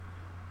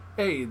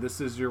Hey, this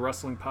is your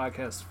wrestling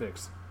podcast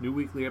fix. New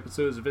weekly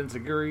episodes of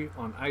Enziguri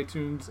on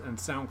iTunes and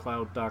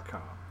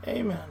SoundCloud.com.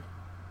 Amen.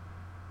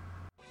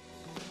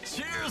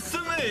 Cheers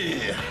to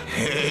me!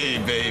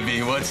 Hey,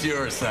 baby, what's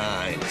your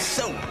sign?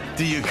 So,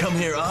 do you come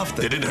here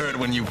often? Did it hurt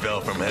when you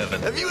fell from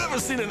heaven? Have you ever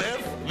seen an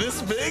F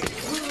this big?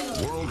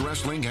 World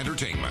Wrestling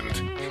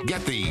Entertainment.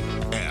 Get the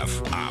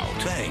F out.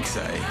 Thanks,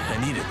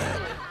 I needed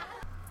that.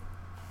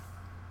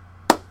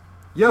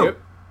 Yo, Yep.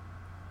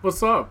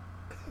 What's up?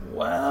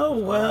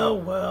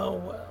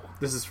 Well.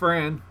 This is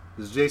Fran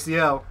this is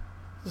JCL.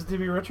 This is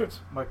DB Richards.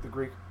 Mike the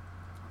Greek.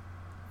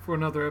 for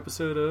another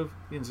episode of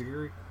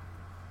Enziguri.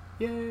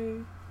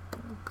 Yay!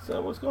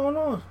 So what's going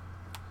on?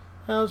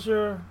 How's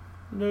your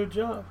new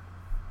job?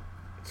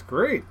 It's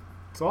great.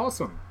 It's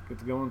awesome. Get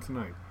to go in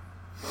tonight.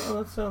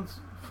 Oh, that sounds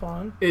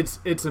fun. It's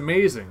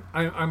amazing.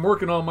 I'm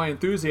working on my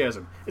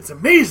enthusiasm. It's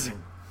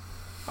amazing.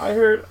 I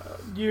heard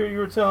you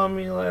were telling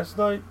me last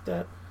night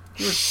that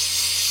you were...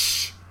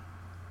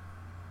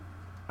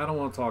 I don't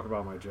want to talk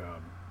about my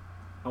job.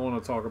 I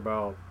want to talk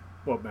about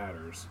what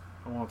matters.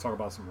 I want to talk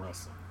about some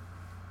wrestling.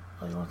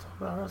 Oh, you want to talk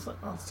about wrestling?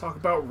 Oh. Let's talk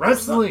about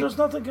wrestling. There's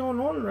nothing going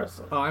on in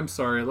wrestling. Oh, I'm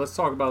sorry. Let's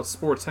talk about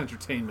sports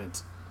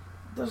entertainment.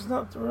 There's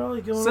not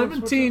really going on.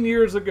 17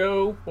 years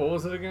ago, what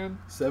was it again?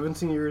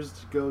 17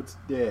 years ago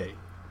today,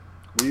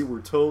 we were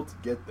told to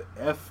get the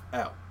F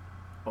out.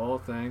 All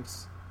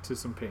thanks to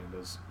some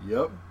pandas.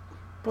 Yep.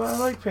 But I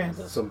like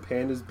pandas. Some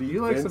pandas beat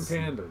You like Vince. some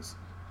pandas.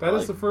 That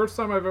is like- the first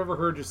time I've ever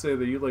heard you say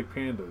that you like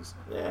pandas.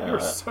 Yeah. You're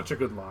such a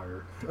good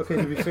liar. Okay,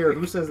 to be fair,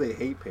 who says they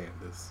hate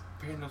pandas?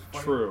 Panda's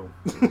funny. True.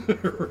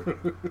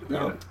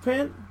 No,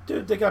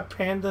 dude, they got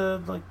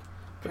Panda, like,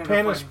 the Panda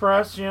Panda funny.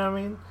 Express, you know what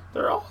I mean?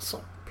 They're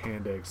awesome.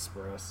 Panda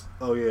Express.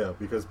 Oh yeah,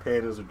 because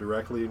pandas are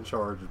directly in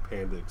charge of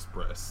Panda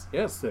Express.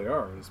 Yes, they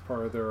are. It's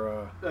part of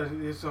their...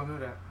 You just don't know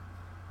that.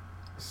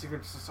 The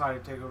secret society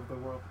take over the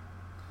world.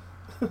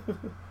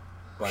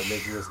 By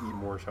making us eat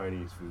more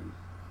Chinese food.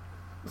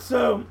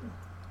 So,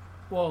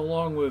 Well,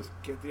 along with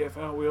Get the F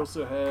Out, we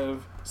also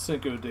have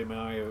Cinco de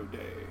Mayo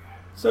Day.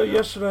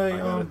 yesterday, I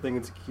got a thing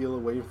of tequila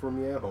waiting for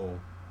me at home.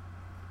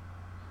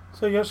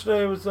 I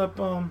was up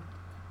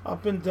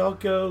in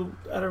Delco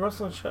at a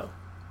wrestling show.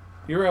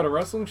 You were at a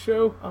wrestling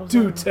show? I was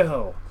Do at-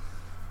 tell.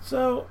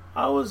 So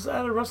I was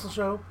at a wrestling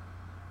show.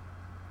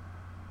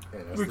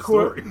 And that's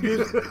Record.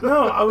 the story.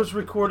 No, I was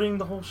recording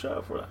the whole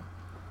show for them.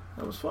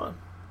 That was fun.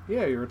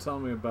 Yeah, you were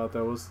telling me about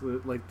that. Was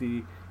like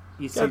the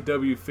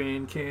ECW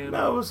fan cam?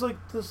 No, it was like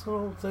this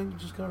little thing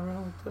just go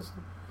around like this.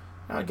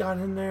 And I got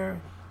in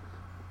there,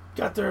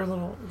 got there a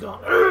little, going,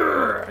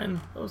 "Urgh!" and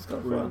it was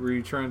kind of fun. Were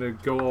you trying to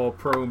go all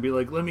pro and be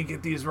like, let me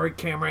get these right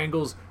camera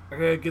angles. I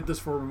gotta get this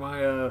for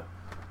my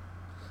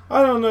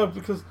I don't know,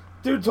 because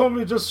dude told me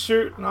to just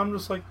shoot, and I'm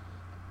just like,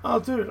 oh,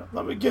 dude,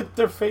 let me get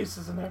their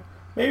faces in there.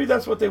 Maybe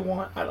that's what they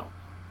want. I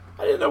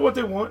didn't know what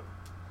they want.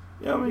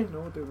 You know what I I mean? didn't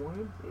know what they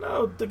wanted.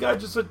 No, the guy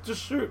just said,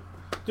 just shoot.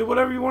 Do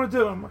whatever you want to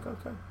do. I'm like,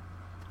 okay.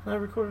 And I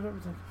recorded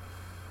everything.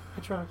 I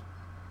tried.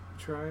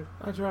 Tried.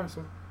 I tried.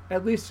 So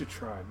at least you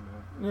tried,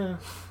 man. Yeah.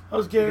 I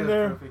was You getting got a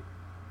there. trophy.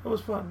 It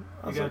was fun.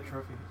 I You was got like, a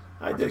trophy.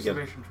 I did get.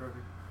 Participation trophy.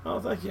 Oh,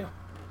 thank you.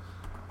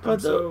 I'm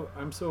But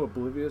I'm so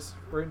oblivious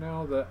right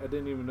now that I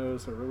didn't even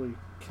notice a really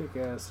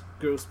kick-ass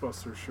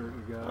Ghostbusters shirt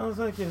you got. oh,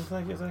 thank you.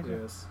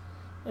 Yes.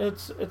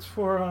 It's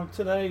for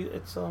today.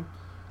 It's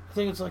I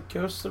think it's like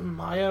Ghost of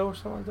Mayo or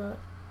something like that.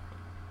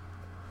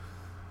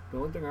 The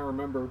only thing I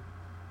remember,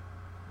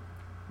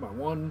 my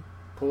one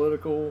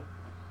political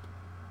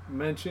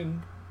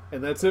mention,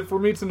 and that's it for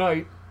me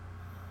tonight,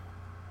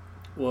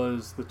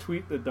 was the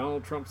tweet that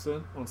Donald Trump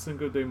sent on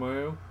Cinco de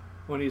Mayo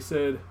when he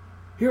said,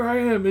 "Here I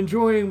am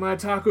enjoying my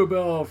Taco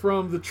Bell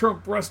from the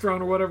Trump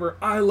restaurant or whatever.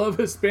 I love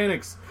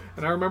Hispanics."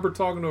 And I remember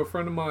talking to a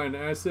friend of mine,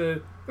 and I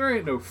said, "There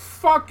ain't no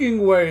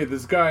fucking way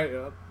this guy..."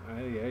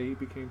 Yeah, he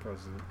became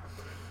president.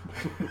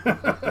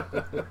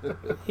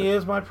 He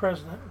is my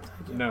president.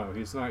 Thank you. No,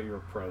 he's not your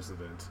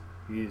president.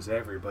 He's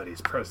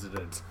everybody's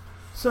president.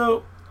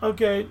 So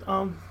okay,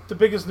 the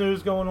biggest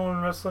news going on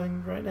in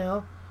wrestling right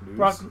now.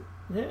 News?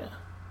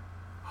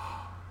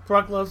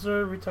 Brock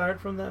Lesnar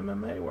retired from the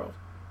MMA world.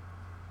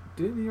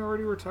 Didn't he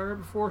already retire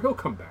before? He'll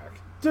come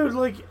back. Dude,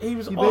 like he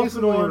was He off and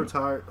basically on.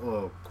 retired,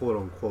 quote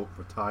unquote,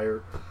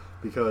 retired,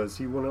 because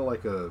he wanted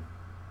like a,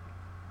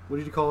 what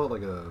did you call it,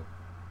 like a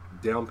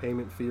down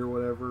payment fee or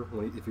whatever,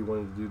 if he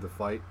wanted to do the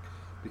fight,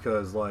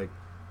 because like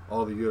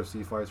all the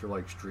UFC fights are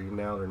like streamed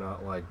now, they're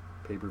not like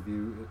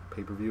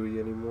pay-per-view-y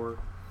anymore.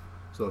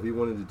 So if he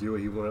wanted to do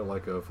it, he wanted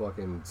like a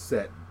fucking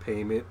set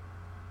payment.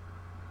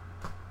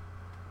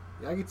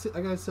 I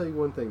gotta tell you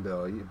one thing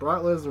though,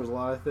 Brock Lesnar's a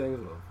lot of things,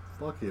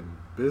 but fucking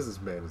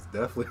businessman is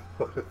definitely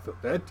one of them.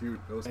 That dude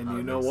knows And how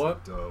you to know make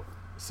what? some dough.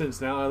 Since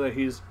now that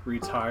he's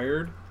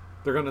retired,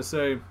 they're going to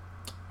say,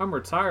 I'm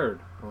retired,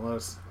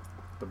 unless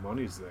the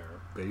money's there.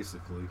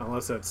 Basically.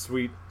 Unless that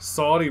sweet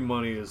Saudi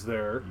money is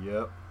there.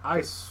 Yep.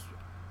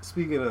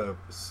 Speaking of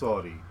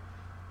Saudi,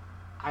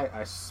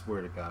 I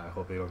swear to God, I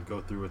hope they don't go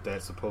through with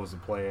that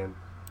supposed plan.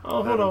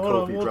 Oh, hold Having on.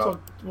 Kofi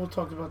drop. We'll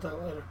talk about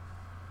that later.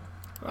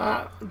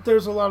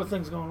 There's a lot of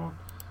things going on.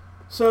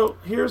 So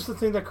here's the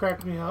thing that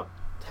cracked me up.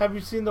 Have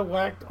you seen the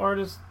wax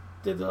artist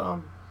did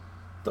the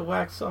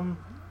wax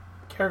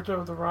character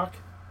of The Rock?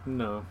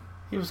 No.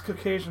 He was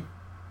Caucasian,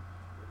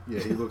 Yeah,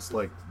 he looks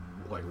like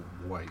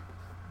white.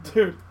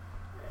 dude.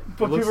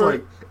 But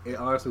It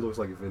honestly looks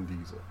like Vin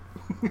Diesel.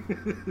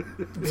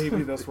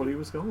 Maybe that's what he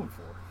was going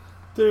for.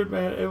 dude,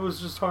 man, it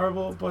was just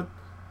horrible. But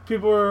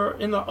people were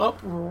in the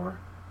uproar.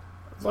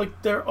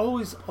 Like they're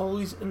always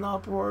in the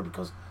uproar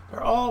because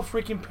they're all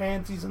freaking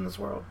pansies in this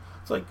world.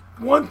 It's like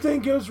one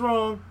thing goes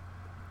wrong.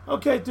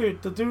 Okay,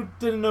 dude, the dude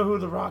didn't know who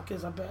The Rock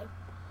is. I bet.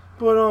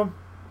 But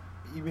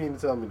You mean to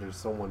tell me there's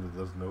someone that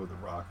doesn't know who The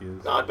Rock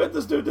is? I bet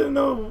this dude didn't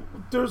know.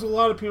 There's a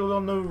lot of people who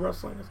don't know who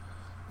wrestling is.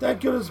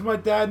 Thank goodness my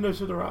dad knows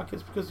who The Rock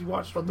is because he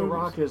watched But the The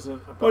movies. Rock isn't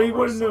about But he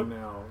wouldn't wrestling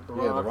know- now. The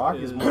Rock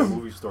is more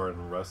movie star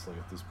than wrestling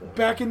at this point.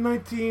 Back in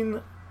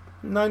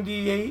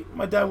 1998,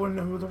 my dad wouldn't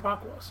know who The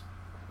Rock was.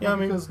 Yeah, I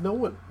mean, because no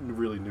one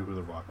really knew who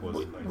The Rock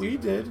was. we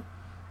did.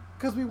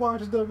 Because we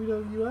watched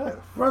WWF.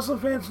 Wrestling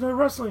fans know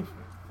wrestling.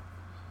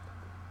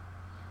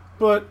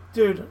 But,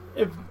 dude,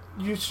 if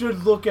you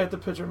should look at the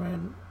picture,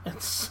 man.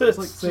 It's It's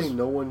like just- saying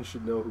no one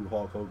should know who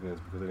Hulk Hogan is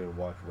because they didn't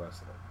watch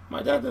wrestling.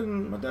 My dad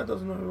doesn't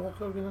know who Hulk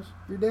Hogan is.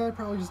 Your dad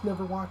probably just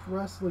never watched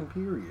wrestling,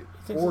 period.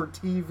 think Or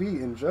TV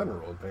in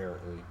general,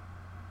 apparently.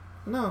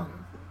 No.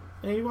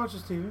 And he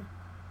watches TV.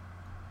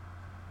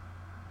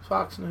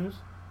 Fox News.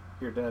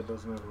 Your dad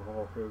doesn't know who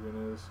Hulk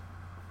Hogan is.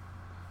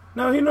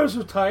 No, he knows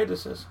who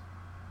Titus is.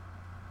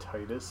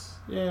 Titus.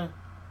 Yeah.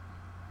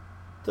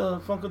 The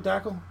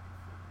Funkadackle.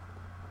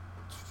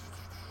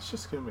 It's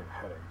just giving me a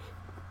headache.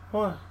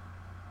 What?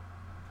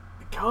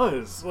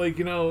 Because, like,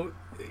 you know,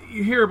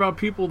 you hear about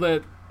people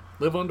that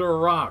live under a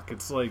rock.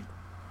 It's like,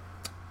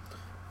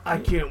 I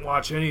can't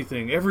watch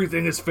anything.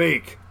 Everything is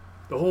fake.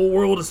 The whole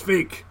world is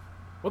fake.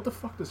 What the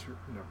fuck does your...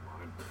 Never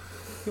mind.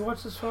 He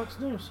watches Fox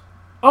News.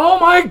 Oh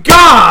my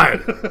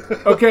god!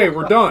 Okay,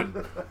 we're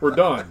done. We're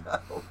done.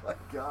 Oh my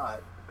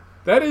god.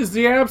 That is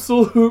the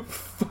absolute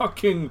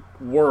fucking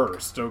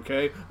worst,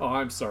 okay? Oh,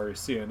 I'm sorry,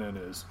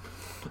 CNN is.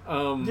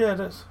 Yeah, it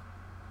is.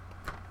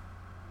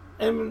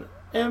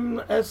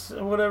 MS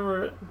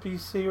whatever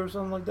BC or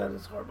something like that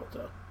is horrible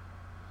too.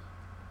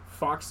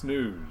 Fox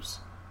News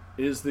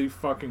is the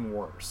fucking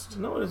worst.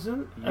 No, it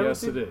isn't.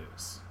 Yes, it Everything-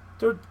 is.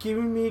 They're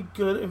giving me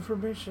good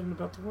information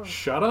about the world.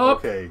 Shut up!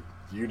 Okay,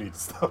 you need to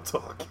stop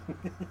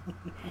talking.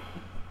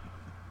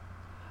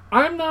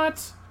 I'm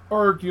not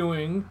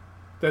arguing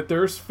that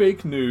there's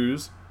fake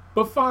news,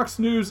 but Fox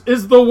News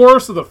is the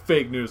worst of the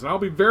fake news, and I'll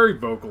be very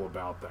vocal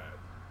about that.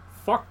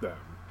 Fuck them.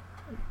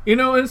 You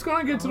know, and it's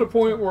going to get to the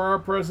point where our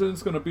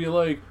president's going to be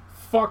like,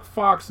 fuck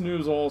Fox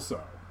News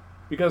also.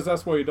 Because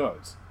that's what he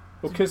does.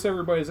 He'll kiss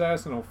everybody's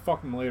ass and he'll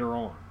fuck them later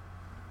on.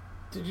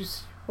 Did you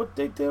see what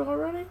they did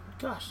already?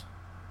 Gosh,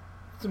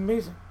 it's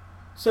amazing.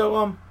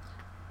 So,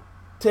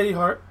 Teddy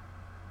Hart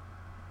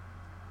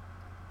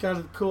got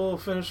a cool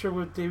finisher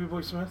with Davey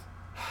Boy Smith.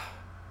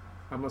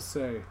 I must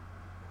say,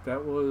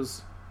 that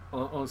was,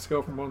 on a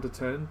scale from 1 to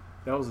 10,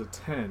 that was a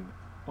 10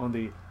 on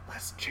the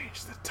let's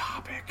change the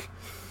topic.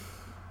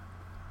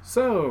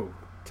 So,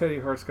 Teddy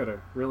Hart's got a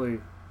really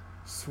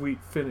sweet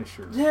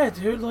finisher. Yeah,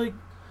 dude, like,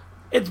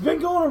 it's been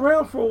going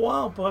around for a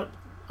while, but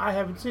I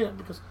haven't seen it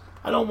because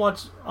I don't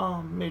watch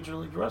Major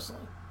League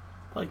Wrestling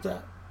like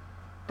that.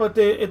 But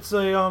it's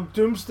a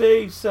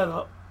Doomsday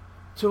setup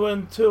to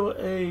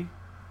a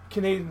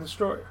Canadian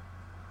destroyer.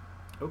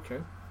 Okay.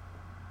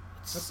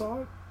 It's, That's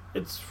all.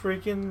 It's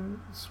freaking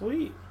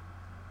sweet.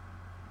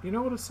 You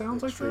know what it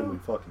sounds like, Extremely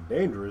though? fucking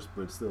dangerous,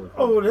 but still.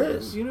 Oh, it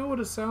is. You know what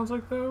it sounds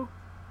like, though?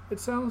 It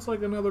sounds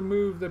like another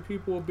move that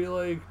people will be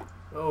like,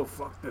 oh,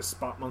 fuck this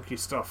spot monkey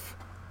stuff.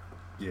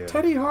 Yeah.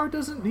 Teddy Hart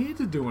doesn't need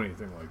to do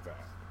anything like that.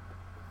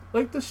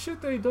 Like, the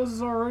shit that he does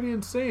is already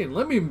insane.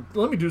 Let me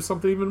do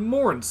something even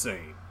more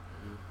insane.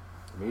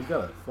 I mean, he's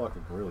got a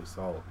fucking really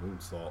solid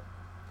moonsault.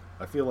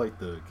 I feel like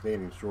the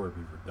Canadian Destroyer would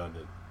be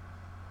redundant.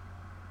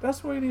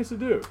 That's what he needs to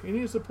do. He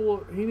needs to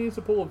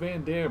pull a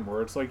Van Damme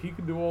where it's like he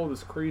can do all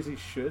this crazy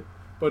shit,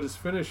 but his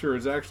finisher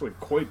is actually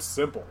quite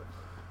simple.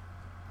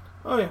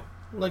 Oh yeah,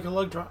 like a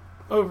leg drop.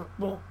 Over.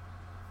 Well,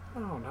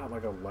 Oh, not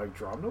like a leg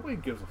drop. Nobody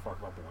gives a fuck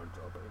about the leg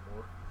drop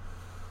anymore.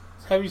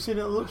 have you seen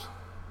it, Loops?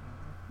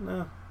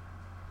 No.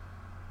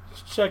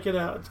 Just check it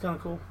out. It's kind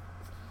of cool.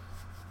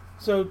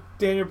 So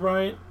Daniel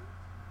Bryan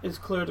is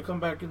clear to come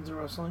back into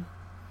wrestling,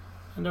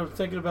 and they're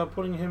thinking about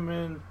putting him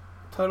in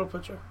title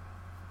picture.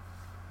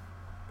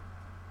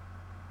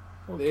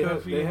 Well,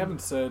 They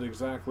haven't said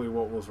exactly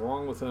what was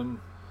wrong with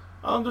him.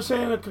 They're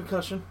saying a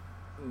concussion.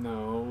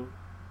 No,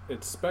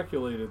 it's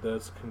speculated that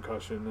it's a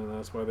concussion, and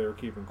that's why they were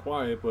keeping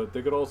quiet. But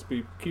they could also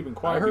be keeping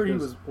quiet. I heard he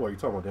because, was. What, you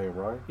talking about Daniel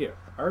Bryan? Yeah.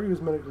 I heard he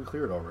was medically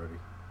cleared already.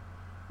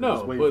 No,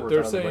 Just waiting but for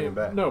they're time to bring saying him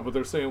back. no, but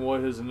they're saying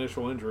what his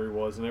initial injury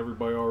was, and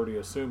everybody already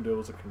assumed it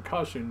was a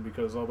concussion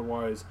because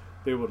otherwise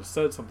they would have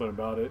said something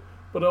about it.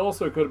 But it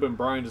also could have been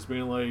Brian just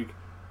being like,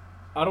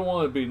 "I don't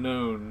want to be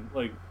known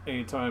like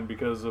anytime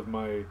because of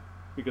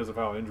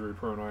how injury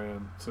prone I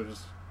am." So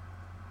just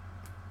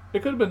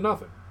it could have been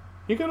nothing.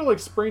 He could have like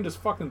sprained his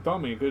fucking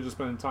thumb. And he could have just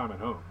been in time at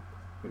home.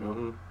 You know.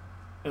 Mm-hmm.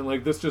 And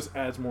like this just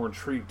adds more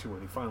intrigue to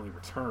when he finally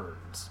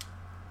returns.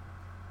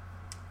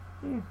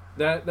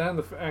 That and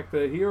the fact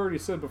that he already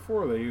said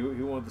before that he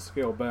wanted to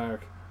scale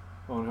back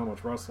on how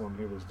much wrestling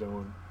he was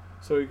doing,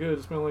 so he could have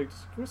just been like,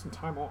 just give me some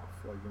time off,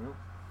 like, you know.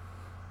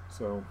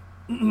 So,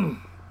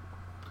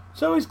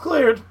 So he's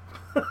cleared.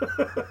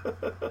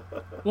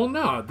 well,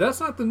 no, that's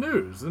not the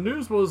news. The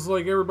news was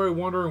like everybody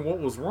wondering what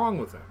was wrong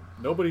with him.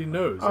 Nobody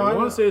knows. They Oh, I want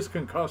know. to say it's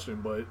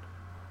concussion, but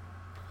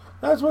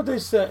That's what they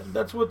said.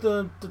 That's what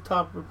the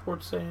top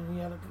report's saying. He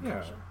had a yeah,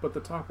 concussion. but the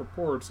top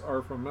reports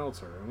are from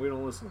Meltzer, and we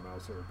don't listen to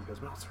Meltzer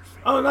because Meltzer's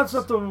famous. Oh, that's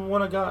not the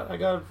one I got. I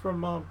got it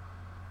from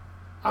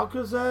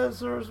Alcazar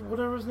or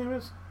whatever his name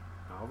is.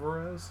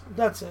 Alvarez.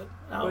 That's it.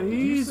 But Did you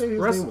he's say his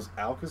wrestling. name was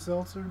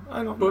Alka-Seltzer?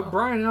 I don't But know.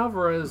 Brian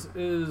Alvarez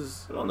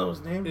is. I don't know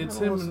his name. It's I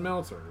don't him listen. and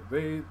Meltzer.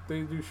 They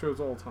do shows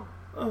all the time.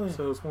 Oh, yeah.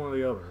 So it's one or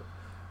the other.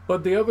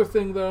 But the other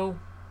thing, though,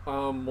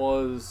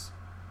 was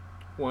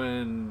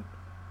when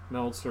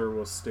Meltzer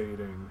was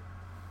stating,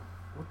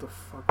 what the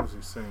fuck was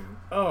he saying?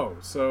 Oh,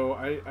 so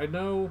I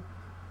know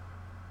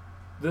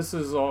this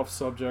is off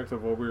subject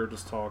of what we were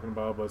just talking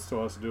about, but it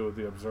still has to do with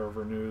the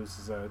Observer News,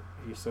 is that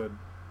he said,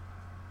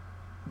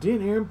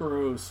 Dean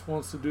Ambrose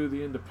wants to do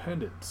the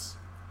Independents.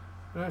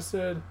 And I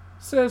said,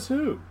 says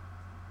who?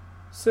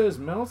 Says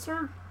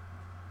Meltzer?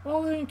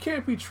 Well, then it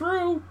can't be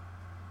true.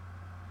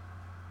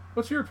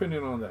 What's your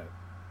opinion on that?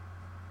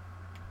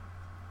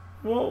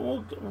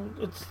 Well,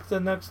 it's the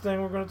next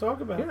thing we're going to talk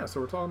about. Yeah, so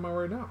we're talking about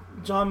right now.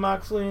 John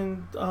Moxley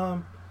and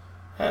got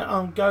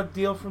a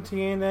deal from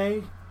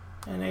TNA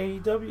and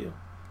AEW,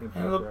 Impact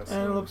and it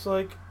Wrestling. looks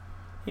like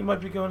he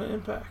might be going to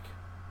Impact.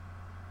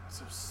 That's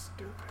so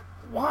stupid.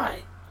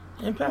 Why?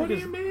 Impact What do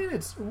is you mean?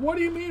 What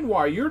do you mean?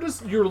 Why? You're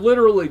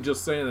literally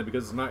just saying that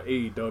because it's not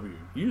AEW.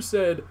 You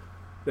said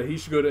that he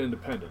should go to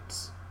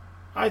Independence.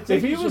 I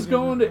think If he should was be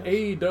going to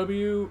Impact.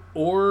 AEW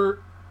or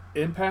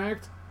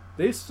Impact,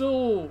 they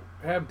still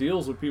have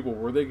deals with people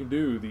where they can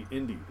do the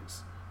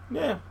indies.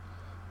 Yeah,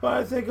 but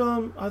I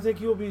think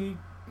he'll be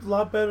a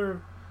lot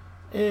better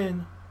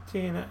in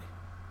TNA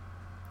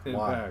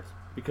Impact,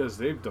 because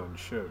they've done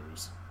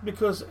shows.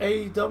 because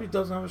AEW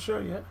doesn't have a show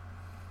yet.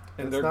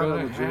 And That's they're not going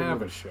to legitimate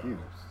have a show. excuse.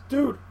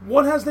 Dude,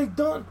 what has they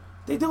done?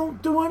 They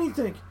don't do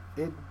anything.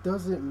 It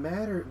doesn't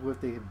matter what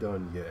they have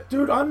done yet.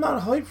 Dude, I'm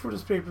not hyped for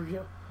this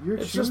pay-per-view. You're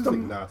It's just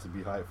choosing the- not to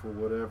be hyped for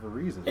whatever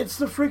reason. It's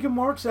the freaking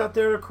marks out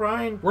there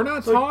crying. We're not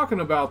It's like- talking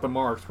about the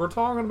marks. We're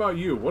talking about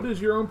you. What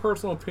is your own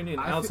personal opinion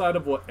I outside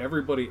of what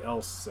everybody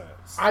else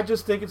says? I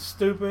just think it's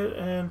stupid,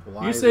 and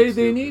Why You is say it they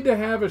stupid? need to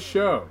have a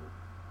show.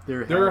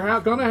 They're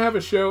Going to have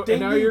a show, They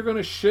and now need- you're going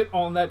to shit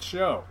on that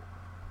show.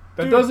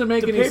 That Dude, doesn't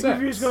make the any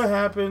pay-per-view is sense. going to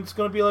happen. It's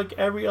going to be like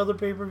every other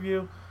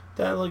pay-per-view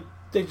that like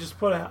they just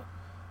put out.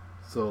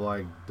 So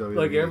like WWE.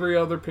 Like every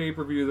other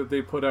pay-per-view that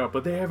they put out.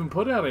 But they haven't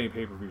put out any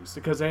pay-per-views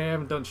because they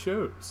haven't done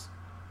shows.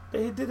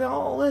 They did it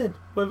all in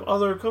with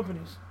other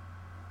companies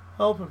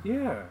helping.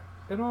 Yeah.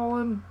 And All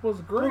In was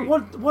But great.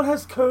 what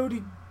has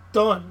Cody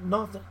done?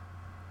 Nothing.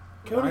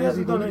 Cody Why does he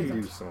hasn't done need to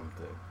anything. do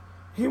something?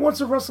 He wants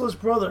to wrestle his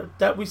brother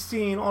that we've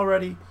seen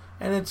already,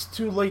 and it's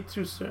too late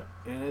too soon.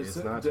 And, It's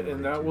not too and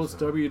late that too was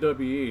soon.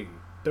 WWE.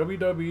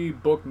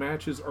 WWE book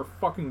matches are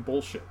fucking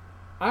bullshit.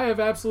 I have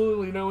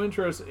absolutely no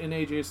interest in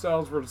AJ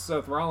Styles versus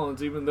Seth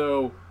Rollins, even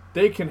though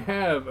they can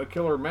have a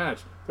killer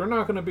match. They're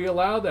not going to be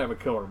allowed to have a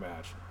killer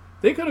match.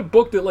 They could have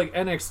booked it like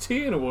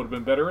NXT and it would have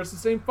been better. It's the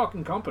same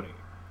fucking company.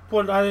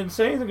 But I didn't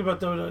say anything about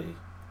WWE.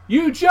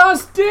 You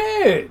just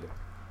did!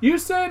 You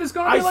said it's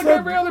going to be I like said-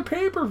 every other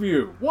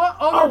pay-per-view. What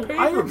other pay-per-views?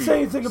 I didn't say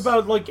anything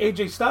about like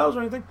AJ Styles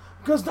or anything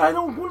because I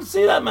don't want to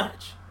see that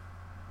match.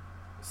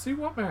 See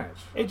what match?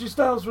 AJ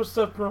Styles versus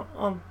Seth.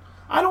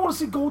 I don't want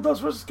to see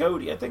Goldust versus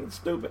Cody. I think it's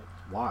stupid.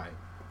 Why?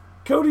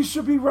 Cody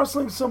should be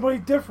wrestling somebody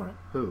different.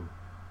 Who?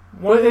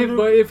 One of them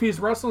But if he's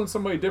wrestling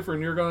somebody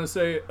different, you're going to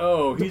say,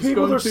 "Oh, The he's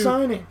people going they're to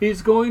signing.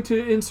 he's going to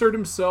insert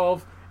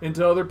himself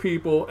into other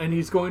people, and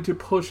he's going to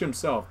push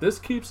himself." This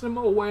keeps him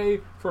away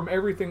from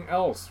everything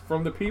else,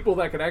 from the people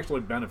that could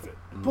actually benefit.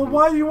 But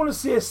why do you want to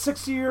see a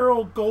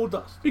 60-year-old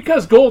Goldust?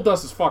 Because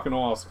Goldust is fucking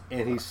awesome.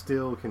 And he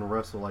still can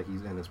wrestle like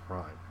he's in his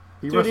prime.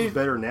 He Dude, wrestles he's-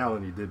 better now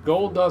than he did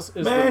before. Goldust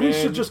is Man, the he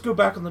man. should just go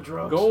back on the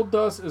drugs.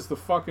 Goldust is the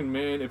fucking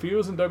man. If he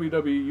was in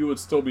WWE, you would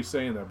still be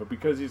saying that. But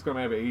because he's going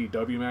to have an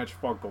AEW match,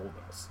 fuck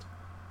Goldust.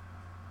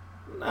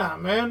 Nah,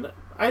 man.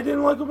 I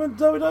didn't like him in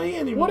WWE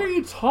anymore. What are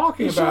you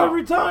talking He should have about?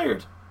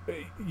 retired.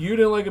 You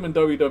didn't like him in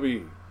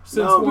WWE. Since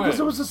No, when? because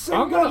it was the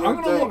same I'm gonna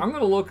goddamn thing. I'm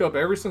gonna look up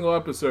every single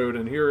episode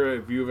and hear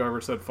if you've ever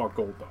said fuck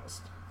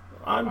Goldust.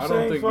 I'm I don't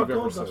saying think fuck you've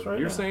ever Goldust said. right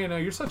You're now. saying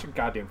you're such a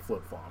goddamn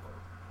flip flopper.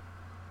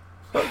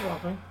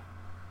 Flip-flopping.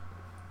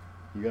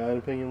 You got an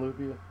opinion,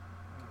 Lupia?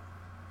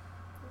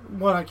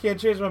 What, I can't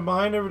change my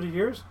mind over the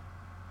years?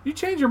 You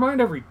change your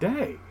mind every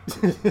day.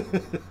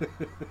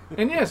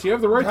 And yes, you have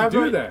the right to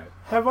do that.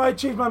 Have I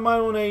changed my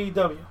mind on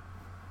AEW?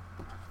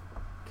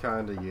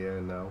 Kinda,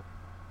 yeah, no.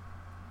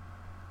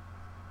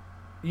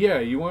 Yeah,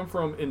 you went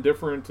from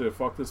indifferent to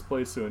fuck this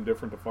place to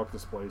indifferent to fuck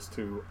this place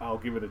to I'll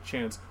give it a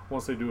chance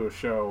once they do a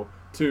show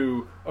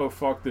to oh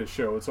fuck this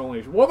show. It's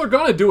only well they're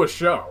gonna do a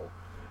show.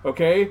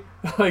 Okay?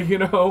 Like, you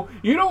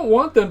don't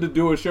want them to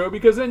do a show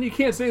because then you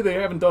can't say they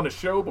haven't done a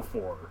show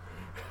before.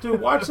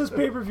 Dude, watch this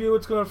pay-per-view.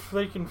 It's going to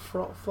freaking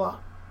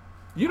flop.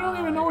 You don't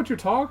even know what you're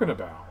talking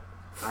about.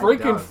 I Freaking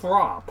doubt it.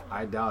 flop.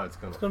 I doubt it's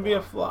gonna. It's going to be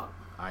a flop.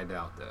 I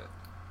doubt that.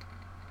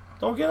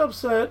 Don't get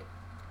upset.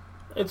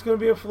 It's going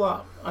to be a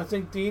flop. I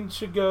think Dean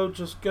should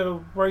just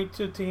go right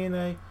to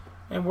TNA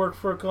and work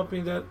for a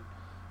company that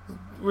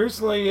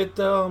recently at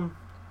the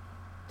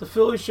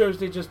Philly shows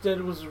they just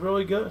did was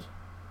really good.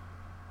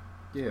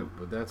 Yeah,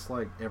 but that's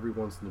like every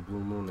once in the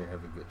blue moon they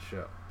have a good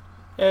show.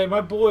 Hey,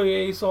 my boy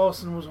Ace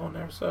Austin was on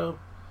there, so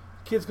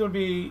kid's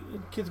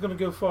gonna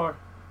go far.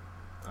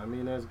 I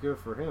mean, that's good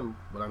for him,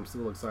 but I'm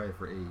still excited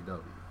for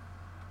AEW.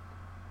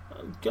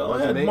 Go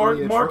ahead,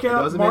 mark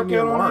out on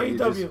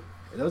AEW.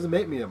 It doesn't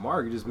make me a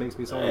mark. It just makes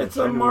me someone It's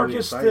a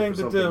Marcus thing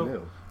to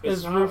do.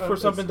 Is root for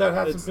something that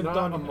hasn't been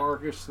done It's yet. not a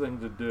Markish thing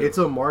to do. It's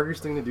a Markish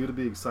thing to do to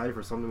be excited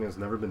for something that's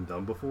never been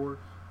done before.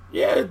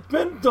 Yeah, it's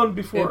been done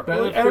before. It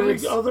benefits,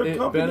 Every other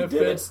company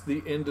benefits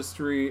did the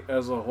industry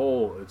as a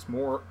whole. It's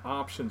more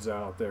options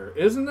out there.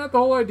 Isn't that the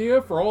whole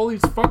idea for all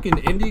these fucking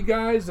indie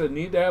guys that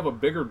need to have a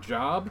bigger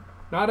job?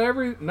 Not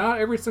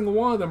every single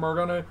one of them are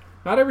gonna.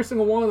 Not every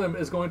single one of them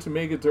is going to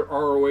make it to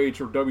ROH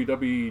or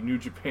WWE, New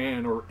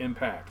Japan, or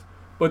Impact.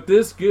 But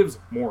this gives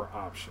more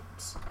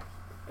options.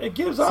 It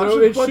gives So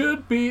options, it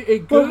should be a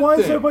good but why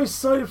thing. is everybody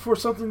excited for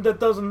something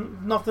that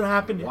nothing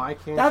happened yet? Why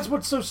can't That's you-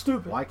 what's so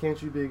stupid. Why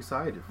can't you be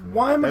excited? For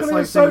Why am I That's going to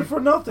like get excited saying- for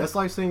nothing? That's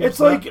like saying it's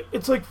you're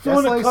like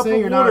filling like a cup saying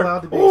of you're not water. allowed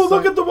to be Oh, look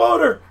excited. at the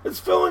water! It's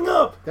filling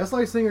up. That's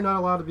like saying you're not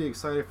allowed to be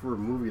excited for a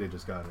movie that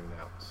just got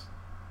announced.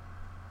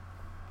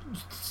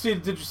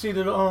 Did you see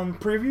the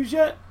previews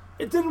yet?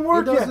 It didn't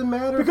work It doesn't yet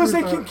matter because if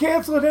they it's can not-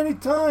 cancel at any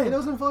time. It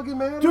doesn't fucking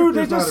matter. Dude,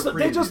 if there's not a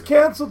they just preview.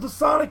 canceled the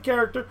Sonic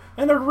character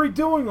and they're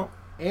redoing them.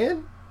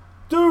 And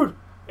Dude,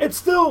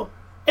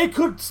 it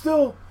could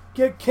still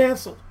get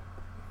canceled.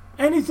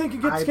 Anything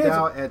can get I canceled.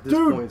 doubt at this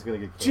Dude, point it's gonna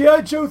get canceled.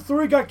 G.I. Joe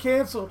 3 got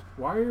canceled.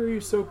 Why are you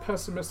so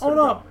pessimistic Hold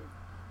about up.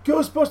 it?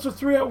 Ghostbuster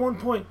 3 at one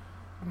point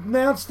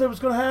announced that it was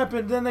going to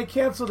happen, then they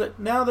canceled it.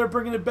 Now they're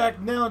bringing it back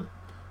now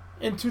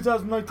in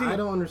 2019. I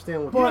don't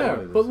understand what. But- the Yeah,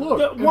 point of but this is. look.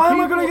 Yeah, and why am I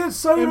people- going to get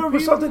excited and over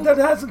people- something that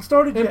hasn't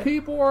started And yet?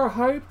 people are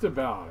hyped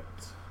about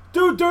it.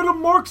 Dude, there are the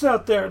marks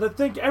out there that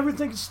think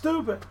everything's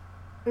stupid.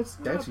 It's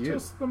not That's you.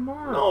 just the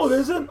marks. No, it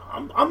isn't.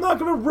 I'm not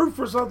going to root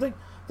for something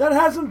that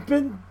hasn't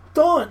been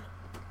done.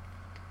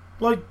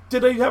 Like,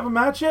 did they have a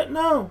match yet?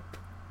 No.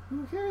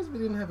 Who cares if we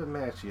didn't have a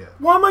match yet?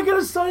 Why am I getting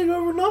excited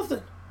over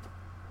nothing?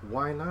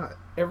 Why not?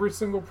 Every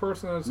single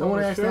person that's No on one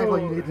the has to act show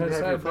like you need to has have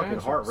your had fucking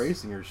matches. heart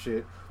racing or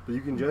shit. But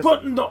you can just.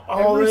 But no,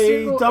 all the Every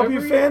single- AEW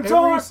every- fans every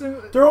are.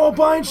 single- They're all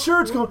buying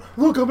shirts going,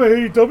 look, I'm an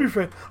AEW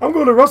fan. I'm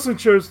going to wrestling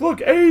shows. Look,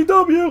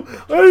 AEW,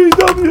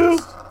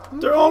 AEW.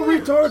 They're all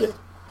cares? retarded.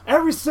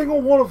 Every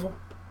single one of them.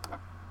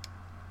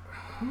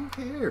 Who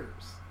cares?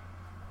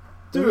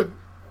 Dude,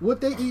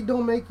 What they eat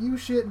don't make you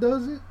shit,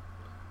 does it?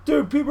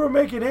 dude, people are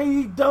making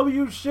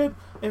AEW shit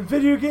in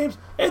video games.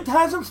 It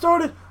hasn't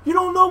started. You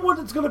don't know what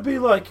it's going to be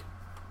like.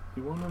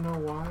 You want to know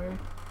why?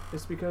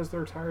 It's because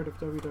they're tired of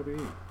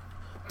WWE.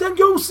 Then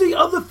go see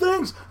other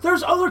things.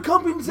 There's other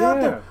companies out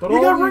Yeah, there. but You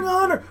all got the- Ring of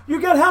Honor.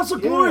 You got House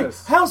of Glory.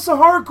 Yes. House of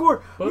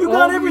Hardcore. But You all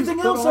got these- everything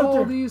but else out all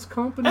there. these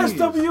companies.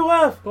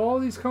 SWF. All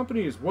these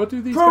companies. What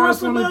do these Pro guys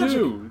Wrestling want to Magic.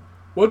 do?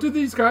 What do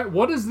these guys?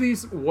 What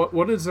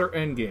is their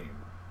end game?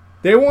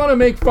 They want to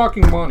make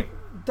fucking money.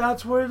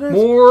 That's what it is.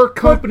 More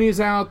companies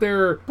out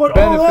there. But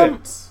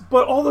benefits.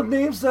 all the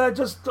names that I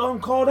just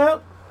called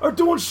out are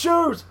doing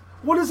shows.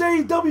 What is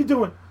AEW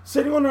doing?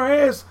 Sitting on their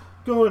ass,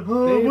 going,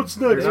 "Oh, They- what's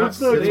they're next? not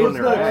What's next? Sitting on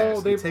What's their next?"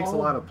 ass. They've It takes a all-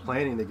 lot of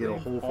planning to get a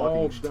they've whole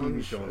all fucking done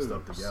TV show and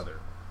stuff shows. together.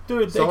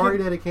 Dude, they Sorry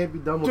can, that it can't be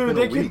done within dude, a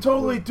they week. can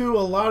totally but do a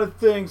lot of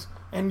things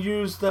and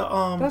use the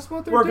That's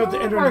what they're work doing of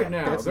the internet. right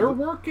now. That's They're what-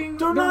 working.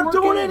 They're not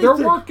working, doing They're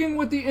anything. working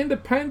with the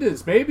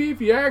independents. Maybe if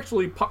you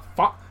actually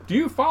do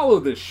you follow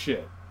this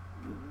shit?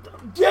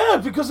 Yeah,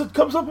 because it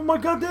comes up in my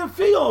goddamn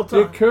feed all the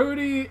time. Did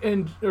Cody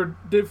or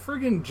did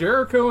friggin'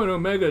 Jericho and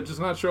Omega just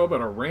not show up at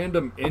a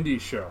random indie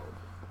show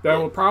that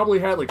will probably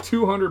had like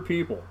 200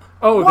 people?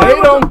 Oh, Why they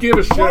am I don't gonna- give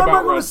a shit Why am I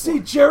about going to see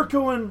wrestling.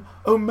 Jericho and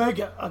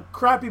Omega a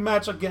crappy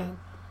match again?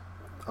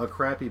 a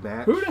crappy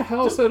match. Who the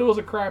hell said it was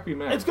a crappy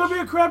match? It's going to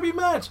be a crappy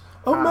match.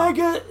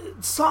 Omega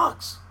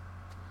sucks.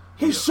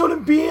 He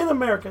shouldn't be in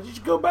America. He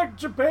should go back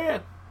to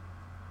Japan.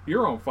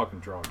 You're on fucking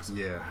drugs.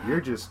 Yeah, you're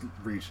just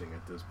reaching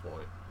at this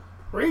point.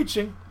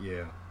 Reaching.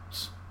 Yeah.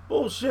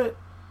 Bullshit.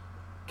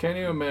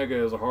 Kenny Omega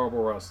is a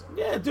horrible wrestler.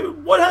 Yeah,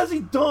 dude, what has he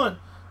done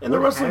in the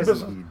What wrestling hasn't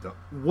business? he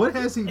done? What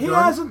has he He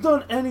done? hasn't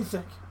done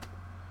anything.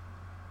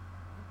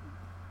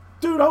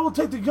 Dude, I will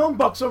take the Young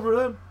Bucks over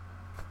them.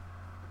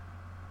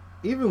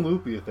 Even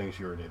Lupia thinks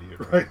you're an idiot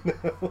right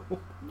now.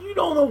 You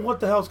don't know what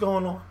the hell's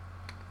going on.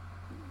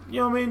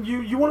 You know what I mean?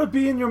 You want to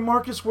be in your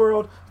Marcus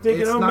world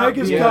thinking It's not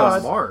Omega's being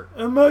God. smart.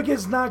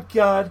 Omega's not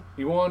God.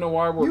 You want to know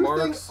why we're You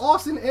marks? think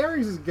Austin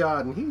Aries is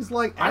God, and he's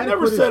like I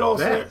never adequate said as all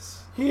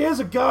best. He is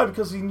a God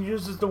because he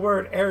uses the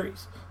word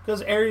Aries.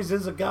 Because Aries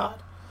is a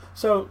God.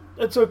 So,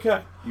 it's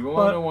okay. You want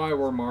But- to know why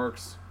we're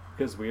marks?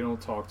 Because we don't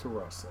talk to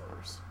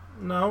wrestlers.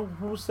 No,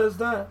 who says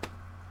that?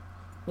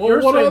 Well,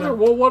 You're what saying other? that.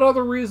 Well, what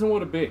other reason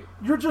would it be?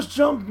 You're just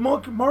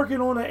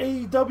marking on an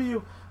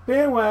AEW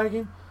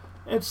bandwagon.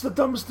 It's the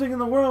dumbest thing in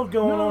the world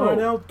going on right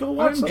now. Go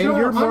watch I'm something And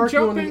you're else. marking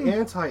on jumping- the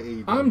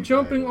anti-AEW. I'm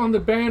jumping on the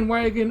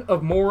bandwagon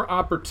of more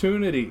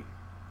opportunity.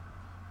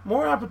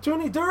 More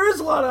opportunity. There is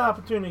a lot of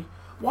opportunity.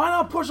 Why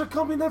not push a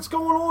company that's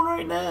going on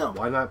right now?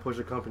 Why not push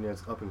a company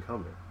that's up and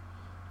coming?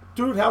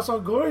 Dude, House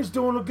of Glory is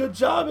doing a good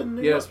job.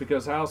 And Yes,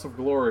 because House of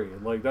Glory,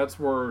 like that's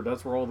where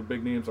all the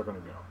big names are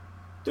going to go.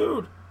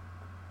 dude,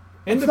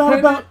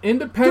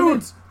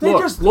 Independents.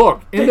 Dude,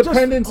 Look. they just-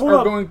 Independents hold are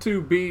up. going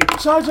to be.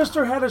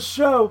 Chichester had a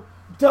show,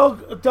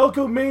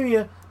 Delco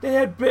Mania. They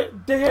had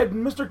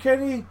Mr.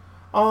 Kenny,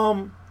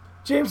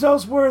 James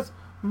Ellsworth,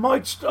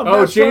 Mike.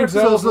 James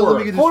Ellsworth. So let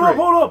me get this Hold straight.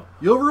 up.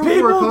 You'll root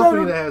People for a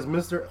company that that has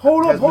Mr.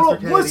 Hold up, has hold Mr. up.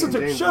 Kennedy Listen and to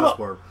me. James Shut up.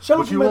 Ellsworth. Shut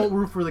up But a you minute. won't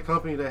root for the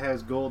company that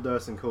has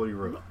Goldust and Cody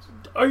Rhodes.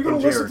 Are you going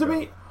and to listen to Jericho.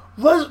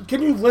 me?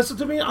 Can you listen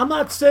to me? I'm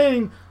not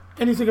saying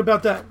anything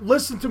about that.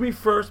 Listen to me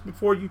first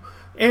before you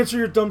answer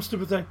your dumb,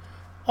 stupid thing.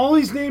 All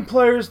these named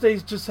players they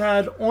just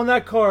had on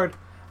that card,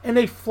 and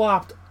they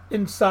flopped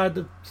inside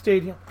the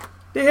stadium.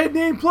 They had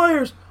named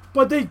players,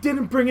 but they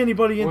didn't bring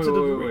anybody into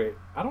the ring. Wait.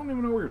 I don't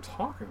even know what you're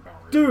talking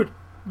about. Right Dude,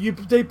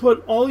 they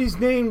put all these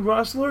named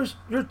wrestlers.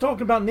 You're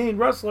talking about named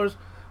wrestlers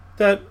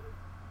that,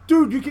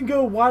 dude, you can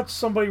go watch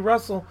somebody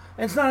wrestle,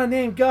 and it's not a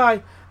named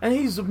guy, and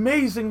he's an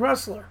amazing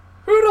wrestler.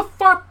 Who the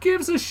fuck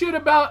gives a shit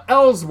about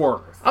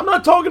Ellsworth? I'm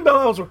not talking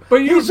about Ellsworth.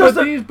 But he's just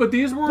a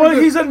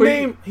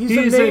name. He's a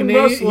name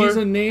wrestler. He's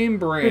a name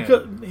brand.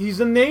 Because he's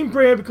a name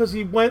brand because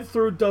he went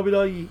through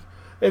WWE.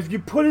 If you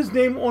put his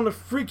name on a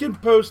freaking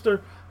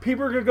poster,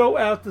 people are gonna go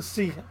out to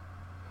see him.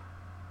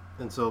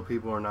 And so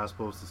people are not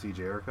supposed to see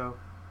Jericho?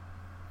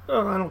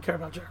 Oh, I don't care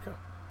about Jericho.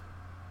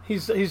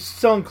 He's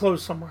selling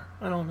clothes somewhere.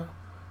 I don't know.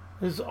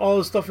 There's all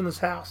his stuff in this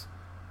house.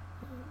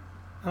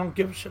 I don't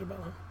give a shit about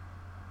him.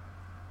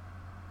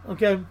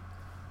 Okay.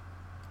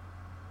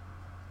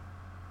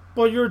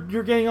 But you're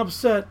getting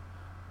upset,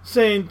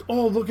 saying,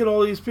 "Oh, look at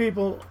all these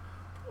people.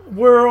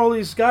 Where are all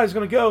these guys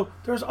going to go?"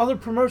 There's other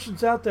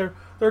promotions out there.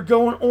 They're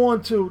going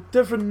on to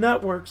different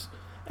networks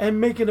and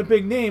making a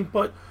big name,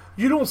 but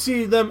you don't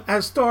see them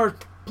as star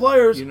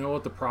players. You know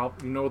what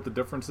the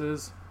difference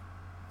is?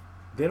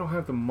 They don't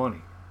have the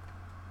money.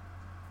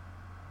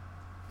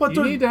 But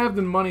You need to have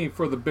the money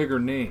for the bigger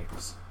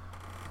names.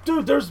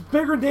 dude, there's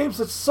bigger names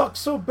that suck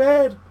so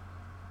bad.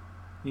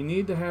 You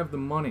need to have the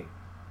money.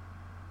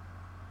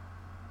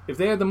 If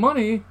they had the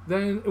money,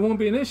 then it won't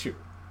be an issue.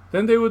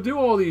 Then they would do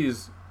all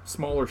these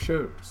smaller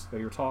shows that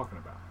you're talking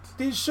about.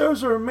 These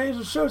shows are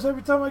amazing shows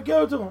every time I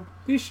go to them.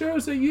 These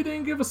shows that you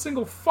didn't give a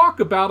single fuck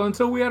about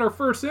until we had our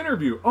first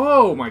interview.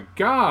 Oh my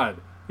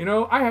god. You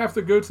know, I have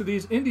to go to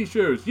these indie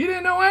shows. You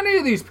didn't know any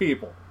of these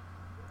people.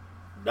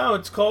 No,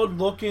 it's called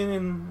looking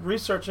and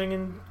researching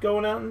and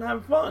going out and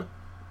having fun.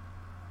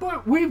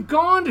 But we've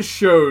gone to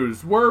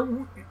shows where,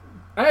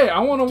 hey, I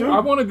want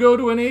to go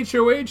to an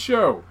HOH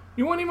show.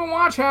 You won't even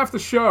watch half the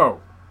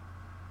show.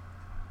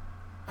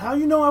 How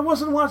you know I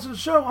wasn't watching the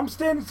show? I'm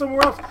standing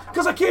somewhere else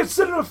because I can't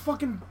sit in a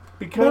fucking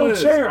Because metal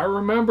chair.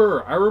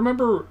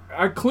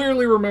 I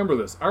clearly remember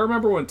this. I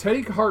remember when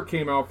Teddy Hart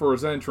came out for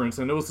his entrance,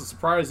 and it was a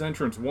surprise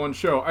entrance, one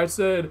show. I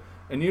said,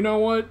 and you know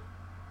what?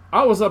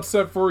 I was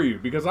upset for you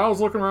because I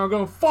was looking around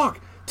going, fuck,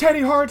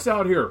 Teddy Hart's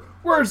out here.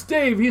 Where's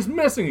Dave? He's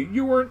missing.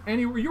 You weren't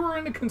anywhere. You were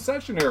in the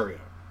concession area.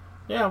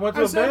 Yeah, I went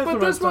to I a said, bathroom.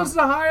 but this was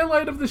the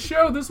highlight of the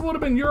show. This would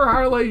have been your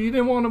highlight. You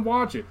didn't want to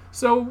watch it.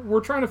 So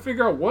we're trying to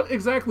figure out what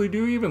exactly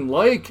do you even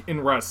like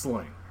in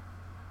wrestling.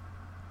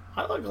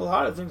 I like a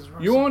lot of things. in You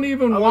wrestling. won't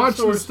even I like watch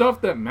the stories.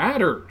 stuff that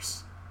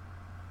matters.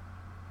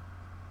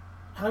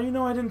 How you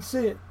know I didn't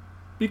see it?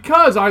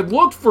 Because I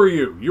looked for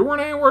you. You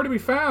weren't anywhere to be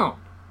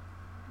found.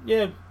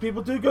 Yeah,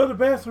 people do go to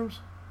bathrooms.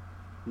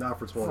 Not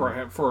for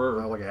 20. For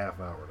Not like a half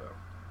hour,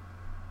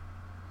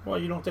 though. Well,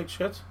 you don't take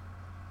shits?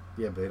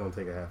 Yeah, but they don't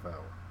take a half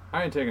hour.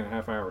 I ain't taking a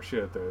half-hour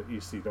shit at the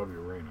ECW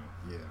arena.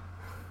 Yeah.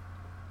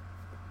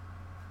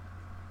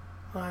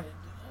 I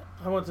didn't do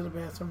that. I went to the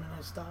bathroom and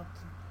I stopped.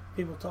 And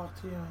people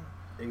talked to you.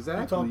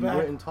 Exactly. talk You back.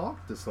 went and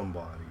talked to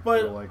somebody.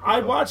 But for like a I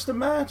couple- watched the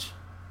match.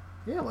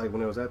 Yeah, like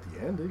when it was at the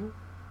ending.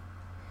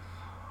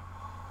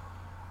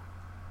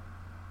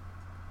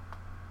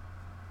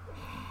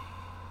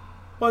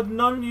 But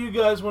none of you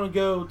guys want to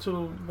go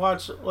to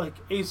watch like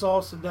Ace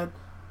Austin that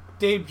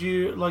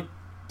debuted, like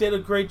did a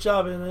great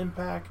job in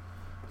Impact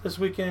this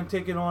weekend,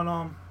 taking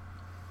on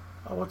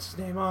what's his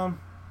name,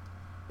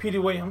 Petey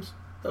Williams.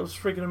 That was a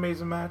freaking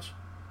amazing match.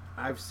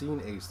 I've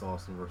seen Ace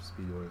Austin versus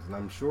Speedy Williams, and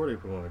I'm sure they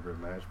put on a good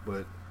match,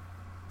 but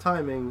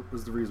timing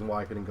was the reason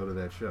why I couldn't go to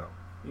that show.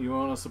 You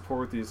want to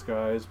support these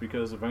guys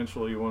because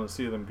eventually you want to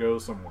see them go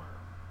somewhere.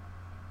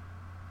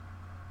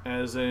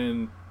 As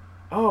in,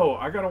 oh,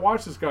 I got to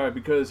watch this guy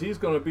because he's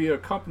going to be a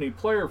company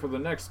player for the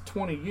next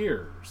 20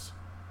 years.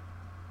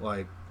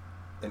 Like,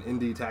 an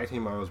indie tag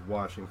team I was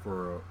watching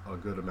for a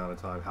good amount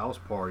of time, House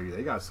Party,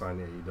 they got signed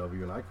to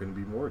AEW, and I couldn't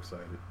be more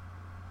excited.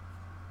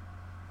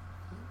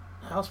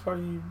 House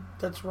Party,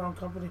 that's the wrong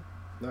company.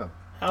 No.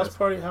 House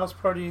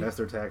Party. That's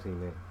their tag team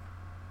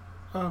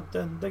name.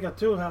 Then they got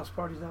 2 house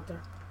parties out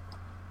there.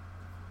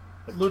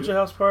 Like Lucha two-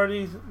 House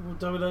Party with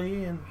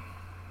WWE and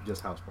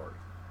Just House Party.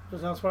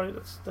 just House Party.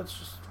 That's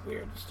just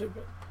weird and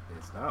stupid.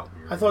 It's not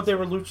weird. I thought they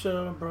were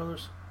Lucha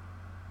Brothers.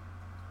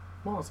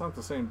 Well, it's not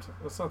the same.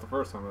 It's not the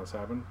first time that's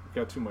happened.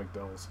 You got 2 Mike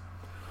Dells.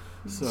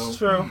 So It's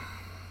true.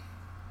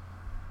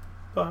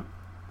 But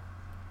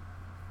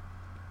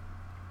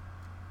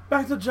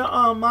back to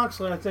John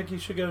Moxley, I think he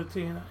should go to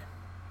TNA.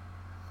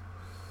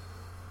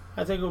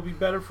 I think it will be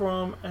better for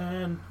him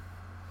and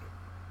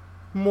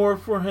more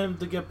for him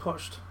to get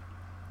pushed.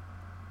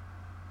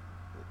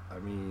 I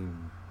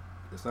mean,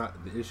 it's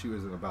not. The issue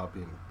isn't about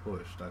being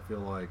pushed. I feel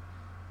like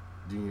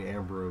Dean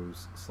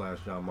Ambrose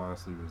 / John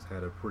Moxley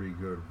had a pretty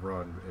good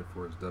run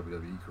for his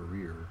WWE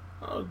career.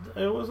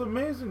 It was an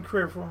amazing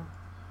career for him.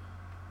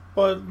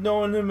 But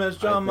knowing him as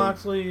John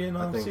Moxley in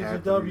I think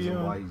half the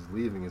reason why CZW, he's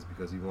leaving is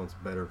because he wants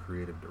better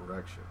creative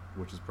direction,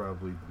 which is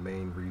probably the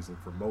main reason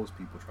for most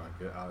people trying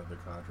to get out of their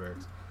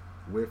contracts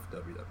with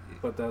WWE.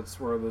 But that's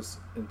where this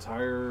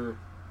entire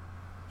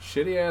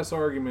shitty ass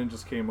argument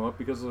just came up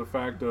because of the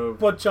fact of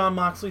but John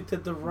Moxley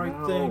did the right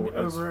No, thing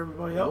it's- over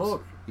everybody else.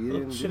 Look, He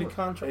didn't do Shitty it.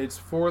 contract. it's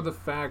for the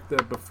fact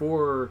that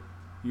before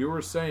you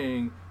were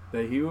saying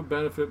that he would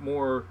benefit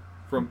more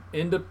from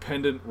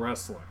independent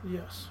wrestling.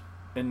 Yes.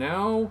 And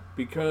now,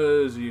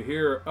 because you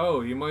hear,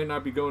 oh, he might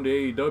not be going to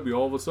AEW,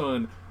 all of a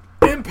sudden,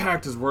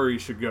 Impact is where he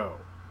should go.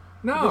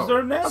 No, Because they're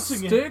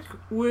announcing it. stick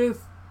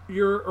with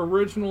your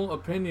original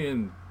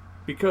opinion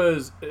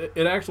because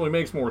it actually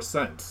makes more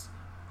sense.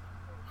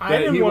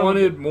 That he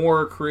wanted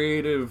more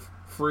creative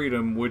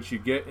freedom, which you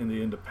get in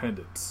the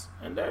independents.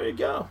 And there you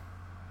go.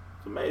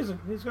 It's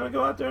amazing. He's going to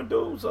go out there and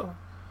do something.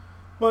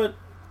 But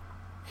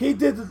he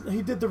did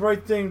the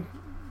right thing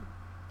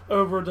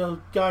over the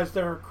guys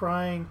that are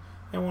crying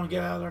and want to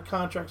get out of their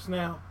contracts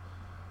now.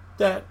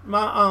 That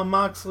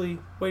Moxley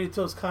waited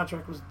till his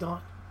contract was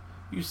done.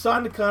 You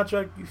signed the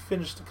contract, you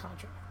finished the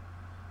contract.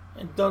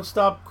 And don't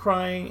stop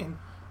crying and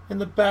in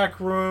the back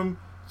room,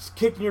 just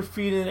kicking your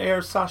feet in the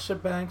air, Sasha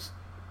Banks.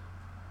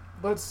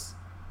 Let's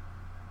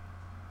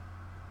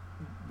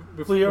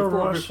Leo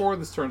Rush. before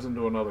this turns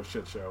into another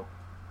shit show.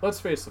 Let's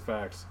face the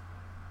facts.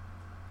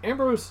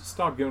 Ambrose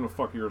stopped giving a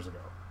fuck years ago,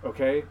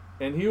 okay?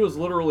 And he was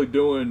literally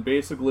doing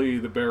basically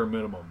the bare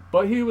minimum,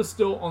 but he was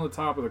still on the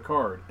top of the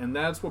card, and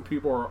that's what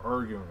people are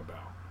arguing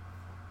about.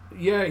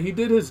 Yeah, he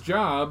did his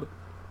job,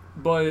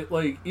 but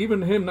like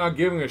even him not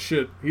giving a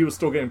shit, he was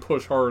still getting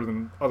pushed harder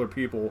than other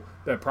people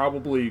that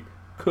probably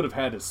could have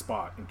had his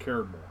spot and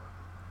cared more.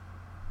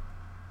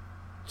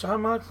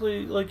 John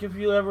Moxley, like if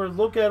you ever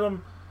look at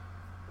him,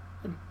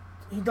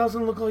 he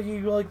doesn't look like he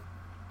you know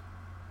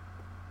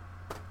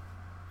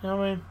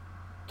what I mean,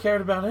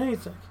 cared about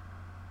anything.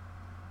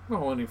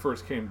 Well, when he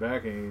first came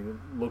back and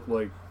he looked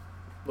like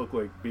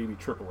baby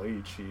Triple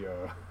H, he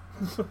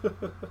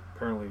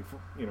apparently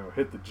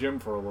hit the gym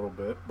for a little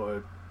bit,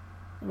 but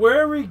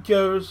Wherever he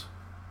goes,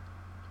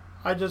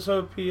 I just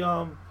hope he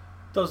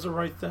does the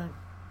right thing.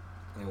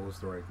 And what's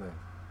the right thing?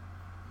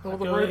 well,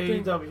 Go to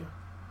AEW.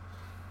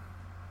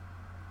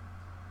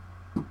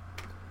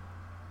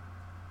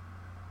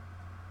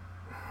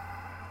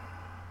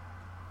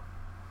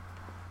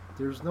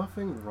 There's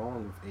nothing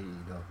wrong with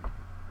AEW.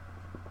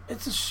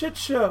 It's a shit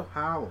show.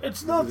 How? It's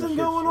is it a nothing shit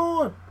going show?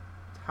 on.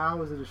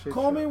 How is it a shit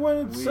Call show? me when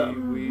it's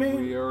something.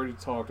 we already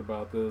talked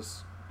about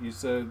this. You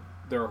said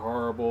they're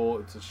horrible.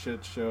 It's a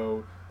shit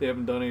show. They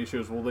haven't done any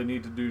shows. Well, they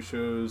need to do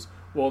shows.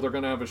 Well, they're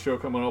going to have a show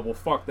coming up. Well,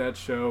 fuck that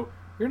show.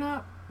 You're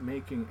not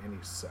making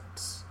any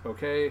sense,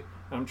 okay?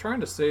 I'm trying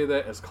to say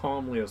that as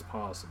calmly as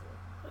possible.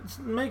 It's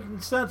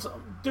making sense,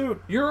 dude.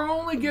 You're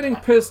only getting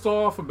pissed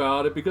off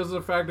about it because of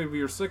the fact that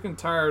you're sick and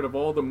tired of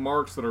all the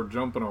marks that are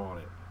jumping on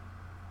it.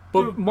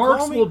 But Dude, marks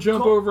call me- will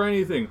jump call- over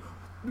anything.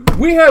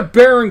 We have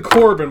Baron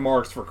Corbin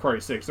marks, for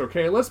Christ's sakes,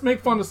 okay? Let's make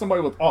fun of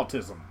somebody with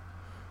autism.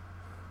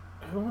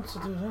 Who wants to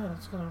do that?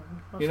 It's gonna.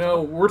 You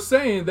know, we're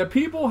saying that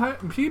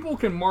people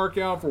can mark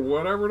out for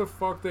whatever the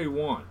fuck they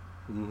want.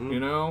 Mm-hmm. You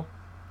know?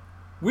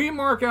 We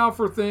mark out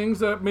for things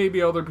that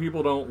maybe other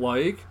people don't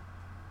like.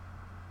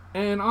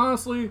 And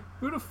honestly,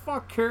 who the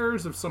fuck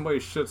cares if somebody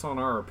shits on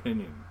our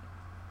opinion?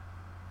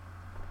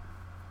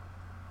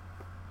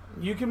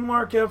 You can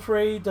mark out for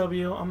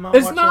AEW. I'm not.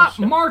 It's watching not that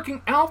shit.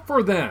 marking out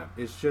for them.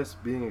 It's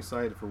just being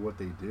excited for what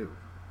they do.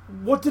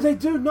 What did they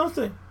do?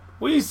 Nothing.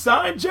 We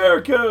signed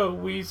Jericho.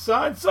 We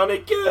signed Sonny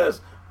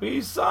Kiss.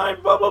 We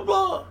signed blah blah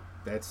blah.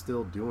 That's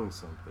still doing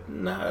something.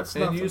 Nah, that's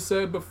And nothing. you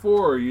said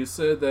before, you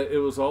said that it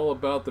was all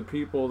about the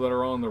people that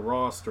are on the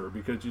roster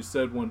because you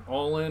said when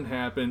All In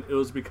happened, it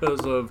was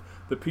because of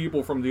the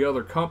people from the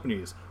other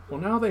companies.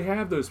 Well, now they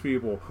have those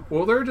people.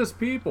 Well, they're just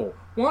people.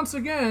 Once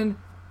again,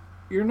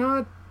 you're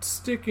not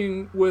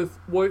sticking with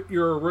what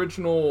your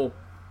original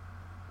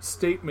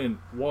statement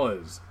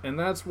was. And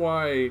that's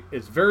why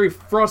it's very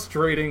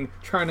frustrating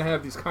trying to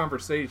have these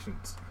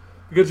conversations.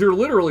 Because you're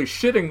literally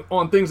shitting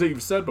on things that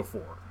you've said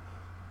before.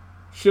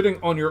 Shitting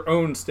on your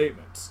own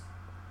statements.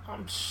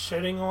 I'm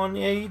shitting on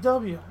the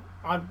AEW.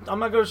 I'm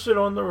not going to shit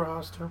on the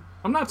roster.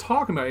 I'm not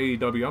talking about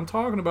AEW. I'm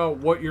talking about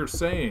what you're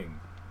saying.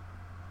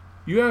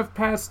 You have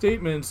past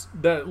statements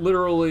that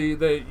literally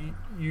that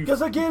you.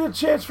 Because I gave it a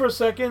chance for a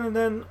second, and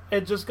then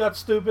it just got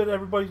stupid.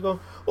 Everybody's going,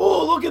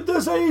 "Oh, look at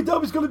this!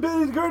 AEW's going to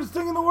be the greatest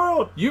thing in the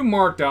world." You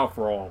marked out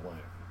for All In.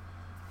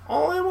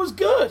 All In was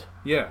good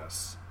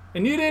Yes,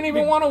 and you didn't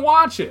even want to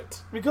watch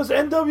it. because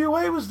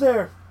NWA was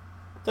there.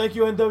 Thank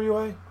you,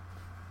 NWA.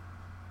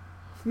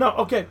 No,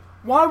 okay.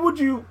 Why would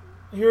you?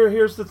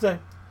 Here's the thing.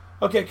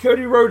 Okay,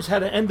 Cody Rhodes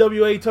had an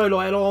NWA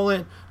title at All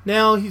In.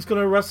 Now he's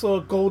going to wrestle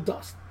a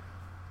Goldust.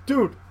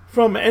 Dude,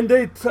 from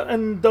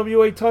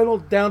NWA title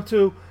down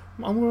to,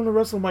 I'm going to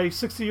wrestle my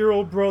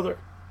 60-year-old brother.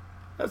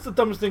 That's the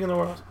dumbest thing in the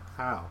world.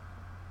 How?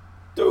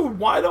 Dude,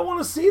 why do I want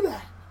to see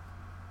that?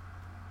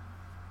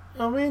 You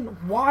know what I mean?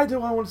 Why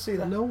do I want to see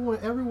that? No one,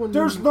 everyone.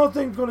 There's knew,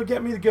 nothing going to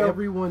get me to go.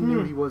 Everyone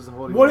knew he wasn't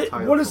holding the What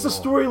title. is the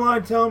for long.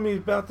 storyline telling me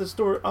about the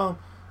story?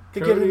 To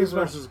get in Cody his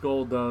match. versus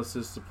Goldust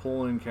is to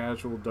pull in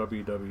casual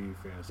WWE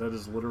fans. That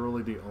is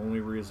literally the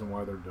only reason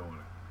why they're doing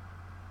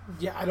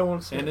it. Yeah, I don't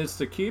want to see And it. it's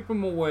to keep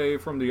him away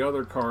from the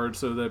other cards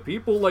so that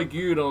people like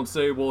you don't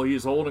say, well,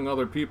 he's holding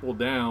other people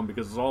down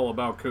because it's all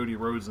about Cody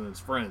Rhodes and his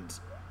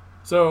friends.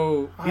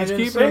 So I he's didn't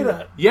keeping say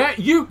that. Yeah,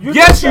 You yes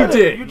just you said it.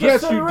 did. You just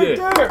Yes said you it right did.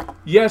 there.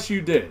 Yes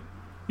you did.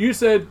 You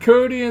said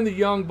Cody and the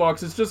Young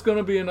Bucks is just going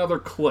to be another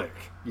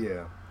clique.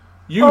 Yeah.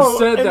 You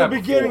said in that the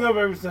beginning before. of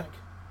everything.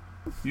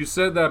 You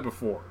said that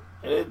before.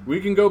 It, We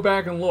can go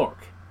back and look.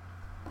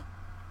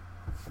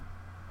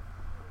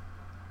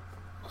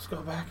 let's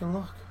go back and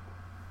look.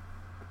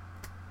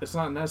 It's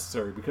not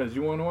necessary because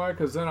you want to know why?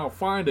 Because then I'll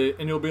find it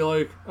and you'll be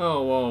like,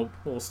 oh, well,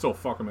 we'll still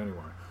fuck him anyway.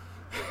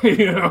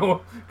 You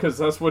know? Because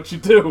that's what you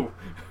do.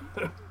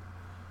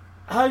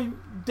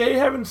 They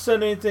haven't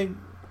said anything,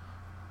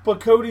 but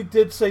Cody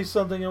did say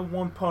something in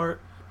one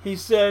part. He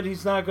said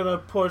he's not going to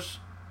push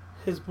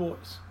his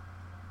boys.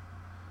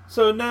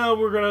 So now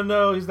we're going to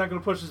know he's not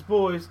going to push his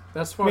boys.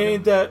 That's fucking...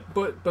 Meaning that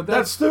But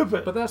that's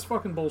stupid. But that's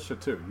fucking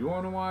bullshit too. You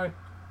want to know why?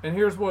 And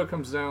here's what it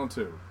comes down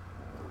to.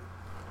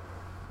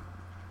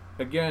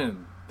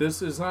 Again,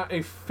 this is not a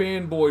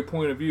fanboy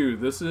point of view.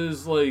 This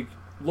is like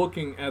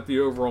looking at the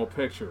overall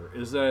picture.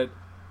 Is that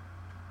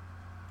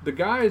the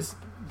guys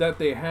that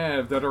they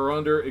have that are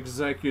under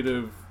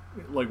executive,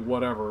 like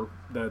whatever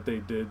that they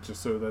did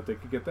just so that they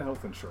could get the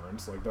health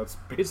insurance. Like that's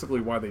basically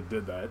why they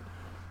did that.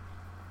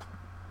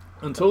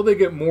 Until they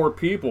get more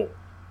people,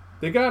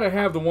 they got to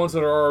have the ones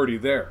that are already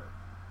there.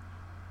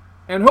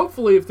 And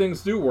hopefully if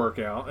things do work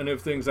out, and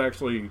if things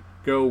actually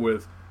go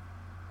with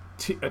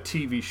a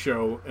TV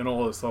show and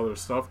all this other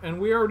stuff, and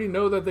we already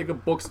know that they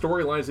could book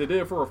storylines, they did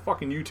it for a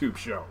fucking YouTube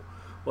show.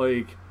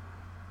 Like,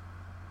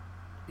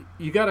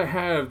 you got to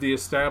have the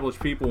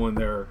established people in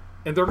there,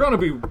 and they're going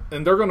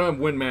to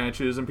win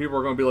matches, and people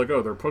are going to be like,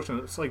 oh, they're pushing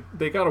it. It's like,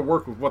 they got to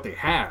work with what they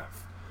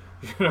have,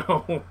 you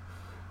know?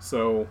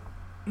 So...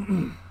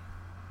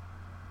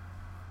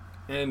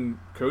 And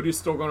Cody's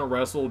still going to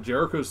wrestle,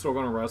 Jericho's still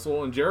going to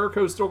wrestle, and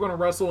Jericho's still going to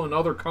wrestle in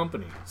other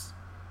companies.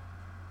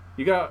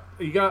 You got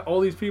all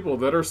these people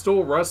that are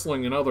still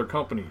wrestling in other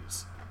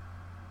companies.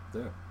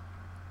 Yeah.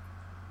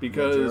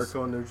 Because You got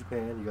Jericho in New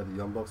Japan, you got the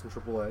Young Bucks in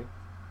AAA.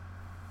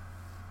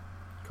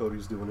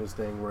 Cody's doing his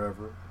thing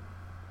wherever.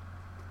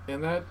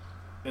 and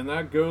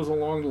that goes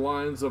along the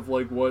lines of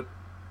like what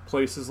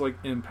places like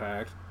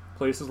Impact,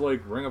 places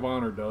like Ring of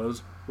Honor does,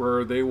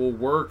 where they will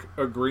work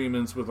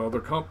agreements with other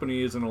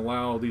companies and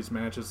allow these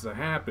matches to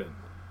happen.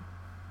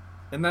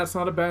 And that's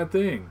not a bad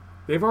thing.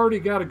 They've already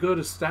got a good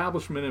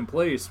establishment in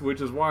place, which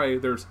is why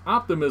there's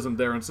optimism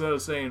there instead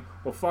of saying,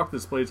 well, fuck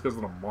this place because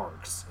of the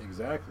marks.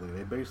 Exactly.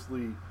 They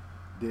basically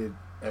did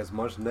as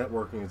much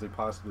networking as they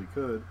possibly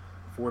could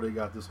before they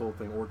got this whole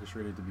thing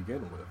orchestrated to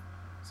begin with.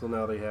 So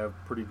now they have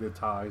pretty good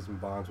ties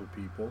and bonds with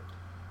people.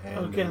 And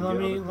Okay,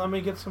 they get let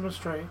me get something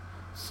straight.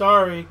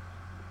 Sorry,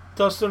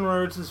 Dustin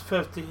Rhodes is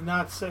 50,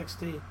 not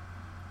 60,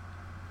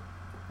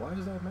 Why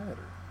does that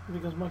matter?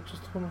 because Mike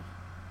just told me.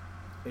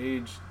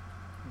 Age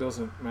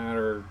doesn't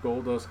matter.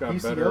 Goldust got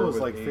better PCO is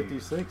with like age.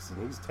 56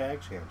 and he's tag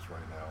champs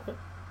right now.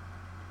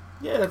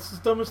 Yeah, that's the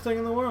dumbest thing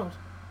in the world.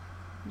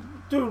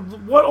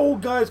 Dude, what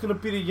old guy is going to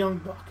beat a young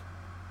buck?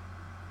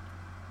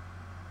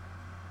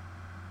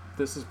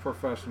 This is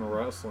professional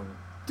wrestling.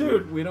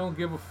 Dude. We don't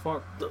give a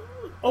fuck.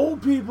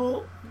 Old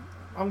people,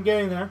 I'm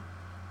getting there,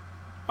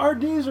 our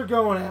knees are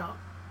going out.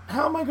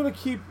 How am I going to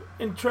keep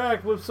in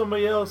track with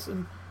somebody else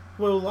and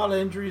with a lot of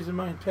injuries in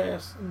my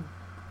past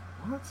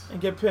What? and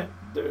get pinned?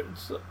 Dude,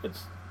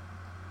 it's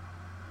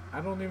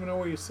I don't even know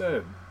what you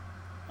said.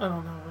 I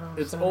don't know what I'm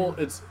It's saying. old.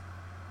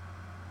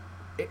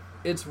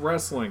 It's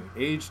wrestling.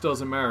 Age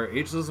doesn't matter.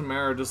 Age doesn't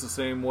matter just the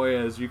same way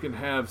as you can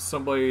have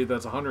somebody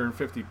that's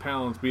 150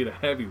 pounds beat a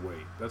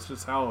heavyweight. That's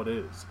just how it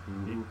is.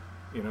 Mhm.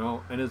 You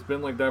know? And it's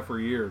been like that for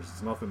years.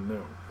 It's nothing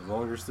new. As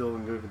long as you're still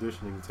in good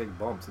condition, you can take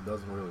bumps. It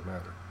doesn't really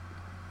matter.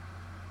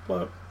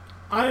 But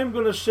I am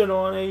going to shit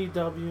on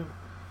AEW.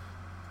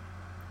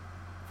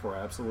 For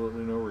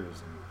absolutely no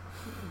reason.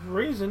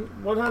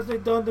 Reason? What has they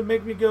done to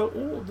make me go,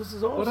 ooh, this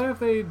is What awesome? have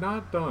they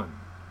not done?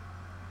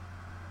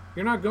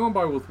 you're not going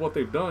by with what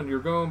they've done. You're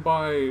going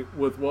by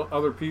with what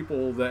other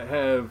people that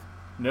have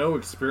no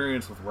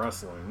experience with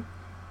wrestling.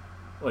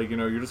 Like,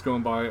 you're just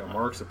going by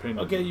Mark's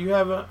opinion. Okay, you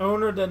have an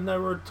owner that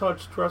never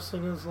touched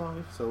wrestling in his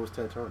life. So was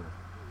Ted Turner.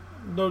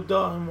 No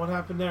duh. And what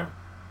happened there?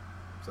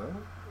 So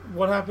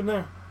What happened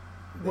there?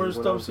 Where's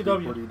they went on to be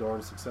WCW? Pretty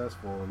darn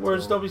successful.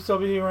 Where's until-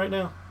 WWE right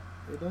now?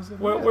 It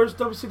doesn't matter. Where's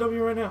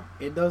WCW right now?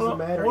 It doesn't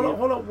matter.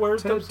 Hold on.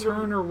 Where's Ted WCW?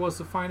 Turner was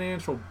the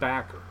financial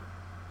backer.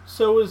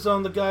 So is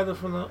the guy that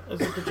from the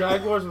is it the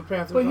Jaguars or the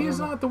Panthers? But he's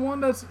not the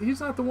one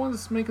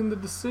that's making the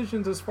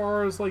decisions as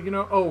far as like,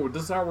 oh,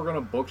 this is how we're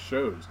gonna book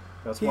shows.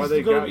 That's why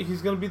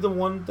He's gonna be the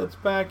one that's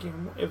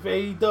backing. If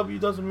AEW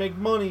doesn't make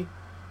money,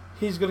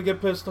 he's gonna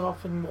get pissed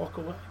off and walk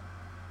away.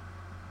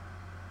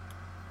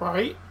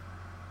 Right?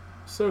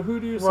 So who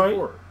do you Right.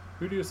 support?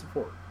 Who do you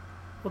support?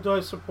 What do I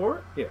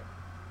support? Yeah.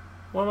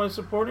 What am I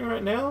supporting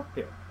right now?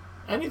 Yeah.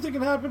 Anything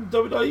can happen.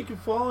 WWE can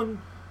fall and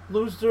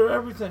lose their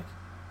everything.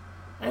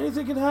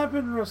 Anything can happen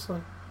in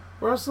wrestling.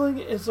 Wrestling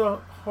is a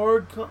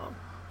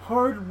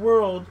hard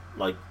world.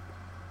 Like,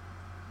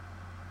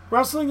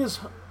 wrestling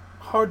is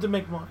hard to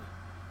make money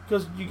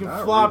because you can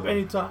Not flop really.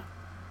 anytime.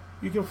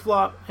 You can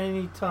flop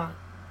anytime.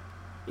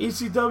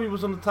 ECW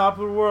was on the top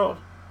of the world,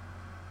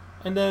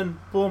 and then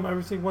boom,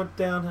 everything went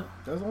downhill.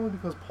 That's only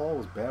because Paul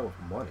was bad with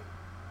money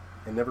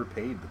and never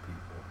paid the people.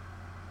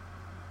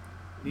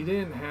 He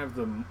didn't have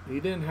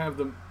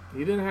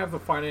the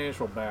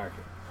financial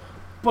backing.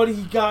 But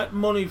he got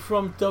money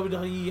from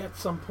WWE at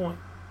some point.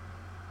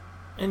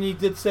 And he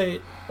did say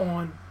it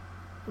on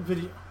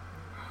video.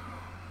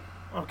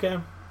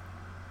 Okay?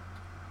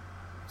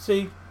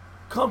 See,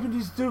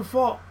 companies do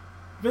fall.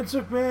 Vince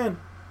McMahon,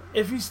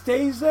 if he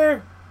stays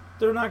there,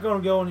 they're not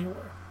going to go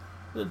anywhere.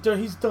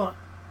 He's done.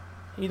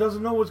 He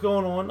doesn't know what's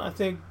going on. I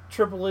think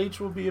Triple H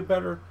will be a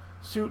better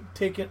suit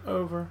taking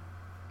over.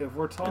 If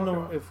we're talking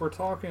from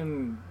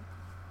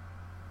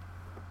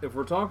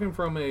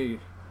a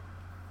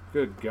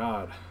good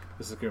God,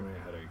 this is giving me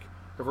a headache.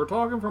 If we're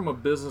talking from a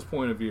business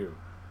point of view,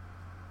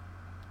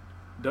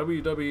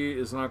 WWE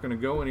is not going to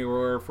go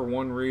anywhere for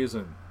one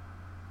reason: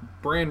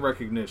 brand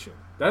recognition.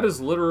 That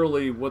is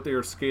literally what they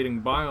are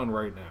skating by on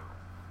right now.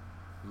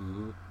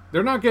 Mm-hmm.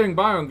 They're not getting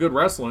by on good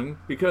wrestling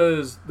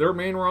because their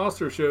main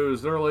roster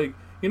shows, they're like,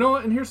 you know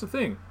what? And here's the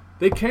thing: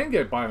 they can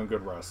get by on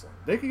good wrestling.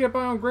 They can get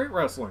by on great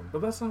wrestling,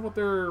 but that's not what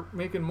they're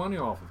making money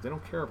off of. They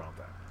don't care about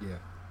that. Yeah.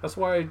 That's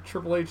why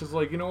Triple H is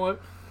like, you know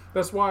what?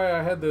 That's why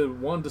I had the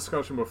one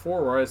discussion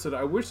before where I said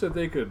I wish that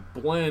they could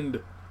blend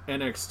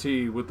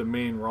NXT with the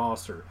main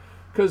roster,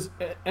 because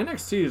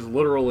NXT is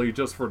literally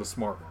just for the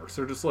smart marks.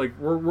 They're just like,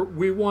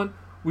 we want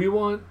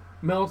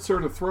Meltzer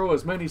to throw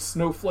as many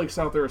snowflakes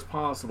out there as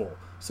possible.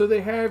 So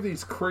they have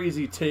these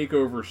crazy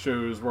takeover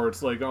shows where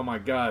it's like, oh my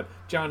God,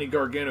 Johnny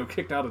Gargano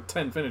kicked out of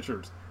 10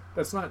 finishers.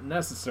 That's not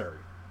necessary.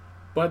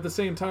 But at the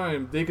same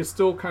time, they could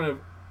still kind of,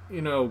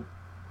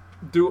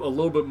 do a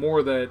little bit more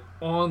of that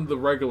on the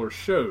regular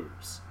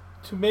shows.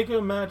 To make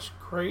a match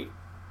great,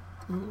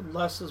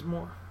 less is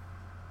more.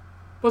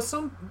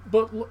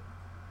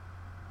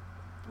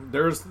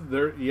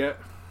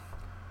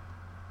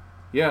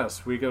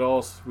 Yes, we could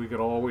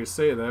always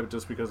say that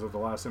just because of the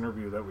last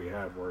interview that we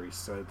had where he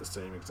said the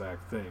same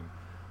exact thing.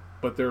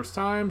 But there's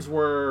times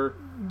where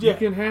you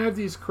can have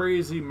these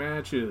crazy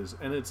matches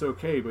and it's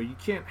okay, but you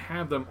can't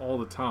have them all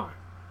the time.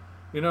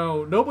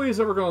 Nobody's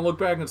ever going to look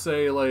back and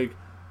say like,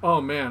 oh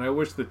man, I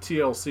wish the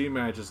TLC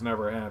matches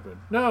never happened.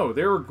 No,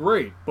 they were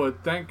great,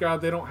 but thank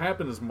God they don't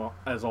happen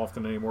as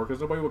often anymore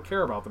because nobody would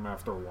care about them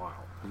after a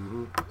while.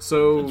 Mm-hmm.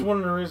 So It's one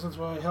of the reasons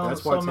why Hell in a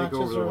That's why Cell matches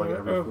takeovers are like are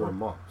every 4 over.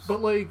 months.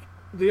 But like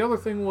the other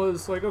thing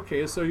was like,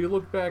 okay, so you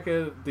look back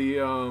at the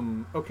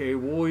okay,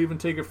 we'll even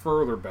take it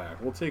further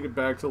back. We'll take it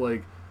back to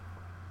like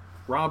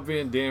Rob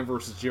Van Dam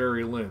versus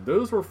Jerry Lynn.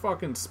 Those were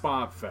fucking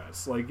spot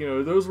fests. Like,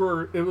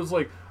 it was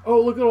like,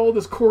 oh, look at all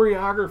this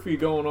choreography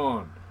going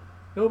on.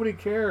 Nobody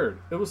cared.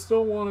 It was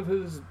still one of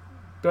his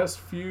best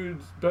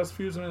feuds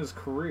in his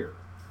career.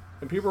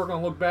 And people are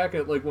going to look back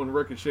at like when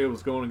Ricochet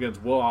was going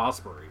against Will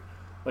Ospreay.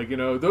 Like,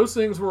 those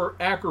things were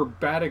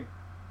acrobatic.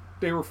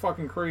 They were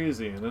fucking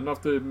crazy and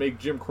enough to make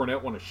Jim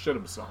Cornette want to shit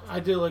himself. I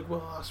do like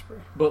Will Ospreay.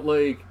 But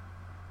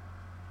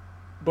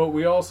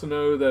we also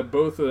know that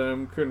both of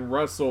them can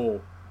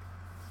wrestle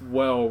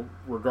well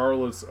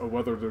regardless of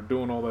whether they're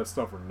doing all that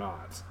stuff or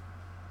not.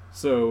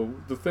 So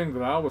the thing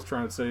that I was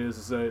trying to say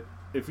is that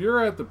if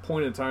you're at the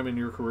point in time in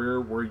your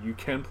career where you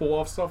can pull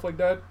off stuff like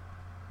that,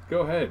 go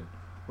ahead.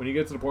 When you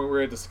get to the point where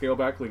you have to scale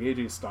back like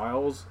AJ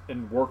Styles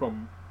and work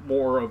on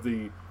more of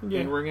the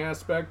in-ring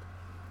aspect,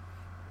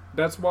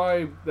 that's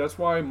why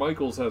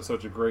Michaels had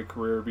such a great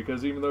career,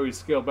 because even though he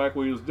scaled back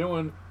what he was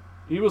doing,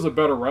 he was a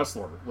better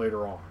wrestler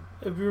later on.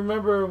 If you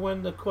remember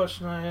when the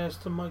question I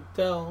asked to Mike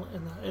Dell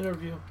in the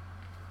interview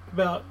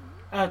about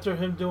after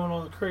him doing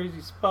all the crazy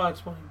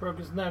spots when he broke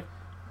his neck,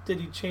 did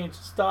he change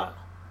his style?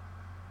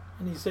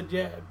 And he said,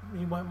 yeah,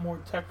 he went more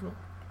technical.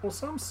 Well,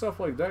 some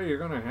stuff like that you're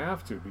going to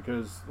have to,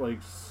 because like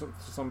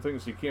some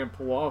things you can't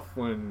pull off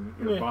when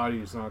your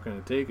body's not going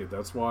to take it.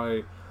 That's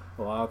why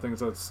a lot of things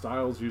that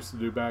Styles used to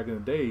do back in the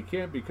day, he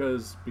can't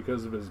because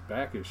of his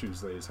back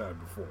issues that he's had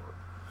before.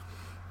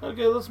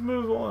 Okay, let's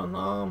move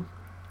on.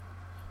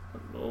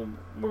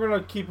 We're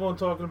gonna keep on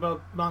talking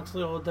about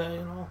Moxley all day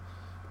and all,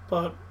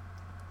 but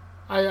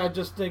I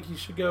just think he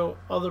should go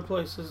other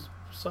places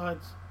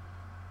besides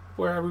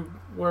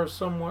where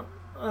someone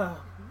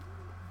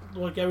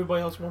like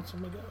everybody else wants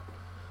him to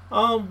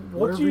go.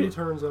 Wherever he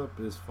turns up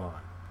is fine.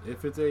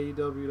 If it's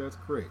AEW, that's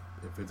great.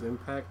 If it's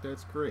Impact,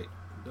 that's great.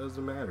 It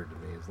doesn't matter to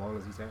me as long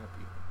as he's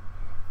happy.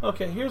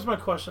 Okay, here's my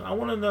question. I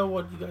want to know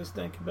what you guys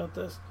think about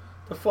this.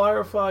 The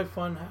Firefly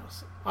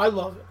Funhouse. I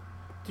love it.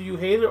 Do you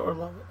hate it or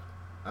love it?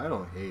 I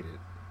don't hate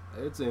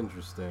it. It's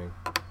interesting.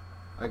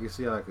 I can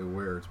see how I could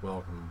wear its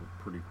welcome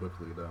pretty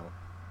quickly, though.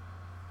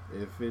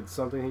 If it's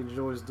something he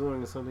enjoys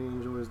doing, it's something he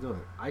enjoys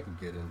doing. I could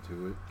get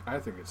into it. I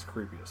think it's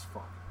creepy as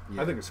fuck.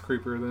 Yeah. I think it's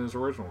creepier than his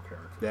original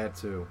character. That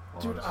too.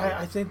 Dude, honestly.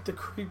 I think the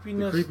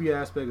creepiness... The creepy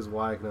aspect is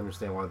why I can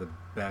understand why the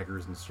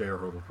backers and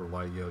shareholders were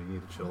like, yo, you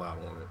need to chill out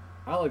on it.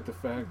 I like the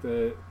fact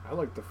that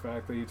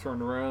he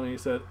turned around and he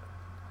said,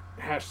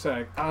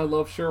 hashtag I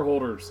love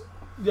shareholders.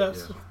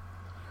 Yes. Yeah.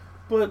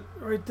 But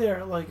right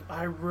there, like,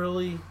 I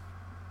really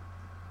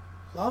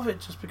love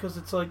it just because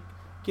it's like,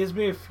 gives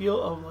me a feel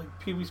of like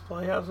Pee-wee's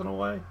Playhouse in a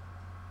way.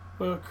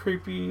 With a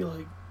creepy,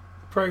 like,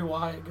 Bray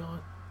Wyatt going,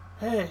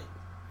 hey,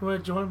 you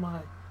want to join my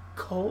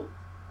cult?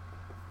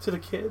 To the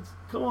kids.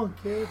 Come on,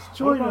 kids. What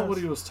Join about us. what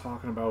he was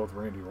talking about with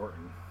Randy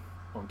Orton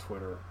on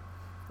Twitter?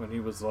 When he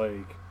was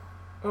like,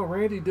 oh,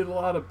 Randy did a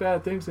lot of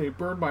bad things and he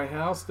burned my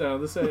house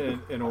down.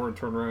 And Orton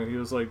turned around and he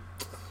was like,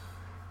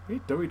 hey,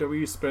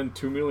 WWE spend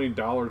 $2 million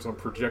on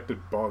projected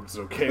bugs,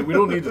 okay? We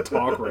don't need to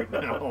talk right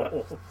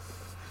now.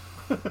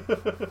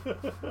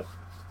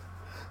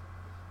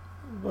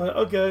 But,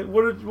 okay,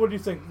 what do you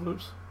think,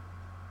 Loops?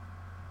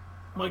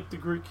 Mike the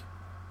Greek.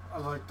 I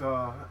liked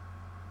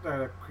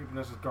that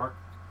creepiness is dark.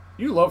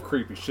 You love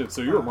creepy shit,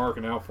 so you were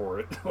marking out for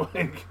it.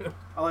 Like,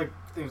 I like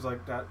things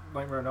like that,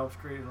 Nightmare on Elm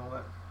Street and all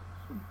that.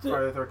 D-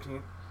 Friday the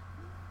 13th.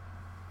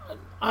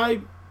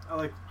 I I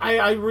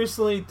like.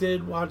 recently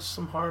did watch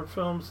some horror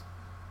films,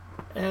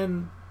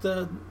 and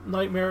the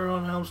Nightmare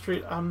on Elm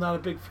Street I'm not a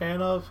big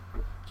fan of,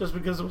 just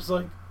because it was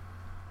like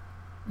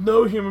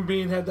no human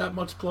being had that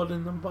much blood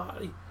in their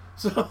body.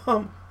 So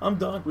I'm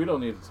done. we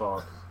don't need to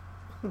talk.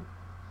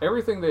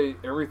 Everything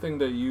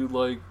that you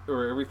like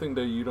or everything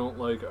that you don't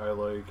like, I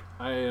like.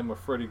 I am a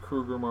Freddy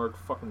Krueger mark.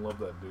 Fucking love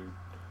that dude.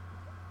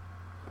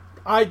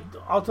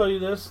 I'll tell you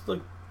this: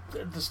 like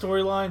the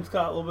storyline's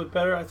got a little bit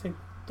better. I think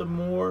the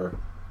more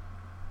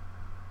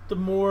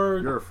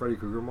You're a Freddy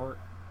Krueger mark?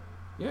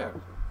 Yeah,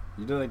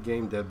 You know that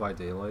game Dead by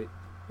Daylight?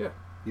 yeah,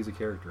 He's a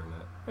character in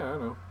that. yeah. I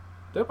know.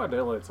 Dead by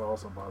Daylight's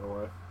awesome, by the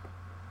way,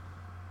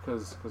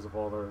 because of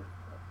all their.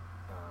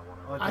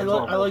 Whatever. I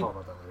We'll like talk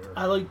about that later.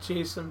 I like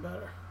Jason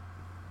better.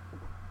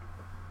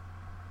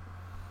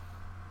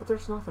 But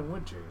there's nothing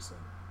with Jason.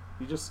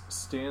 He just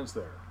stands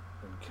there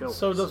and kills.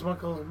 So does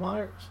Michael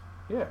Myers.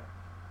 Yeah,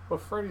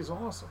 but Freddy's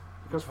awesome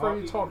because He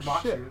Freddy talks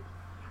mocks shit. you.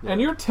 And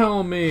you're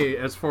telling me,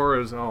 as far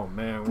as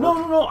man,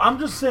 No. I'm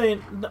just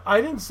saying.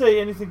 I didn't say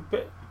anything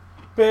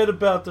bad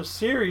about the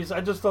series.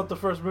 I just thought the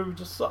first movie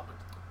just sucked.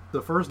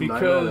 The first Nightmare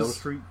on Elm Because-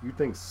 Street you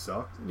think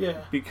sucked?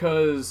 Yeah.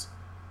 because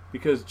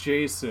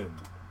Jason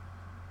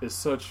is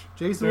such.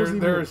 Jason there- wasn't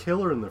even a there's-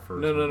 killer in the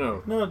first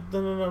No. movie.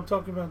 No. I'm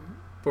talking about.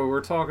 But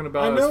we're talking I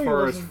about know as he far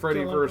as wasn't Freddy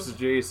killing versus people.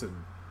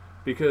 Jason,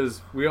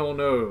 because we all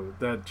know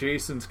that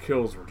Jason's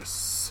kills were just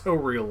so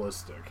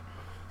realistic.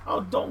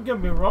 Oh, don't get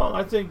me wrong.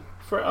 I think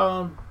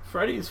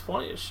Freddy is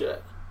funny as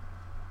shit.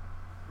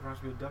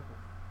 Reminds me of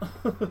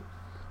Deadpool.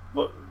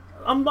 But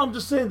I'm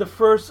just saying the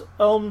first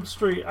Elm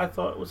Street I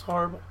thought was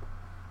horrible.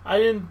 I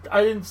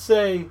didn't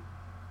say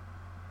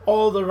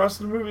all the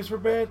rest of the movies were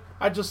bad.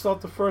 I just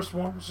thought the first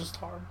one was just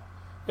horrible.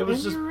 It was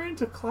And just you're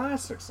into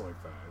classics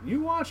like that.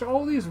 You watch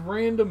all these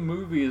random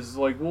movies,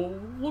 like, well,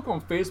 look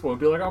on Facebook and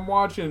be like, I'm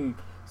watching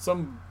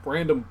some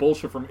random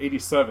bullshit from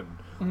 '87,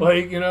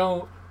 like,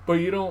 but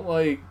you don't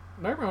like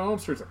Nightmare on Elm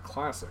Street's a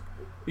classic.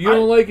 You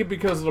don't like it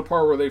because of the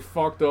part where they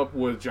fucked up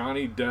with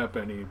Johnny Depp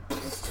and he.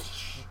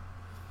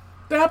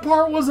 That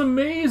part was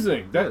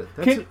amazing. Yeah,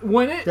 That's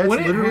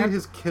literally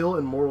his kill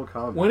in Mortal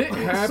Kombat. when it It's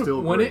happened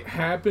still when great. it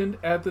happened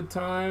at the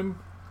time,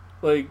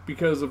 like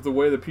because of the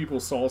way that people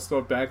saw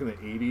stuff back in the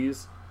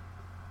 '80s,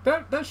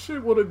 that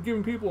shit would have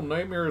given people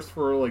nightmares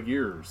for like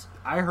years.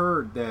 I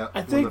heard that I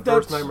when think the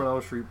first that's- Nightmare on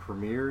Elm Street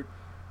premiered,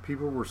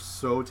 people were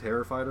so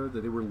terrified of it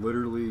that they were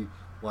literally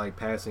like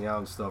passing out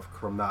and stuff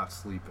from not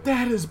sleeping.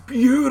 That is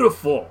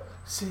beautiful.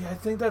 see. I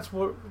think that's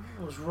what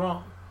was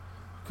wrong,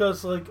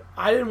 because like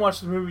I didn't watch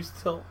the movies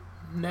till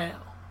now.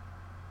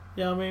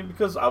 You know what I mean?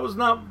 Because I was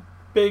not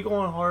big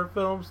on horror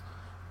films.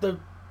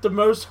 The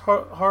most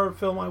horror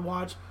film I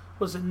watched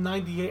was in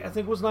 '98. I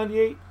think it was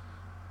 '98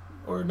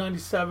 or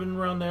 '97,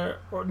 around there.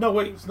 Or no,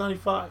 wait, it's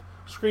 '95.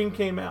 Scream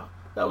came out.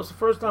 That was the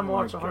first time I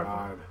watched a horror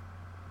film.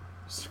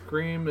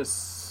 Scream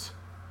is.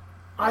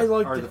 I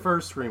liked Or it. the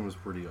first Scream was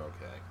pretty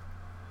okay.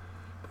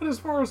 But as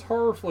far as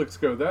horror flicks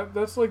go,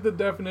 that's like the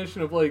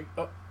definition of like.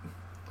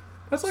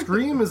 That's like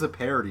Scream is a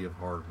parody of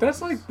horror.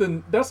 that's movies.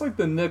 like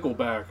the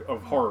Nickelback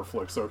of horror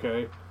flicks.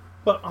 Okay.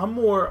 But I'm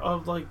more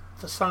of like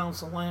the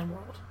Silence of the Lamb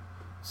world.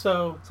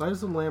 So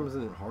Silence of the Lambs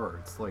isn't horror.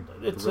 It's like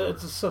it's thriller.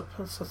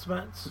 a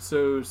suspense.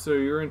 So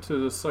you're into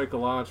the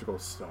psychological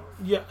stuff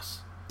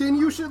Yes. Then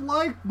you should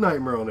like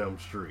Nightmare on Elm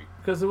Street.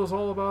 because it was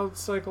all about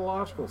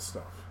psychological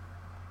stuff.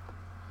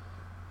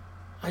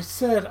 I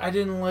said I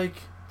didn't like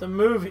the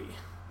movie.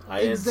 I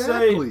didn't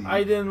Exactly. say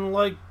I didn't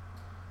like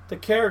the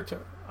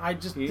character. I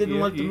just didn't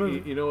like the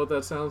movie. You know what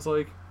that sounds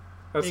like?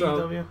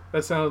 AEW.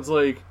 That sounds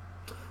like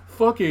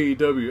fuck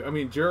AEW. I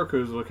mean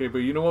Jericho's okay, but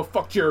you know what?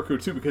 Fuck Jericho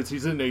too because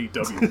he's in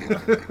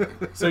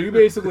AEW. So you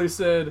basically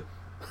said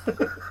I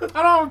don't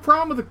have a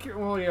problem with the.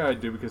 Well, yeah, I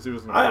do because he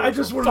was. I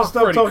just want to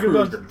stop talking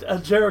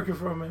about Jericho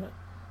for a minute.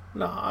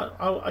 No,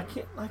 I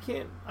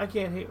can't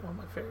hate one of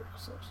my favorite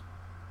wrestlers,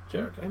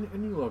 Jericho.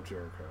 And you love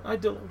Jericho. I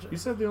do love You Jericho.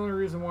 said the only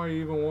reason why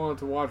you even wanted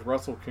to watch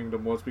Wrestle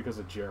Kingdom was because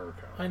of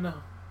Jericho. I know,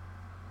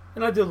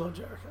 and I do love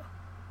Jericho.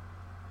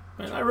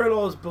 Man, I read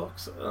all his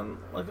books, and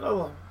like I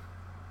love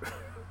him.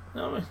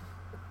 You know what I mean,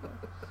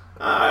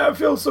 I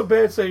feel so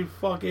bad saying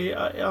fuck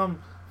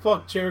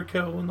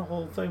Jericho and the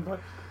whole thing, but.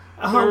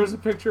 There was a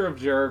picture of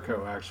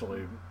Jericho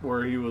actually,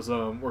 where he was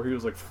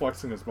like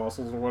flexing his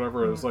muscles or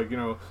whatever. It was like,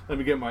 let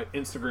me get my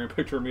Instagram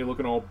picture of me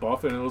looking all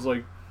buff, and it was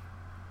like,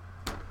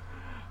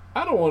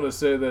 I don't want to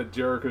say that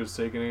Jericho's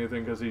taking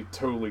anything because he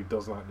totally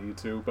does not need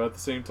to, but at the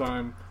same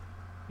time,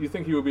 you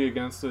think he would be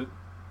against it?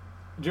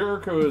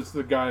 Jericho is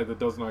the guy that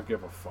does not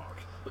give a fuck.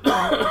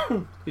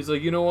 He's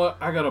like, you know what?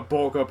 I gotta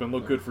bulk up and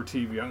look good for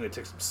TV. I'm gonna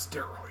take some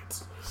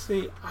steroids.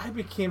 See, I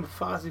became a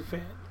Fozzy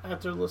fan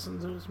after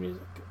listening to his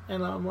music.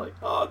 And I'm like,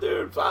 oh,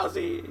 dude,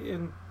 Fozzy.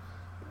 And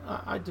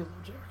I do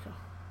love Jericho.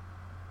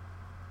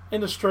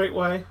 In a straight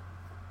way.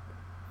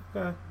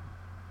 Okay.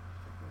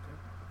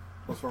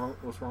 What's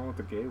wrong with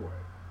the gay way?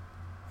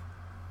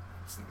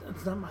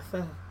 It's not my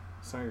thing.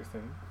 It's not your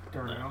thing.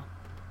 There we go.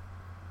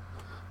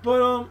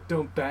 But,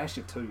 Don't bash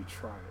it till you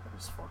try it. I'm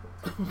just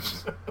fucking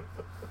with you.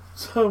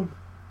 so,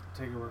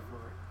 Take your word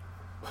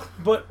for it.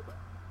 but,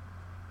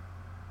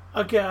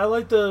 okay, I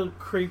like the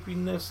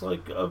creepiness,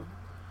 like I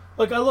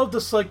love the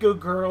psycho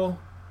girl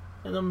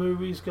in the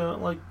movies.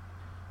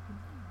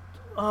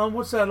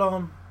 What's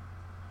that?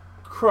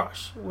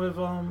 Crush with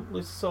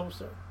Lisa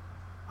Silverstone.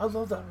 I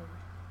love that movie.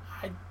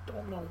 I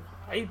don't know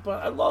why,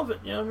 but I love it.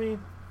 You know what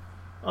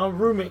I mean?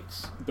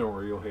 Roommates. Don't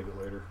worry, you'll hate it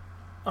later.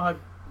 Nah.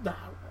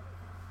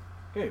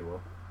 Yeah, you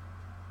will.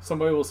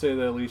 Somebody will say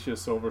that Alicia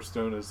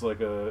Silverstone is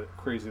like a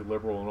crazy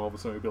liberal, and all of a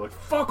sudden you'll be like,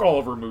 "Fuck all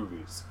of her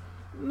movies."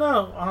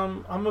 No,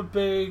 I'm a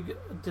big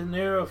De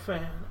Niro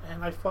fan,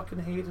 and I fucking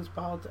hate his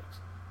politics.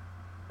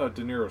 De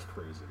Niro's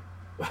crazy.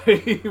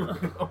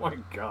 Oh my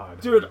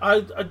god, Dude,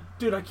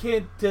 I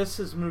can't diss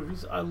his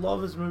movies. I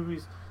love his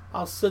movies.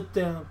 I'll sit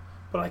down,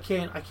 but I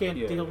can't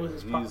deal with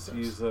his politics.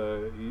 He's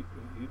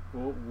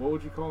what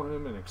would you call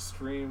him? An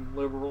extreme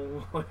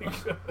liberal? Like,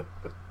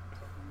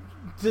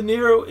 De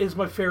Niro is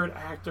my favorite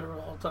actor of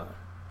all time.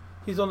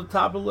 He's on the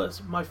top of the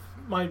list.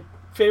 My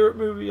favorite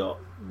movie,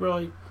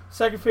 really,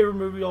 second favorite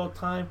movie all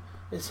time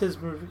is his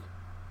movie,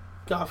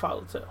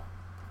 Godfather 2.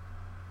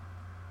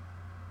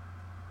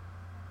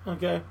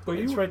 Okay, but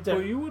it's right there.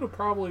 But you would have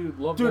probably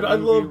loved Dude, that I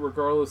movie love-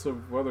 regardless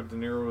of whether De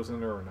Niro was in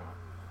there or not.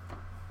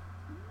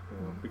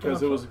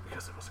 Because it was a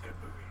good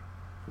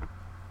movie.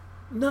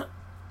 No,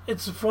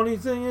 it's the funny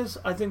thing is,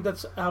 I think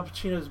that's Al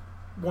Pacino's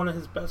one of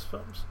his best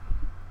films.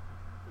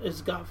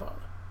 Is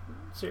Godfather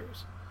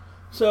series.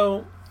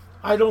 So,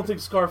 I don't think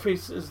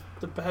Scarface is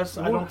the best.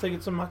 I don't think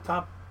it's in my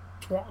top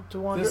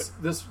 200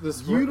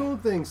 This You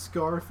don't think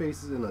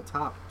Scarface is in the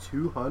top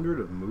 200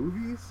 of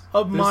movies?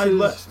 of my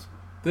list.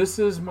 This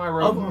is my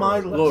Of my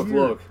list.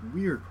 Look.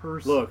 Weird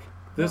person. Look,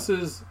 this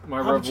is my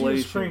Al Pacino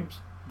revelation. screams.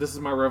 This is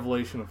my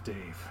revelation of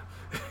Dave.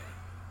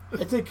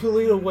 I think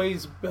Kalito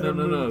Weigh's better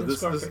No. movie than This-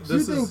 Scarface. Do you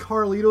this think is-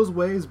 Carlito's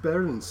Way is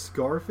better than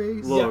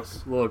Scarface?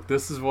 Yes. Look,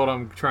 this is what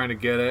I'm trying to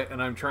get at,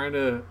 and I'm trying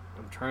to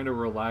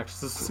relax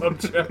the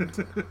subject.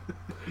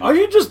 Are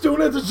you just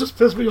doing it to just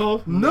piss me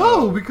off?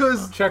 No,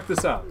 because Check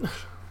this out.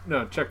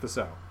 No, check this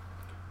out.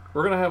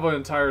 We're gonna have an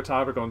entire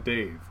topic on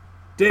Dave.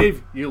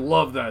 Dave, you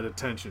love that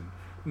attention.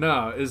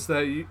 No, is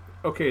that you?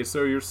 Okay,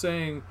 so you're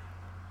saying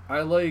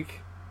I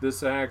like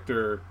this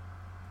actor.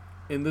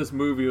 In this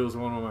movie, it was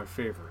one of my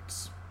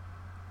favorites.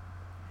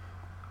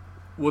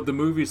 Would the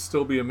movie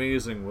still be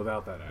amazing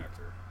without that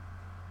actor?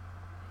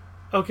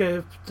 Okay,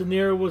 if De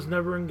Niro was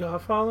never in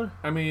Godfather,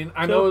 I mean,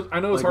 I know it's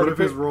like, hard what to if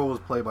his pic- role was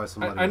played by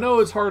somebody I know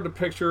else? it's hard to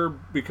picture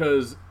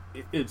because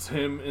it's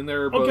him in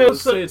there, but Okay,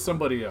 let's so- say it's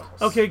somebody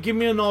else. okay, give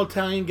me an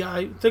all-Italian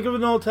guy. Think of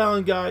an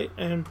all-Italian guy,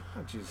 and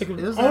Oh, Jesus. think of,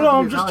 It doesn't hold have to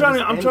on, be I'm just Italian, trying to.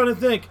 just I'm any- trying to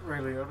think. Ray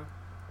Liotta.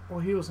 Well,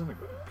 he was in a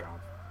Godfather.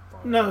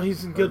 No,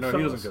 he's in Or no,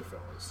 he was Goodfellas. in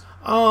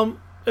Goodfellas.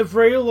 If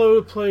Ray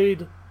Liotta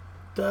played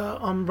the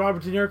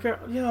Robert De Niro character,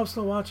 yeah, I'll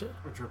still watch it.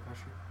 Or Joe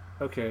Pesci.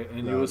 Okay,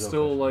 and No, you was Joe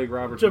still Pesci. like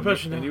Robert. Joe De Niro,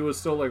 Pesci, no. and you was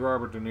still like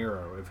Robert De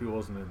Niro if he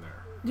wasn't in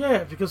there.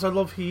 Yeah, because I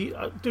love Heat.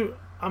 Dude,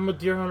 I'm a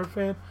Deer Hunter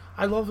fan.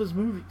 I love his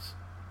movies.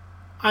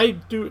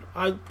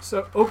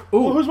 So,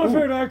 who's my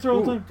favorite actor of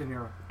all time? De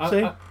Niro.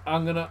 Say?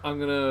 I'm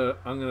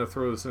gonna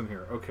throw this in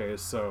here. Okay,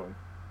 so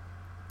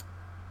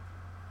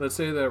let's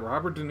say that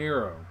Robert De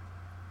Niro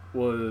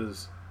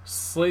was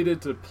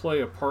slated to play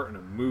a part in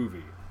a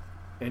movie,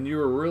 and you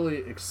were really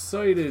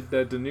excited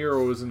that De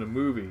Niro was in the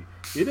movie.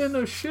 You didn't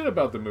know shit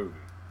about the movie.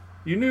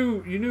 You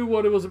knew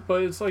what it was,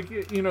 but it's like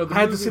the I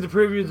had to see the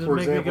preview to For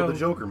make me example, go. the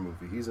Joker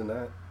movie. He's in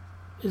that.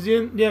 Is he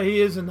in? Yeah, he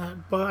is in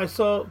that. But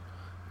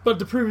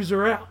the previews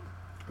are out.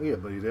 Yeah,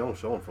 but they don't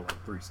show him for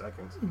like 3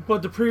 seconds.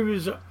 But the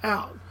previews are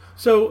out.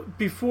 So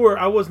before,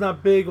 I was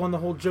not big on the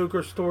whole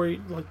Joker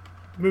story, like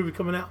the movie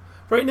coming out.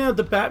 Right now,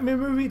 the Batman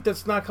movie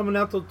that's not coming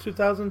out till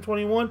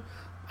 2021.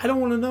 I don't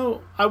want to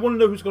know. I want to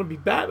know who's going to be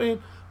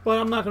Batman, but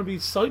I'm not going to be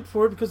psyched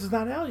for it because it's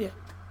not out yet.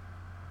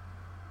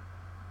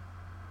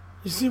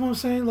 You see what I'm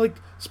saying? Like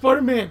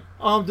Spider-Man,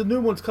 the new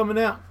one's coming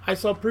out. I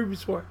saw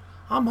previews for it.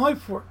 I'm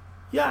hyped for it.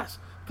 Yes,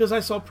 because I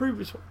saw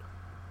previews for it.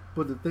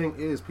 But the thing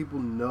is, people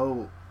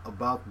know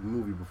about the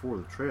movie before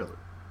the trailer.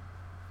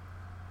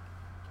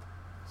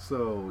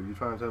 So you're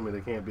trying to tell me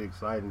they can't be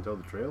excited until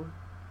the trailer?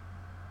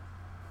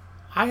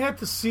 I had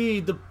to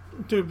see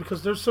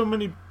because there's so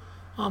many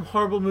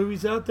horrible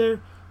movies out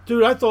there.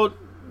 Dude, I thought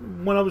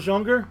when I was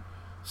younger,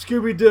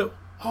 Scooby-Doo.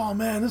 Oh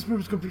man, this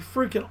movie's gonna be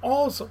freaking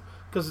awesome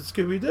because it's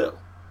Scooby-Doo.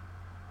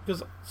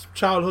 Because it's a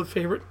childhood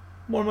favorite,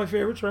 one of my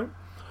favorites, right?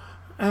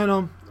 And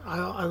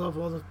I love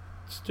all the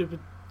stupid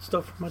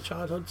stuff from my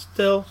childhood.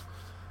 Still,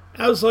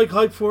 I was like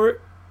hyped for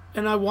it,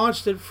 and I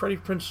watched it. Freddie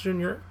Prinze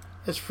Jr.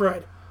 as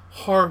Fred,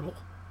 horrible.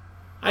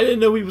 I didn't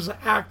know he was an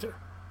actor.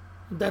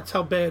 That's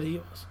how bad he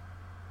was.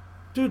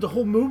 Dude, the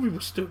whole movie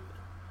was stupid.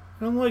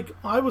 And I'm like,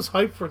 I was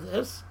hyped for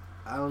this.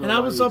 I don't know. And I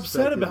why was you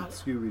upset expected about it.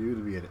 Scooby-Doo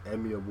to be an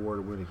Emmy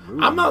Award-winning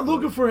movie. I'm not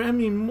looking for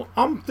Emmy.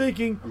 I'm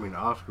thinking,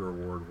 Oscar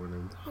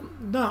Award-winning.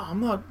 no,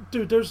 I'm not.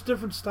 Dude, there's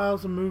different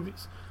styles of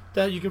movies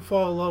that you can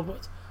fall in love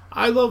with.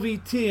 I love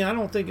E.T. I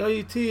don't think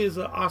E.T. is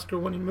an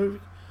Oscar-winning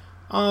movie.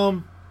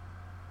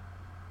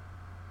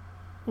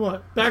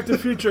 What? Back to the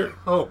Future.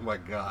 Oh my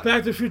God.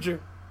 Back to the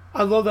Future.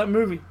 I love that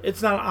movie.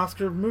 It's not an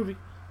Oscar movie.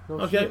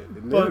 No Okay, shit.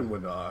 It but- didn't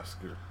win the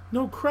Oscar.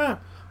 No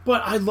crap.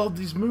 But I love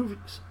these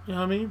movies. You know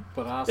what I mean?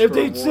 But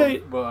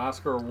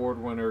Oscar award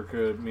winner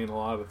could mean a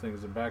lot of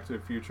things, and Back to the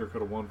Future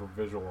could have won for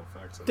visual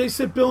effects. They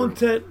said Bill and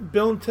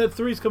Ted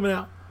 3 is coming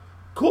out.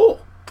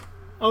 Cool.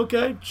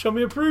 Okay, show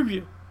me a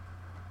preview.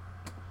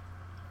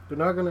 They're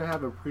not going to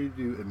have a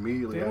preview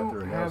immediately They after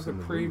don't have the announcing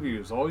the movie.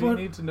 previews. All you But-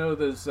 need to know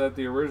is that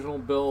the original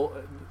Bill,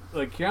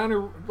 like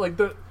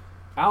the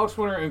Alex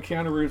Winter and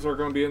Keanu Reeves are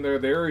going to be in there.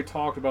 They already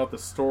talked about the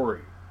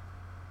story.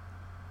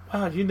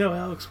 Wow, you know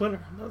Alex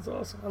Winter. That's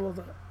awesome. I love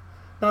that.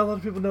 Not a lot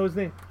of people know his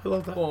name. I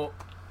love that. Well,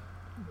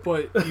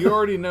 but you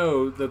already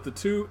know that the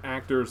two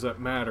actors that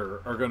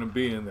matter are going to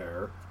be in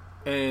there,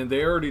 and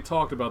they already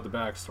talked about the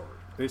backstory.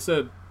 They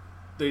said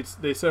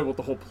what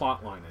the whole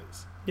plot line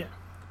is. Yeah.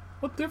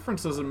 What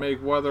difference does it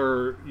make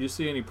whether you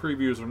see any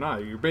previews or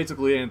not? You're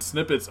basically in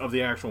snippets of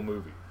the actual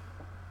movie.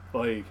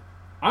 Like,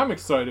 I'm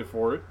excited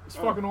for it. It's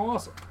fucking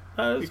awesome.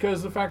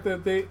 Because the fact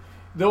that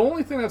the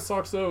only thing that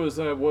sucks though is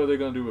that what are they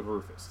going to do with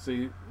Rufus?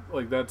 See,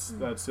 like that's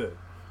it.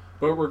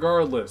 But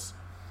regardless,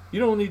 you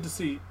don't need to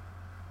see.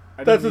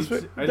 That's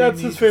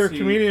his favorite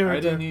comedian right I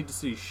didn't there. need to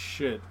see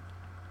shit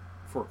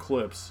for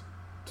clips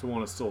to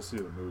want to still see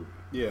the movie.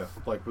 Yeah,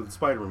 like with the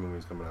Spider-Man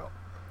movies coming out.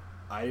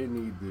 I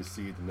didn't need to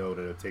see to know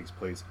that it takes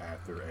place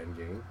after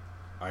Endgame.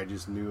 I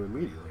just knew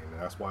immediately, and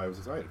that's why I was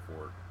excited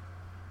for it.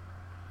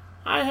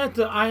 I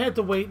had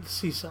to wait to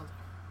see something.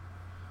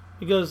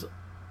 Because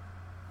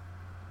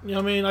you know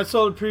what I mean, I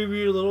saw the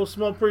preview, a little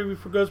small preview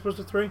for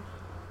Ghostbusters 3.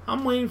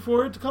 I'm waiting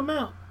for it to come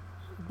out.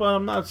 But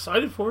I'm not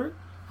excited for it.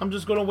 I'm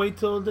just gonna wait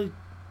till they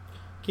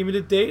give me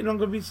the date and I'm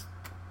gonna be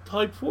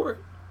hyped for it.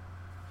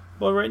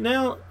 But right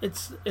now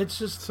it's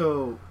just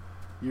So,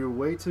 you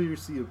wait till you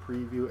see a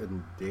preview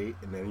and date,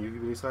 and then you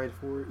can be excited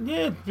for it?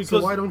 yeah, because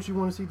So why don't you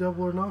want to see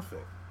Double or Nothing?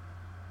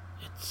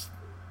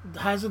 it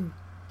hasn't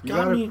You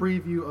got got a me.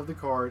 preview of the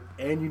card,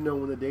 and you know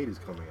when the date is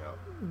coming out.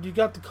 You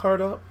got the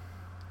card up.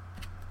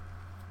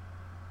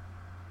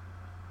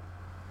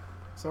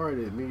 Sorry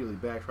to immediately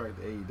backtrack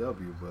to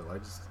AEW, but I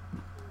just...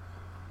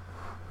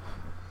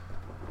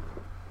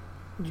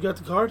 You got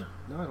the card?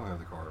 No, I don't have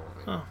the card on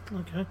me. Oh,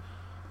 okay.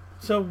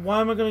 So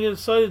why am I gonna get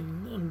excited?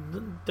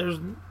 And there's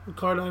a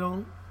card I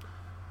don't.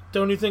 The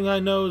only thing I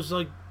know is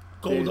like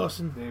Goldust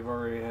and They've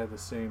already had the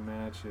same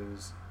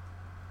matches,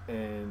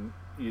 and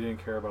you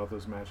didn't care about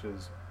those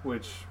matches,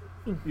 which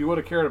you would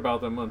have cared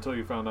about them until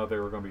you found out they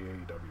were going to be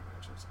AEW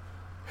matches.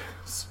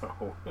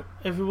 So,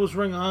 if it was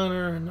Ring of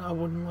Honor, and I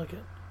wouldn't like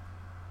it.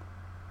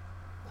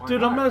 why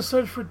Dude, I'm not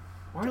excited for.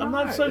 Why I'm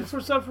not excited It's-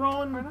 for Seth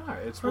Rollins Why not?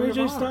 It's or Ring of AJ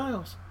Honor.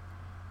 Styles.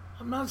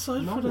 I'm not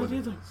excited No for that one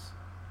either. is.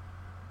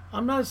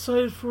 I'm not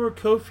excited for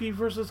Kofi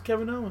versus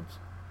Kevin Owens.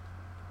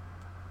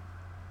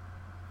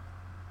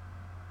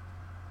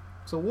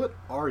 So what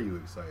are you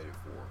excited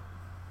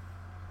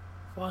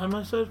for? Why am I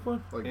excited for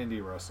it? Like,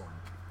 Indie wrestling.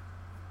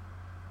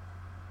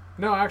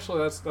 No, actually,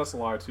 that's a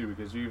lie too,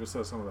 because you even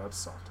said some of that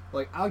sucked.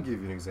 Like, I'll give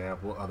you an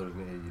example other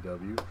than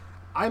AEW.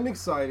 I'm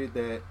excited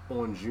that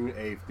on June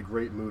 8th, the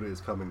Great Muta is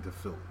coming to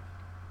Philly.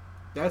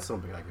 That's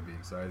something I can be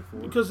excited for.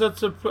 Because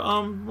that's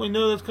we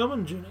know that's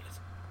coming June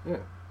 8th.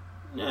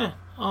 Yeah.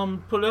 Yeah.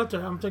 Put it out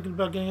there. I'm thinking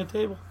about getting a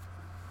table.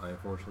 I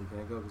unfortunately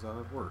can't go because I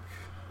have work.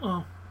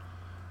 Oh.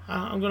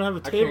 I'm gonna have a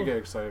I table. can't get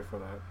excited for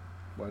that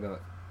Why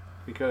not?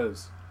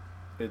 because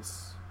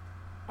it's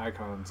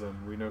Icons,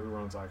 and we know who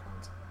runs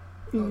Icons.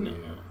 Oh,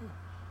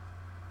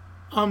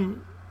 yeah.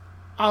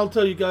 I'll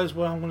tell you guys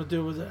what I'm gonna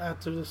do with it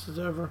after this is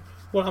over.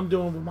 What I'm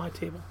doing with my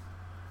table.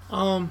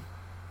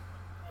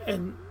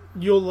 And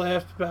you'll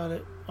laugh about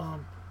it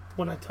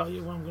when I tell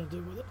you what I'm gonna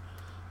do with it.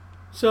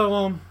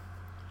 So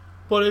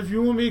but if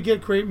you want me to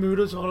get Great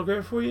Muta's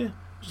autograph for you,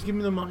 just give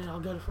me the money. I'll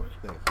get it for you.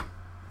 Thanks.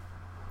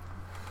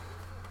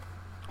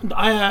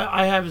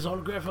 I have his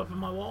autograph up on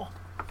my wall,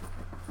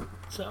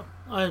 so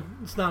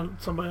it's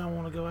not somebody I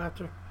want to go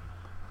after.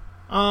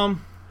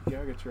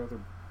 Yeah, I get your other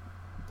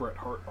Bret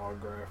Hart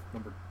autograph,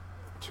 number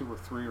 2 or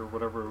 3 or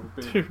whatever it would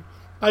be. Dude,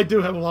 I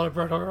do have a lot of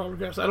Bret Hart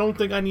autographs. I don't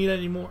think I need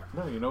any more.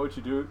 No, you know what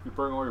you do? You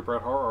bring all your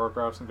Bret Hart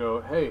autographs and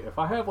go, hey, if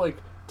I have like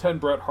 10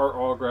 Bret Hart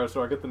autographs,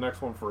 do I get the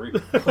next one free?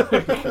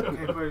 Okay,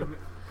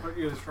 put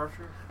you in the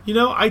structure. You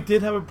know, I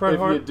did have a Bret If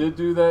Hart. you did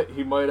do that,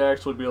 he might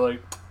actually be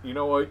like, you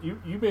know what? You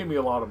made me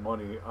a lot of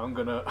money.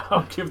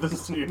 I'll give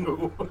this to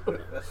you.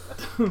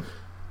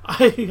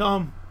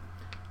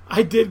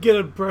 I did get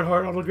a Bret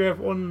Hart autograph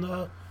on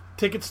the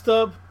ticket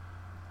stub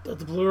at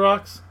the Blue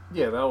Rocks.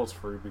 Yeah, that was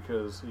free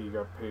because he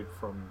got paid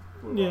from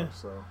Blue Yeah. Rock,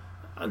 so.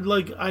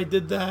 I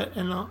did that,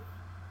 and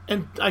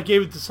I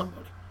gave it to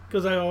somebody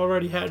because I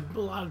already had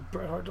a lot of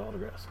Bret Hart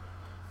autographs.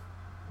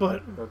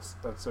 But That's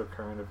so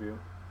kind of you.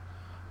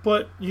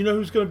 you know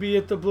who's going to be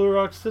at the Blue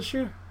Rocks this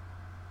year?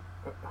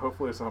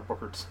 Hopefully it's not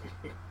Booker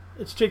T.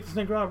 It's Jake the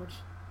Snake Roberts.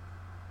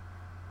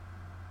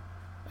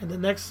 And the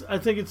next, I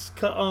think it's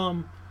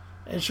and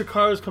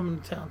Shakara's coming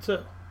to town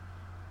too.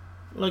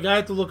 Like I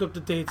have to look up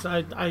the dates.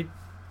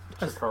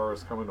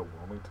 Shakara's coming to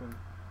Wilmington.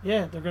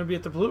 Yeah, they're going to be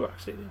at the Blue Rock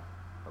Stadium.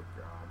 Oh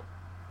God.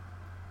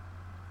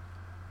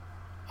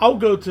 I'll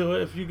go to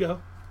it if you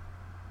go.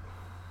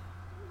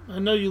 I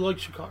know you like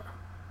Shakara.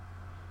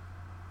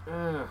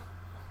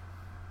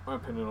 My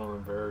opinion on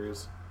them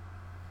varies.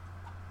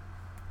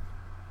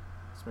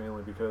 It's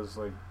mainly because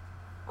like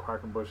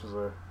Quackenbush is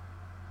a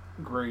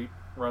great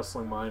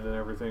wrestling mind and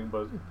everything,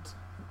 but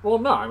well,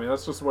 no, I mean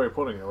that's just the way of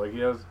putting it.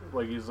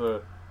 Like he's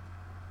a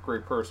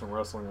great person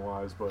wrestling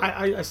wise, but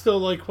I still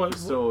like what.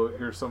 still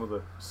hear some of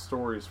the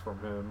stories from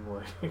him.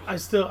 Like I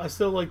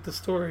still like the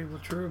story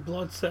what Drew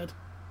Blood said.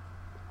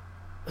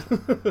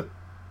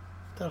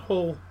 That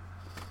whole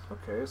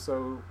okay,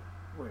 so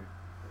wait,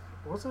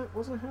 was it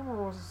him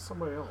or was it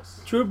somebody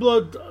else? Drew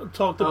Blood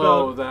talked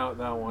Oh, about.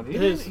 that one. He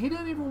his-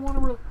 didn't even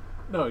want to.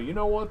 No, you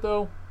know what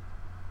though.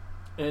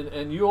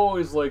 And you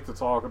always like to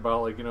talk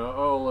about like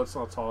let's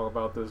not talk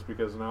about this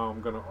because now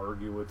I'm gonna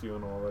argue with you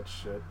and all that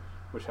shit,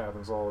 which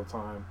happens all the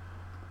time.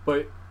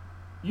 But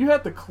you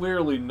had to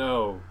clearly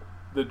know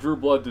that Drew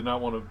Blood did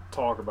not want to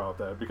talk about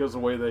that because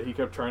of the way that he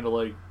kept trying to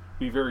like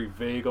be very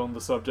vague on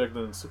the subject,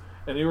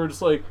 and you were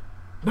just like,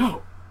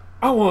 no,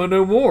 I want to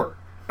know more.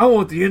 I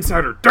want the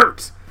insider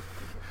dirt.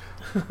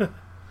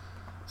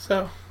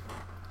 So,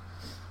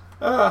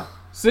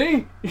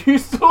 See, you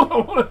still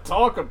don't want to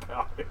talk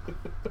about it.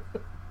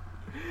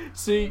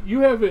 See, you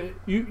have it.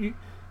 You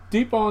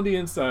deep on the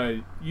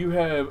inside, you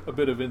have a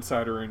bit of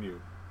insider in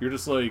you. You're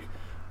just like,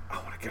 I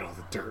want to get all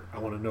the dirt. I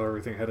want to know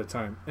everything ahead of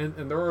time. And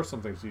there are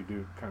some things you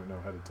do kind of know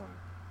ahead of time,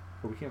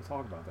 but we can't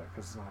talk about that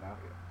because it's not out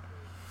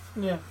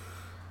yet.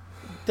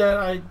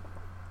 yeah,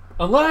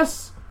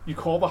 Unless you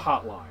call the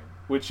hotline,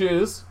 which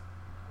is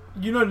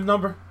you know the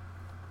number.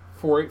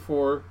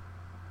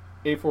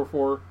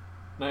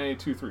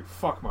 484-844-9823.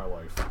 Fuck my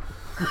life.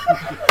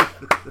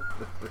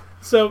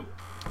 So,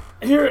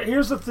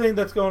 here's the thing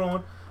that's going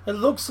on. It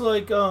looks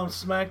like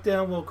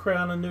SmackDown will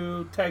crown a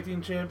new tag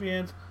team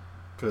champions.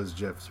 Because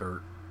Jeff's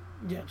hurt.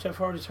 Yeah, Jeff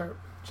Hardy's hurt.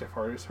 Jeff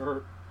Hardy's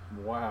hurt.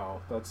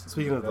 Wow, that's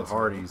Speaking of the that's-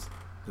 Hardys,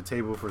 the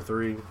table for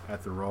 3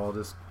 at the Raw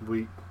this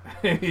week.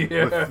 yeah.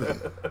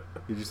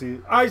 Did you see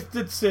it? I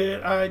did see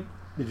it.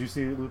 Did you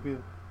see it,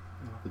 Lupia?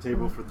 The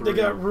table for 3. They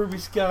got Ruby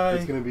Sky.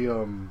 It's going to be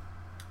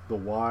the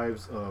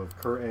wives of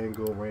Kurt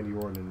Angle, Randy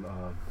Orton,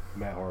 and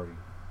Matt Hardy.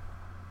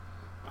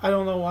 I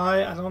don't know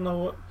why. I don't know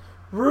what.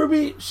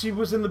 Ruby, she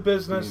was in the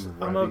business. You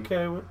mean I'm Rebby?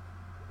 okay with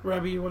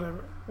Rebby,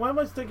 whatever. Why am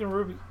I thinking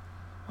Ruby?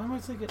 Why am I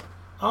thinking?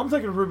 I'm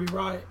thinking Ruby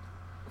Riot.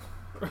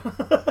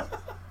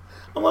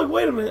 I'm like,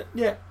 wait a minute.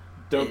 Yeah.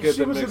 Don't get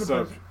She them was in mixed the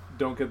up. business.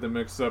 Don't get them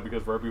mixed up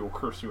because Rebby will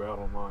curse you out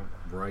online.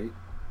 Right?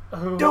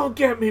 Who? Don't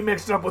get me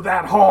mixed up with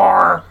that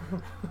whore.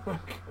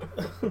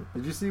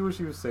 Did you see what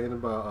she was saying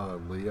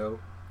about Leo?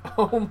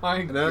 Oh my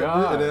And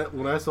god.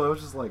 when I saw it, I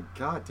was just like,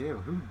 God damn,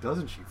 who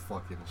doesn't she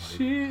fucking like?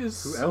 She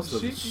is. Who else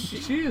does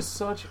she is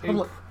such a. I'm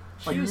like-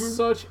 She is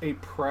such a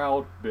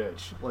proud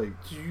bitch. Like,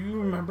 Do you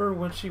remember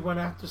when she went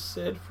after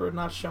Sid for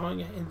not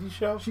showing an indie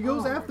show? she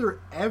goes after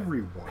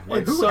everyone. Like,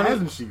 And who Sonny-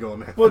 hasn't she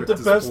gone after? But at the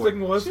this best point? thing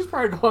was, She's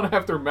probably gone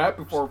after Matt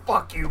before.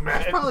 Fuck you,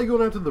 Matt. Probably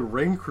going after the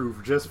ring crew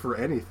just for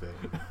anything.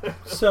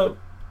 so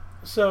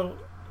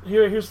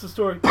here's the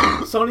story.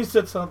 Sony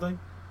said something.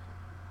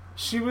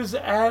 She was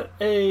at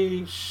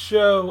a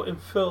show in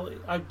Philly.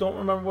 I don't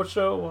remember what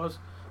show it was.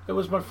 It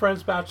was my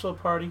friend's bachelor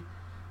party,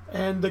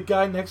 and the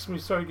guy next to me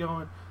started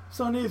going,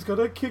 "Sonny's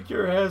gonna kick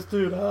your ass,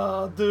 dude."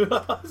 Dude,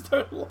 I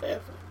started laughing.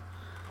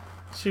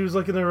 She was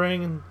like in the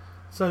ring, and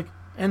it's like,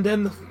 and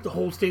then the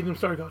whole stadium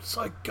started going,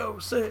 "Psycho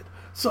Sid,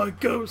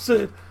 Psycho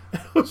Sid."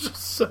 It was just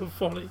so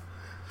funny.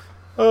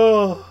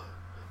 Oh,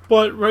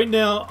 but right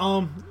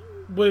now,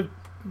 with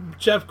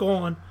Jeff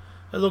gone,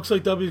 it looks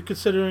like they'll be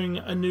considering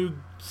a new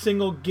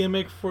single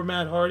gimmick for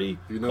Matt Hardy.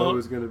 Do you know called who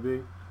it's going to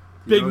be?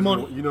 Big you know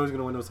money. You know who's going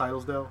to win those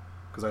titles, though?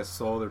 Because I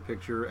saw their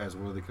picture as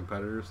one of the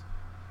competitors.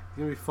 It's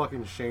going to be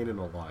fucking Shane and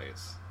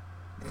Elias.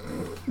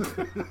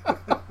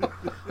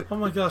 Oh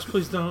my gosh,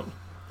 please don't.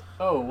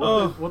 Oh,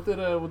 what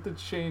did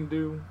Shane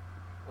do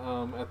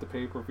at the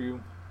pay per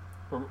view?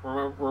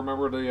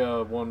 Remember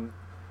the one?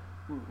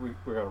 We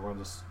gotta run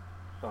this,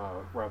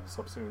 wrap this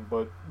up soon.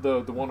 But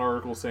the one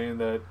article saying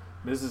that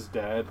Mrs.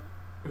 Dad,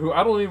 who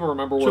I don't even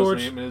remember what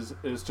George. his name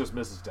is just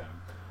Mrs. Dad.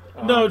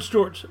 No, it's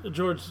George.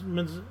 George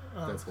Minz.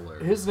 That's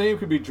hilarious. His name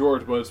could be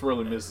George, but it's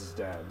really Mrs.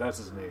 Dad. That's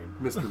his name.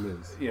 Mr.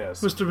 Miz.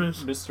 Yes, Mr.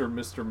 Miz.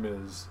 Mr.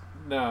 Miz.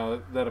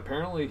 Now that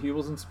apparently he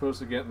wasn't supposed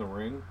to get in the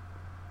ring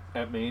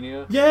at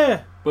Mania.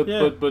 Yeah. But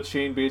yeah. but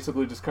Shane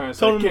basically just kind of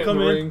Told said, him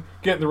to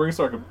get in the ring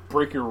so I could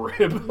break your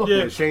rib.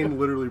 Yeah. Yeah, Shane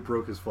literally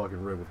broke his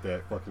fucking rib with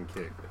that fucking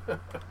kick.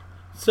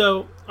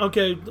 So,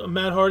 okay,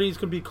 Matt Hardy's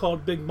going to be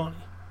called Big Money.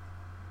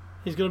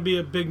 He's going to be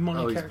a big money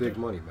Oh, he's character. big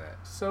money, Matt.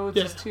 So it's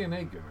Yeah. his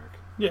TNA gimmick.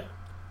 Yeah.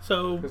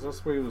 So, Because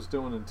that's what he was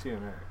doing in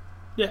TNA.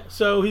 yeah.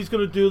 So he's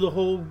going to do the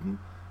whole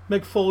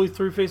Mick Foley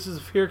 3 Faces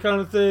of Fear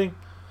kind of thing.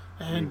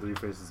 And, Three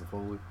Faces of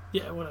Foley.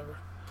 yeah, whatever.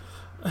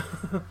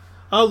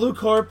 Luke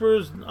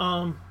Harper's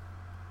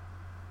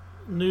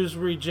news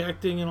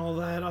rejecting and all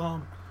that.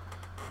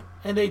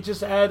 And they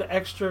just add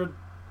extra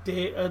I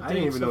dates didn't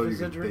even know of his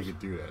they injuries. could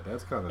do that.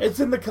 That's kind of... It's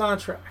in the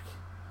contract.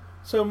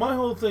 So my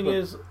whole thing But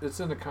is, it's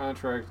in the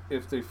contract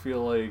if they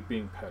feel like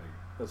being petty.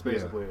 That's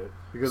basically it.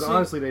 Because See-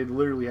 honestly, they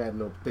literally had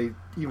no... They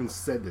even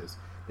said this.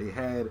 They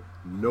had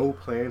no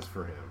plans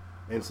for him.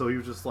 And so he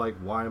was just like,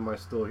 why am I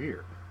still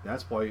here?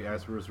 That's why he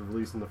asked for his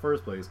release in the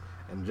first place.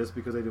 And just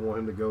because they didn't want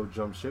him to go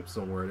jump ship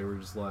somewhere, they were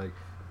just like,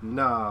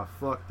 nah,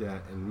 fuck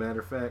that. And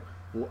matter of fact,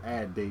 we'll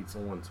add dates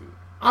onto it.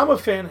 I'm a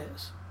fan of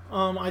his.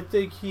 I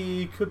think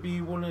he could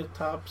be one of the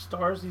top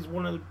stars. He's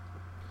one of the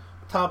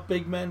top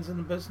big men in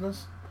the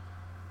business.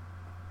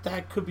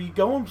 That could be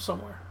going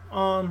somewhere.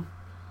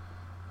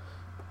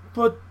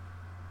 But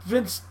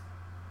Vince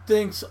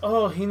thinks,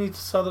 oh, he needs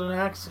a southern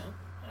accent.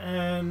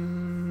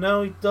 And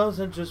no, he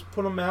doesn't. Just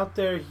put him out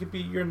there. He could be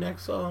your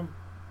next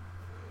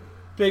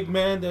big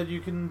man that you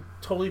can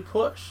totally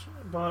push.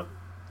 But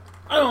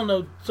I don't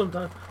know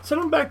sometimes.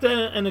 Send him back to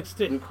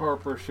NXT.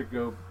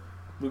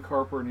 Luke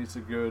Harper needs to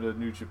go to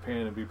New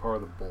Japan and be part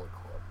of the Bullet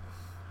Club.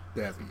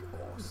 That'd be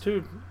awesome.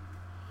 Dude,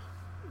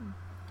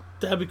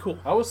 that'd be cool.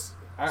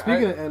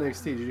 Speaking of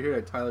NXT, did you hear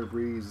that Tyler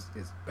Breeze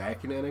is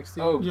back in NXT?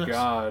 Oh Yes.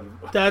 God,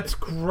 That's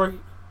great.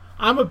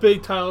 I'm a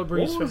big Tyler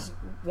Breeze fan.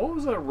 what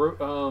was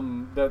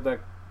that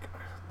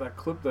that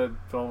clip that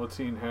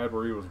Velveteen had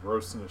where he was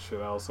roasting the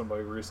shit out of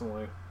somebody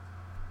recently?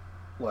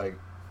 Like,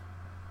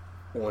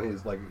 on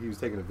his, like, he was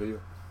taking a video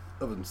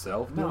of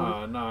himself doing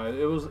it? Nah.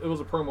 It was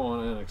a promo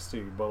on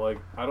NXT, but like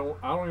I don't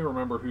even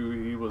remember who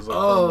he was.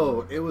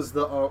 Oh, it was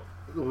the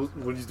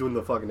when he's doing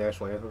the fucking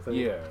national anthem thing.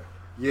 yeah.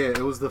 Yeah, it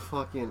was the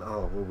fucking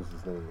what was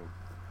his name?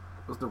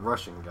 It was the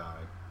Russian guy.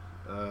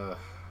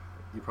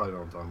 You probably know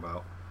what I'm talking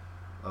about.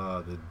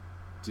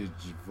 The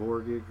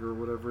Dvorak or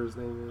whatever his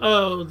name is.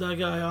 Oh, that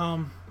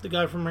guy, the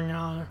guy from Ring of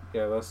Honor.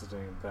 Yeah, that's his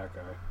name. That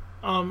guy.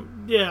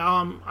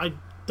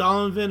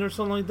 Donovan or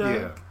something like that.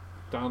 Yeah.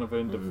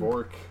 Donovan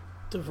Dvorak.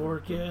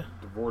 Dvorak, yeah.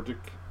 Dvorak.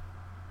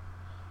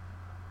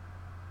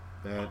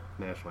 That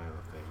national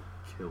anthem thing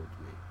killed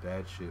me.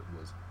 That shit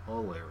was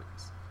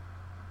hilarious.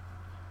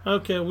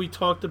 Okay, we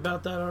talked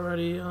about that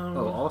already.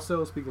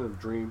 Also, speaking of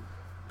Dream,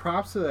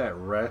 props to that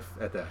ref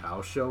at the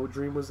house show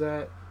Dream was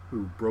at,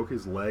 who broke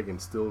his leg and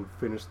still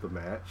finished the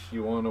match.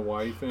 You want to know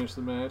why he finished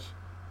the match?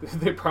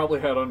 They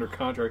probably had under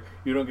contract,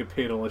 you don't get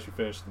paid unless you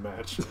finish the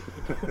match.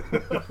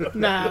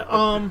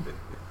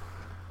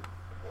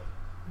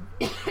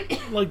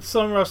 Like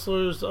some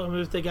wrestlers,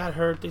 if they got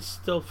hurt, they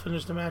still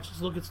finish the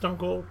matches. Look at Stone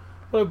Cold.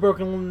 With a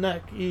broken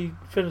neck, he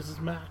finished his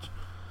match.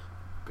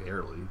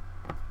 Barely.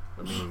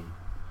 I mean,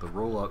 the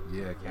roll up,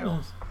 yeah,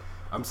 counts.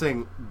 I'm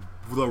saying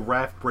the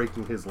ref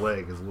breaking his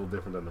leg is a little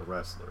different than the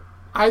wrestler.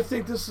 I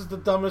think this is the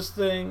dumbest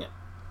thing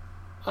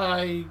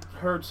I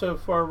heard so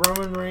far.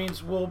 Roman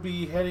Reigns will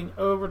be heading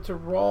over to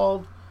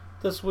Raw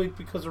this week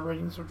because the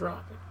ratings are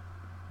dropping.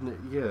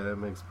 Yeah, that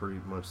makes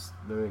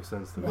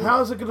sense to me.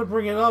 How is it going to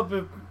bring it up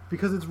if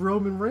Because it's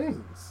Roman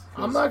Reigns.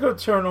 I'm not going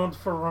to turn on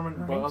for Roman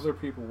But Reigns? other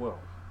people will.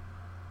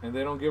 And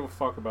they don't give a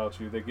fuck about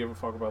you. They give a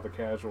fuck about the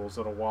casuals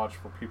that'll watch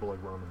for people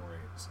like Roman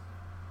Reigns.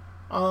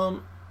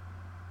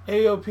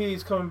 AOP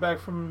is coming back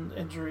from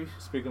injury.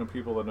 Speaking of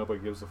people that nobody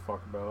gives a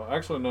fuck about,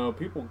 actually no,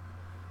 people.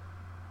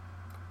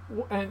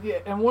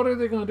 And what are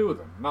they going to do with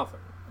them? Nothing.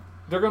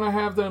 They're going to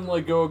have them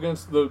like go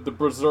against the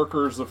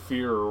Berserkers of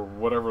Fear or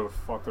whatever the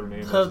fuck their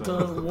name is.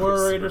 The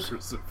War Raiders.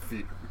 Berserkers of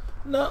Fear.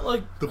 Not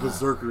like The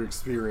Berserker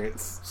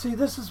experience. See,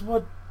 this is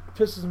what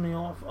pisses me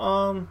off.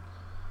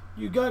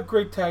 You got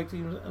great tag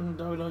teams in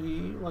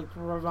WWE, like the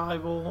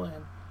Revival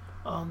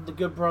and the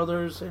Good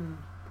Brothers,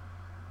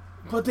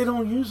 but they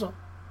don't use them.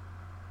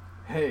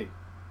 Hey,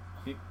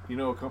 you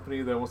know a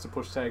company that wants to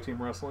push tag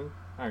team wrestling?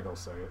 I ain't gonna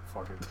say it.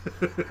 Fuck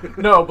it.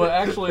 No, but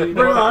actually,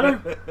 Ring of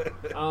Honor.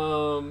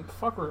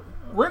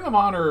 Ring of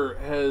Honor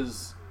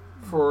has,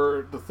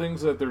 for the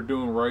things that they're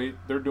doing right,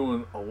 they're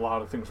doing a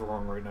lot of things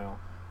wrong right now.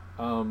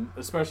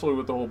 Especially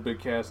with the whole Big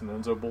Cass and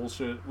Enzo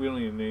bullshit. We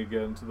don't even need to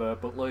get into that,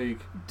 but like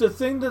The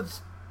thing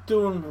that's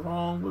doing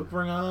wrong with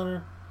Ring of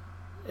Honor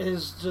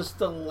is just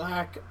the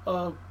lack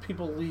of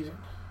people leaving.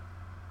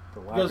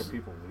 the lack Because of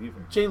people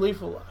leaving. Jay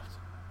Lethal left,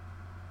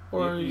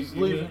 or he's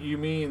leaving. You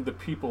mean the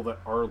people that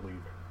are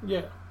leaving?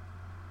 Yeah.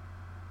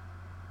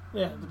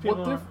 Yeah, the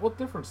people. What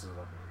difference does that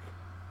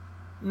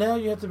make? Now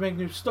you have to make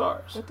new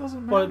stars. It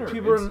doesn't matter. But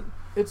people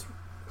it's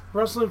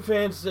wrestling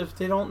fans, if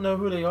they don't know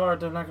who they are,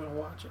 they're not going to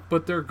watch it.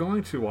 But they're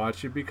going to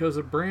watch it because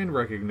of brand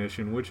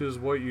recognition, which is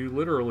what you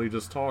literally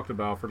just talked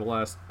about for the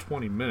last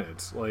 20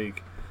 minutes.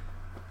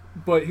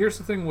 But here's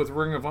the thing with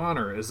Ring of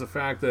Honor is the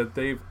fact that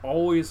they've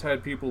always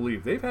had people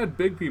leave. They've had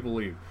big people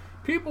leave.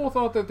 People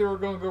thought that they were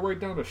going to go right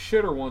down to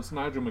shitter once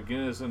Nigel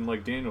McGuinness and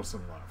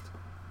Danielson left.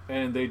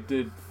 And they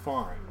did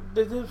fine.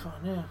 They did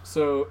fine, yeah.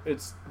 So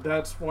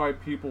that's why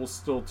people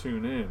still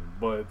tune in.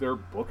 But their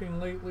booking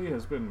lately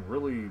has been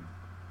really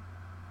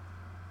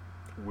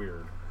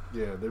weird.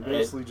 Yeah, they're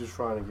basically just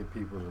trying to get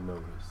people to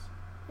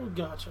notice.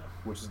 Gotcha.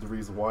 Which is the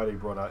reason why they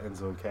brought out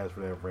Enzo and Cass for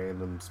that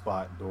random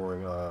spot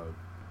during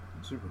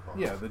Supercard.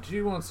 Yeah, the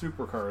G1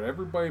 Supercard.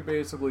 Everybody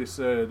basically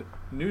said,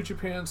 New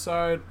Japan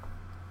side,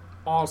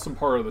 awesome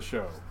part of the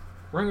show.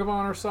 Ring of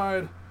Honor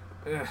side,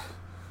 it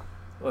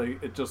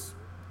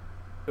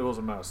was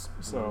a mess.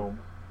 So,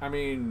 I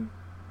mean,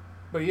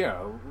 but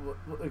yeah,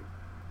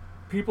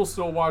 people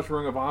still watch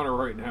Ring of Honor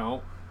right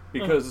now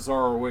because it's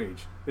ROH.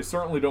 They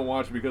certainly don't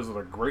watch it because of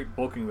the great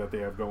booking that they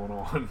have going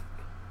on.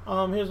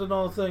 Here's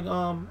another thing.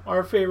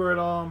 Our favorite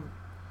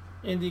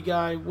indie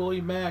guy,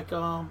 Willie Mack,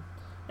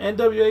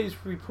 NWA is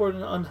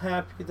reporting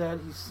unhappy that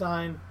he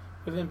signed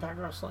with Impact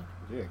Wrestling.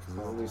 Yeah, because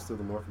isn't he still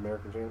the North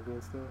American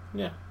champion still?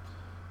 Yeah.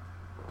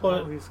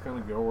 Well, But he's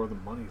going to go where the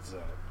money's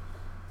at.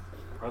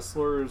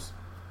 Wrestlers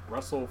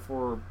wrestle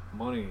for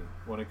money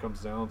when it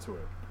comes down to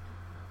it.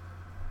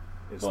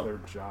 It's their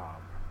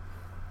job.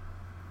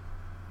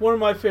 one of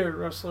my favorite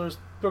wrestlers,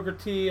 Booker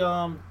T,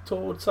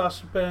 told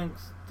Sasha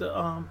Banks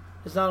that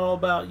it's not all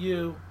about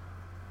you.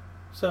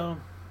 So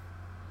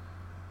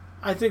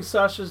I think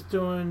Sasha's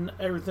doing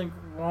everything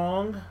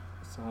wrong.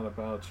 It's not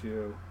about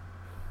you.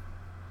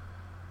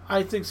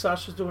 I think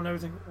Sasha's doing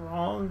everything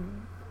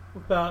wrong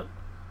about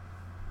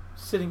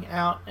sitting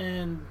out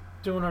and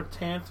doing her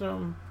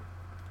tantrum.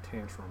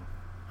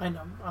 I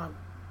know.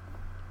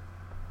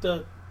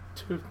 The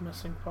tooth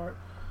missing part.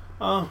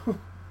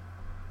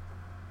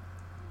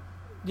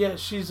 Yeah,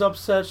 she's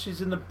upset. She's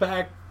in the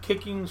back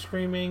kicking,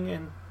 screaming,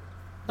 and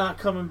not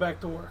coming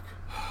back to work.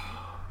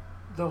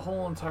 The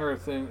whole entire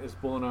thing is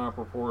blown out of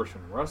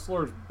proportion.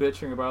 Wrestlers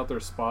bitching about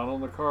their spot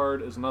on the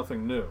card is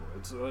nothing new.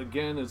 It's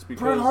because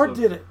Bret Hart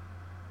did it.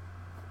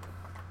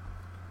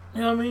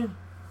 You know what I mean?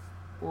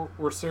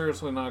 We're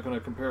seriously not going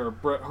to compare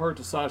Bret Hart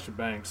to Sasha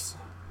Banks.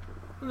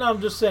 No,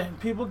 I'm just saying.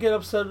 People get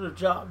upset at their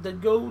job. They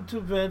go to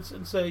Vince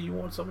and say, you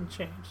want something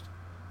changed.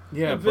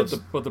 Yeah, And but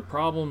Vince- the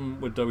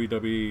problem with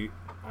WWE,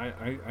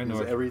 I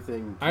know Is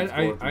everything keeps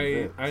going through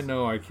Vince. I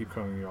know I keep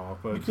cutting you off,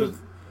 but Because,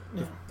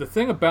 yeah. the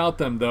thing about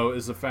them though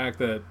is the fact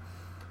that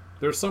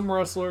there's some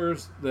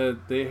wrestlers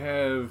that they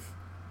have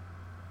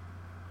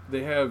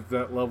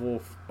that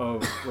level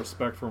of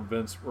respect from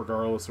Vince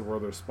regardless of where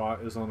their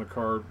spot is on the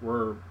card,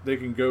 where they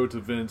can go to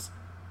Vince,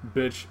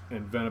 bitch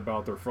and vent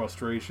about their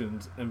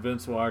frustrations, and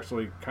Vince will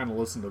actually kind of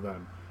listen to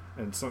them.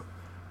 And so,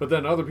 but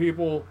then other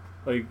people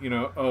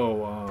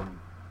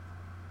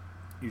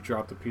you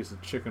dropped a piece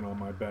of chicken on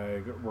my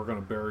bag, we're going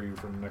to bury you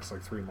for the next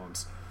 3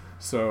 months.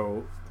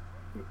 So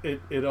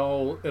it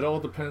all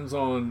depends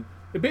on,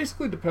 it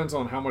basically depends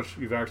on how much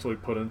you've actually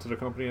put into the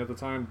company at the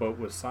time. But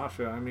with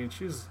Sasha, I mean,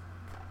 she's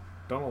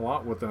done a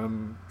lot with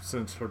them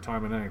since her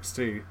time in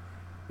NXT.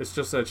 It's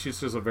just that she's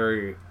just a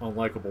very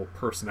unlikable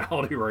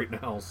personality right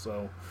now.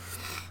 So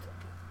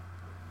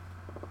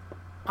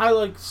I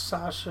like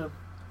Sasha,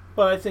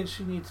 but I think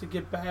she needs to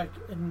get back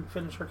and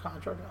finish her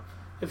contract up.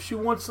 If she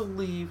wants to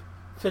leave,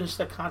 finish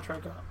that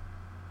contract up.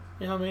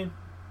 You know what I mean?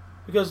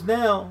 Because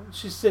now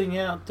she's sitting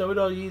out.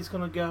 WWE is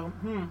going to go,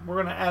 we're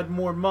going to add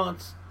more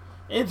months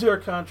into her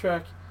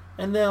contract,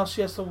 and now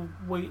she has to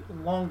wait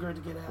longer to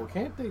get Well, out.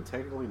 can't they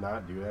technically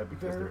not do that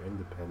because they're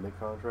independent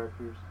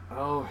contractors?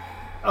 Oh,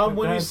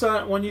 When that's-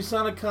 you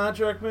sign a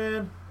contract,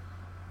 man,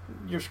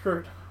 you're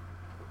screwed.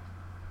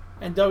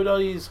 And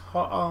WWE's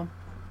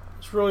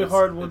it's really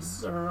hard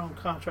with their own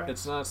contracts.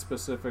 it's not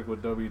specific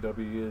with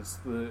WWE. It's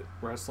the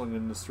wrestling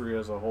industry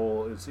as a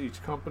whole. It's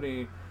each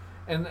company,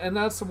 and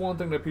that's the one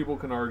thing that people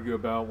can argue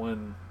about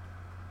when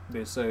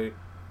they say,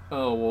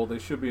 "Oh, well, they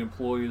should be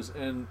employees,"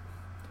 and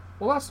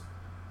well,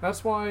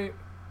 that's why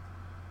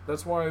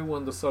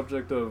when the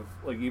subject of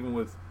like even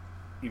with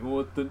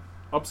the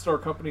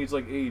upstart companies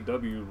like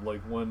AEW,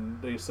 like when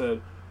they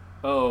said,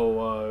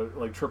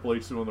 like Triple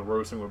H doing the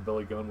roasting with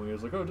Billy Gunn, when he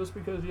was like, "Oh, just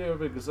because you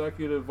have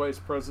executive vice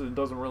president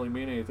doesn't really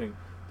mean anything."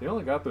 They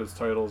only got those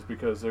titles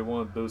because they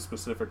want those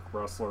specific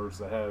wrestlers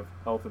that have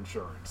health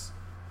insurance.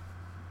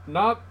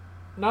 Not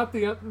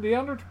the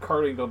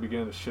undercarding don't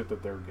begin the shit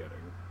that they're getting.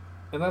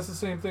 And that's the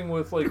same thing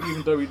with like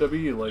even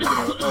WWE.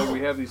 Like,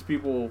 we have these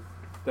people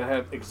that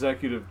have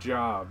executive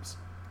jobs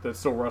that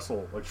still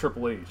wrestle, like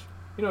Triple H.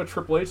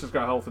 Triple H has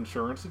got health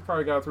insurance. He's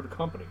probably got it through the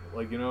company.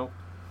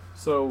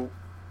 So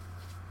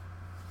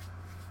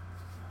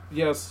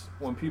yes,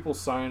 when people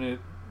sign it,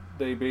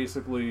 they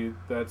basically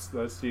that's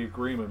the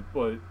agreement.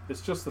 But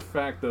it's just the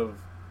fact of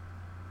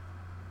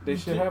they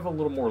should have a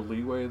little more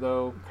leeway,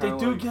 though. They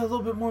do get a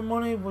little bit more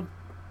money with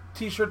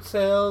T-shirt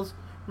sales,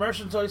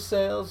 merchandise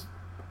sales.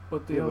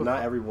 But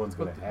not everyone's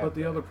going to have. But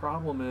the other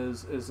problem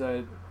is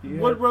that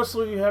What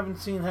wrestler you haven't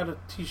seen had a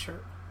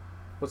T-shirt?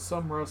 But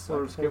some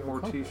wrestlers I can get think more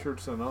of a couple.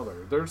 T-shirts than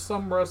others. There's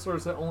some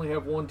wrestlers that only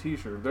have one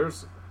T-shirt.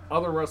 There's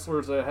other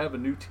wrestlers that have a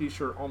new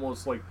T-shirt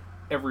almost like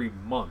every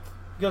month.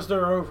 Because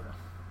they're over.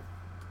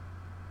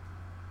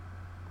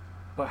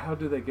 But how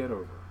do they get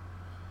over?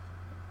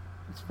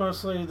 It's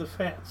mostly the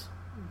fans.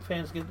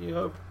 Fans get you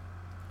over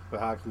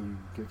But how can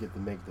you get to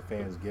make the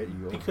fans get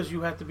you over? because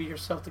you have to be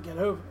yourself to get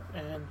over.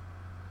 And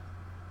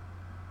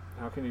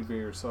How can you be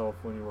yourself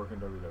when you work in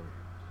WWE?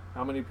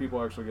 How many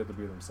people actually get to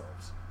be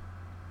themselves?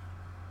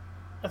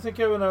 I think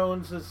Kevin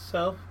Owens is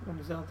himself when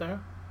he's out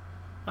there.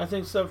 I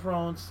think Seth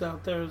Rollins is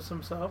out there as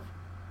himself.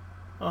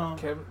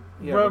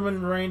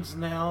 Roman Reigns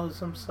now is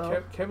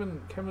himself. Kevin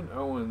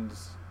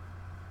Owens.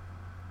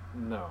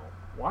 No.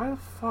 Why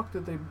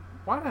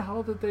the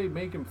hell did they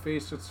make him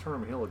face just turn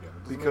him heel again?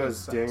 It doesn't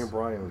Because make any Daniel sense.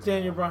 Bryan was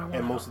Daniel Bryan went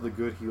and out. most of the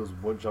good heels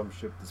wouldn't jump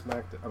ship to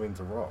SmackDown.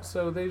 To Raw.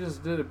 So they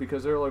just did it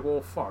because they were like,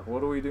 well, fuck, what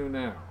do we do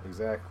now?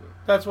 Exactly.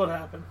 That's what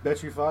happened.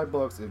 Bet you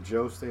 $5 if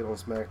Joe stayed on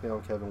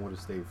SmackDown, Kevin would have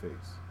stayed face.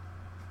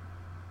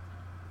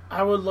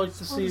 I would like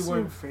to I see wanna see where.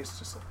 him face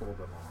just a little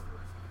bit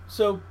longer.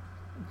 So,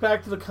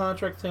 back to the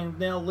contract thing.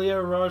 Now,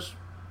 Leo Rush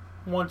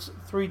wants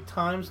 3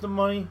 times the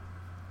money.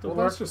 To Well,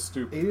 work. that's just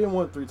stupid. He didn't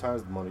want 3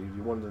 times the money.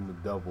 He wanted them to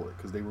double it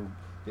because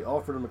they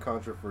offered him a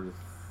contract for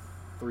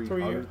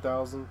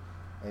 $300,000,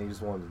 and he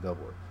just wanted to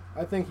double it.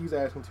 I think he's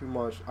asking too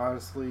much.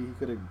 Honestly, he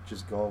could have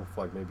just gone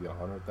for like maybe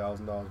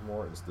 $100,000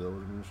 more and still would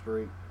have been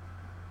straight.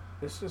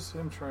 It's just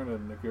him trying to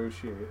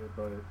negotiate it,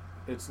 but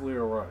it's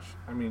Leo Rush.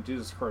 I mean,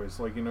 Jesus Christ!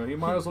 Like, he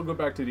might as well go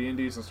back to the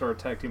Indies and start a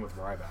tag team with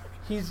Ryback.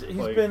 He's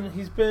Like-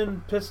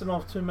 been pissing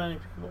off too many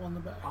people in the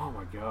back. Oh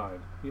my God!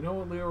 You know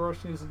what Leo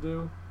Rush needs to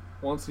do?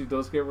 Once he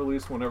does get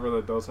released, whenever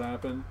that does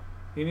happen,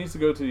 he needs to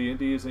go to the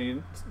Indies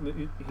and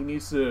he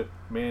needs to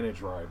manage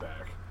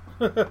Ryback.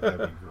 That'd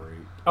be great.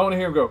 I want to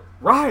hear him go,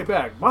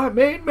 Ryback, my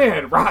main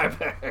man,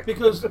 Ryback.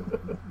 Because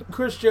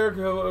Chris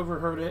Jericho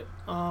overheard it.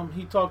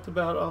 He talked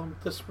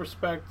about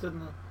disrespect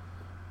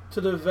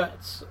to the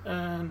vets,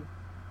 and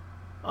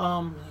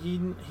he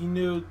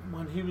knew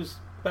when he was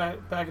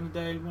back in the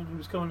day when he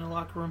was going in the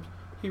locker rooms,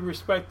 he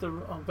respected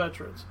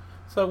veterans.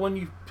 So when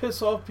you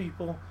piss off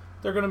people,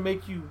 they're gonna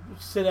make you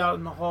sit out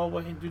in the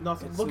hallway and do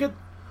nothing. Look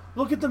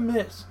at the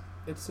Miz.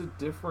 It's a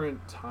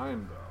different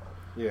time, though.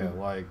 Yeah,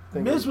 like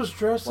Miz was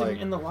dressing like-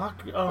 in the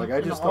locker. like I in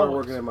the just started hallways.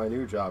 working at my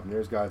new job, and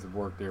there's guys that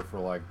worked there for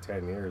like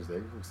 10 years. They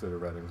consider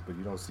veterans, but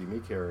you don't see me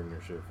carrying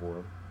their shit for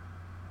them.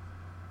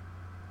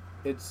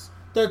 It's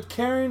That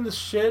carrying the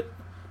shit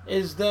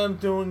is them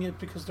doing it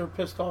because they're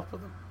pissed off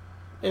with him.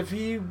 If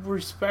he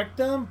respect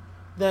them,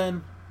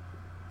 then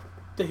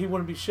he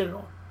wouldn't be shitted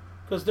on.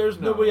 Because there's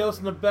No. nobody else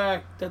in the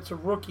back that's a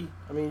rookie.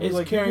 I mean, is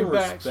you carrying can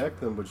bags. respect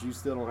them, but you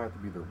still don't have to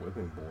be their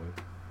whipping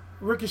boy.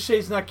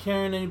 Ricochet's not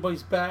carrying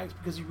anybody's bags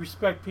because he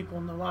respects people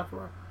in the locker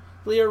room.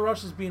 Leo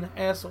Rush is being an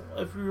asshole.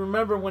 If you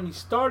remember when he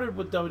started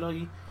with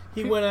WWE,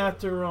 he went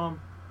after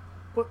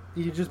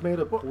He just made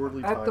a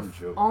poorly at the timed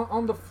joke.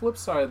 on the flip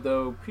side,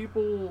 though,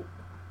 people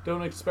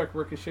don't expect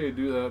Ricochet to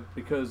do that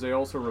because they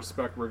also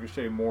respect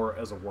Ricochet more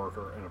as a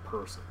worker and a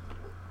person.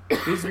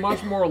 He's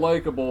much more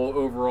likable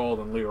overall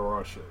than Leo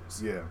Rush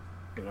is. Yeah.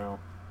 You know,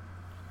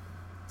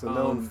 It's a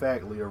known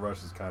fact Leo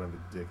Rush is kind of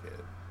a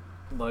dickhead.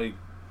 like,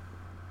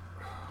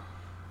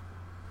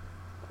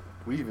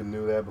 We even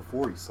knew that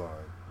before he signed.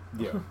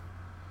 yeah.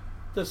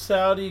 the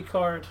Saudi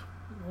card.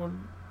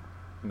 When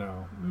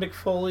No. Mick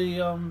Foley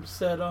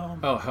said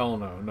Oh hell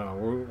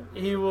no.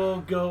 he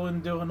will go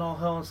and do an All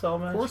Hell in a Cell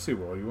match. Of course he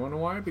will. You want to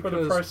know why? For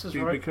the Price is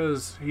Right.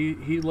 Because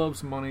he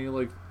loves money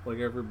like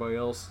everybody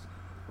else,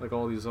 like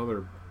all these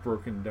other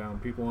broken down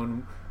people.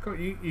 And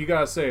you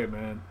gotta say it,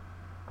 man.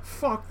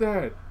 Fuck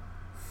that.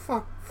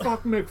 Fuck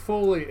Mick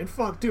Foley and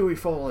fuck Dewey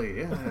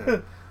Foley.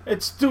 Yeah.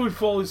 It's Dewey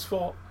Foley's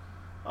fault.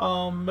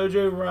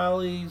 Mojo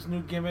Rawley's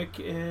new gimmick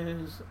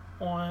is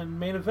on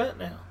Main Event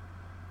now.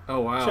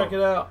 Oh wow! Check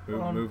it out.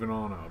 Moving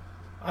on up.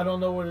 I don't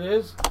know what it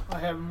is. I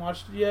haven't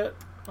watched it yet.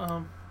 We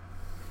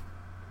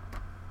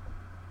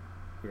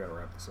gotta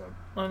wrap this up.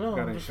 I know.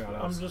 Got any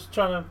shout-outs? I'm just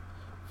trying to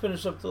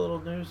finish up the little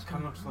news.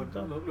 Kind of looks like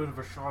Luna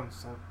Vachon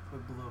instead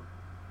with blue.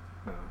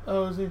 No.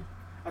 Oh, is he?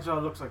 That's what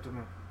it looks like to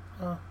me.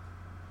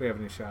 We have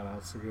any shout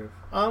outs to give?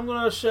 I'm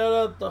gonna shout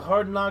out the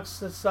Hard Knocks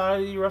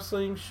Society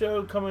Wrestling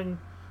Show coming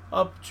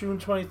up June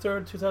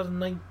 23rd,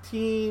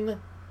 2019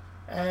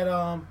 at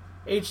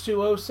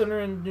H2O Center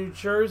in New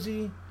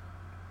Jersey.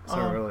 It's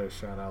not really a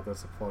shout out.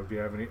 That's a plug. Do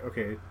you have any?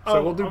 Okay,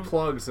 so we'll do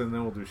plugs and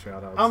then we'll do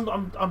shout outs.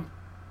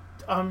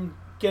 I'm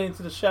getting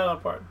to the shout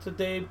out part. To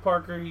Dave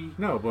Parker,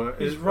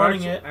 he's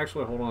running it.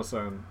 Actually, hold on a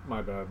second.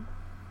 My bad.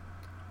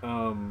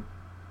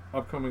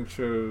 Upcoming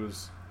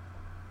shows,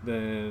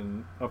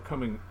 then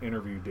upcoming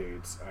interview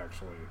dates.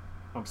 Actually,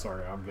 I'm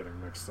sorry, I'm getting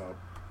mixed up.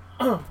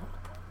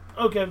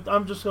 Okay,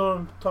 I'm just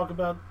going to talk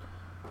about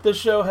this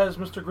show has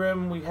Mr.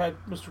 Grimm. We had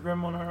Mr.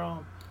 Grimm on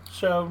our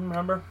show,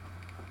 remember?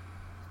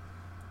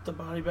 The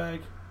body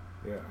bag.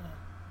 Yeah.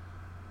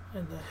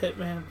 And the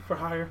hitman for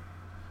hire.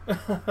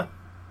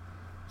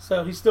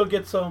 So he still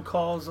gets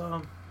calls.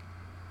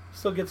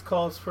 Still gets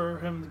calls for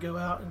him to go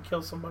out and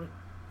kill somebody.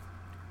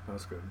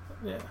 That's good.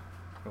 Yeah.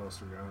 What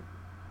else we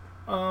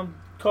got?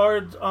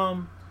 Cards.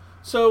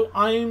 So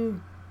I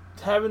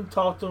haven't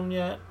talked to him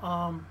yet.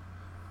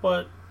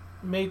 But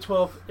May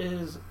 12th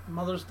is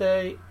Mother's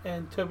Day,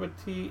 and Toba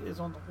T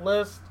is on the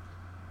list.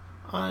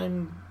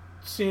 I'm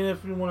seeing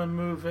if we want to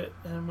move it,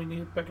 and we need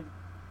to pick a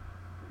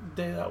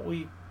day that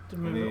week to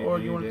move it, or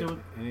you want to do it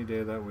any day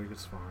of that week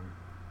is fine.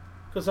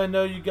 Because I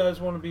know you guys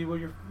want to be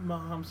with your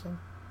moms, and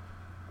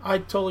I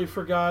totally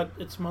forgot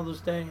it's Mother's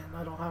Day, and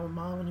I don't have a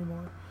mom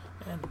anymore,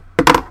 and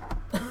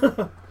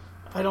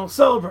I don't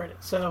celebrate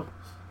it. So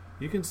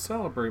you can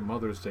celebrate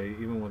Mother's Day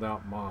even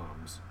without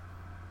moms.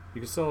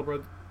 You can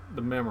celebrate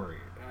the memory.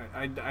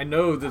 I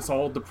know that's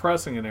all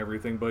depressing and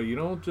everything, but you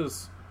don't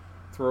just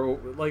throw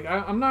like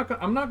I'm not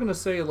gonna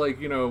say like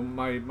I'm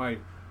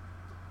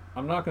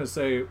not gonna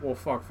say well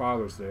fuck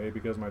Father's Day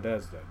because my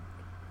dad's dead.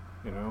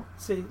 You know.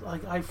 See,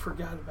 like I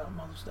forgot about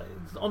Mother's Day.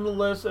 It's on the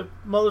list. If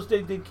Mother's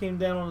Day came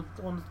down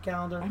on the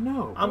calendar, I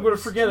know. I'm going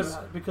to forget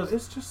about it because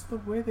it's just the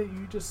way that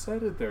you just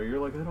said it there. You're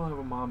like, I don't have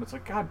a mom. It's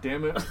like, God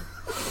damn it,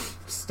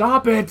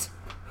 stop it!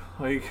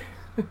 Like,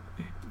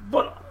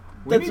 but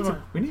we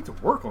need to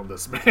work on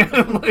this,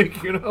 man.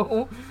 Like, you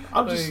know,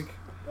 I'm like, just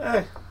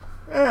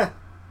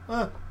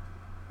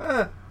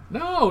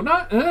no,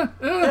 not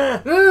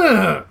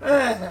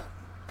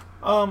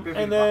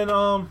and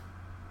then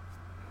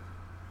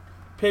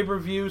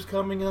pay-per-views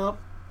coming up.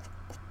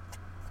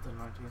 The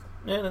 19th.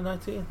 Yeah, the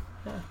 19th.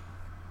 Yeah.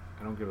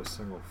 I don't give a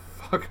single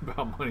fuck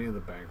about Money in the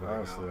Bank right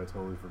Honestly, now. I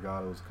totally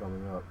forgot it was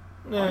coming up.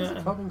 Yeah. Why is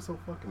it coming so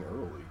fucking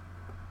early?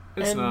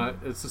 It's not.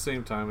 It's the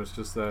same time. It's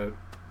just that.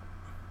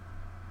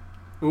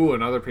 Ooh,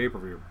 another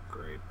pay-per-view.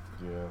 Great.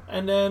 Yeah.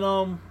 And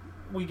then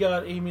we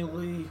got Amy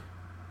Lee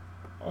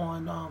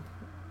on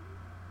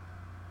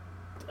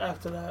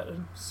after that.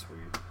 And,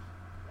 Sweet.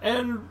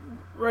 and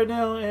right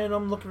now, and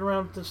I'm looking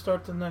around to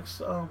start the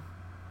next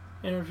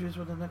interviews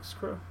with the next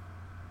crew.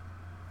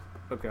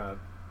 Oh God,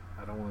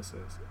 I don't want to say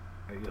this.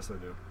 Yes, I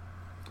do.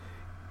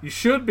 You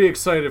should be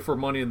excited for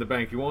Money in the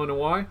Bank. You want to know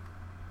why?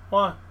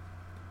 Why?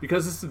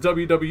 Because it's the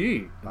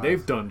WWE. And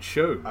they've done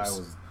shows. I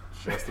was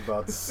just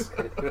about to say.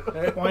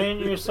 Why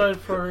aren't you excited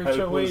for I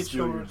HOH? was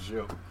steal Or your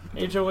joke.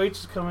 HOH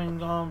is coming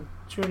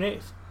June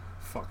 8th.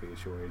 Fuck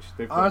HOH.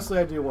 They've Honestly,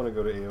 I do want to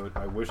go to AOH.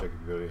 I wish I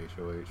could go to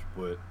HOH,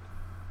 but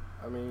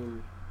I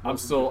mean, I'm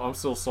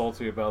still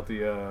salty about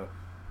the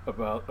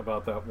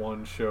about that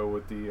one show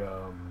with the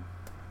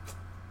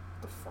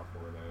fuck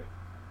were they?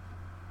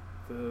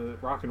 The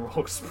Rock and Roll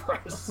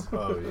Express.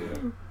 Oh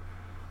yeah.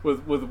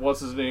 with what's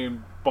his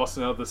name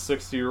busting out the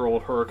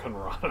 60-year-old Hurricane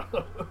Rana.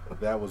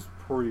 That was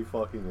pretty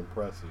fucking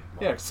impressive.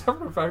 Yeah, except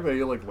for the fact that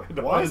he like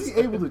landed. Why on is his he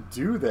head. able to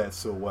do that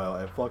so well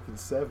at fucking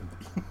 70?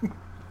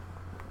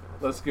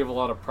 Let's give a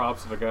lot of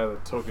props to the guy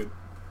that took it,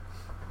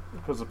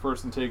 because the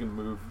person taking the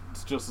move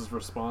is just as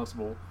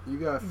responsible. You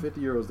got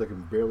 50-year-olds that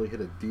can barely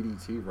hit a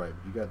DDT right,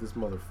 but you got this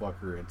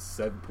motherfucker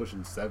at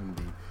pushing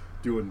 70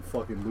 doing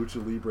fucking Lucha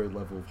Libre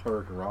level of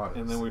Hurricane Rana.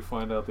 And then we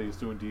find out that he's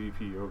doing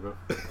DDP yoga.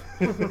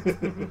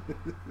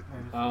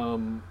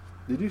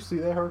 Did you see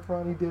that Hurricane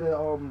Rana he did at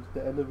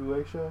the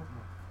NWA show?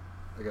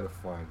 I gotta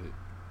find it.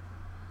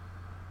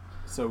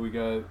 So we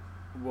got,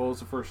 what was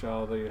the first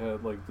shout that you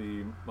had? Like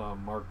the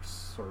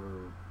Marks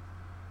or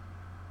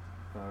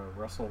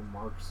Wrestle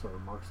Marks or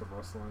Marks of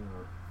Wrestling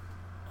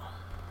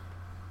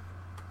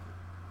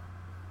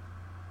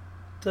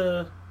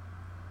or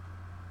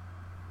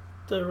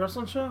The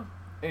wrestling show?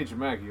 Hey,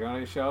 Jamak, you got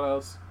any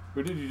shout-outs?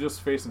 Who did you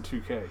just face in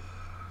 2K?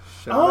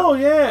 Oh,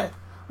 yeah.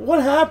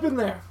 What happened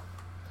there?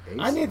 Ace,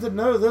 I need to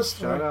know this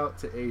story. Shout out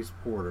to Ace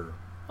Porter.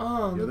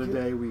 Oh, The other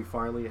day we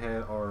finally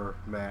had our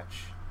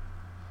match.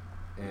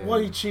 And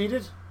What, he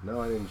cheated?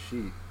 No, I didn't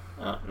cheat.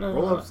 No,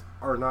 Roll-ups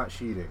are not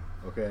cheating,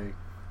 okay?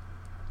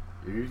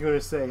 If you're gonna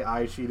say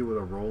I cheated with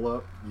a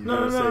roll-up, you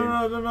No, gotta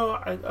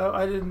say. no.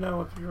 I didn't know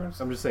if you were.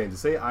 I'm just saying, to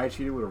say I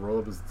cheated with a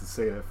roll-up is to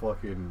say that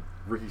fucking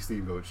Ricky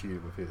Steamboat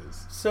cheated with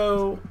his.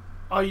 So,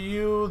 are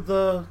you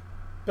the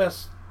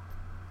best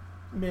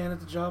man at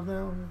the job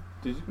now?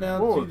 Did you, Now,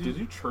 whoa, did did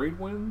you- you trade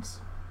wins?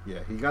 Yeah,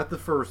 he got the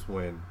first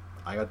win.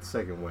 I got the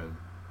second win,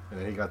 and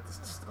then he got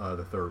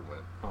the third win.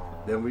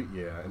 Aw. Then we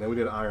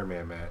did an Iron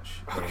Man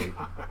match. And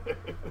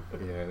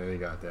and then he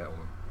got that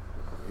one.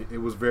 It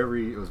was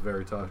very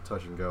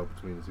touch and go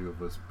between the two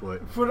of us,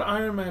 but For the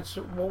Iron match,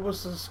 what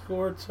was the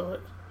score to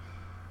it?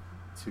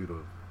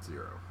 2-0.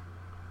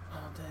 Oh,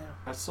 damn.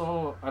 I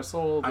saw I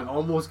the,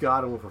 almost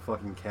got him with a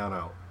fucking count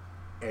out,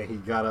 and he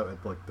got up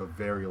at like the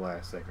very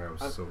last second. I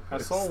was so I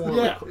pissed. saw one.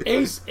 Yeah,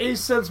 Ace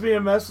sends me a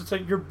message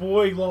saying your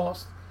boy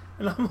lost,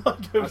 and I'm like,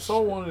 oh, I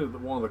saw one of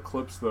the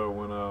clips though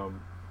when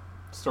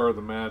started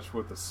the match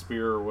with the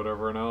spear or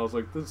whatever, and I was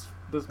like, this.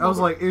 I was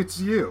like, it's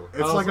you.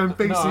 It's like I'm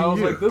facing I was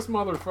you. like, this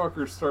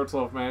motherfucker starts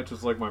off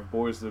matches like my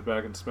boys did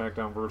back in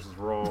SmackDown versus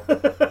Raw.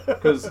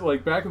 Because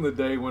like back in the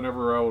day,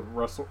 whenever I would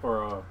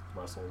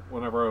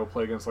whenever I would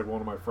play against like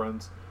one of my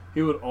friends,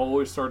 he would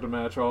always start the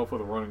match off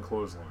with a running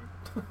clothesline,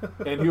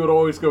 and he would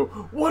always go,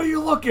 "What are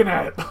you looking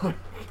at?"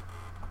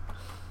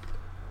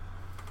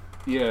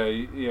 Yeah,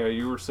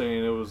 you were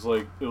saying it was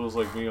like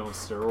me on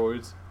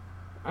steroids.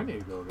 I need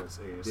to go against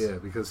Ace. Yeah,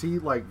 because he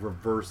like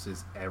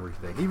reverses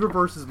everything. He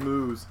reverses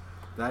moves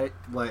that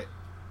like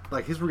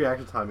his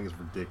reaction timing is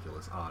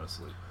ridiculous.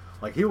 Honestly,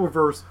 like he'll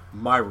reverse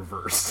my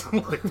reverse.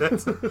 Like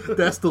that's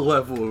the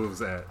level it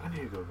was at. I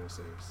need to go against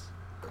Ace.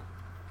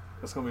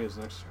 That's gonna be his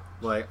next challenge.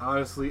 Like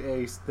honestly,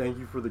 Ace, thank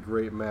you for the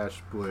great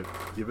match, but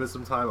give it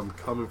some time. I'm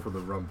coming for the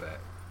run back.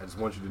 I just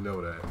want you to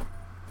know that.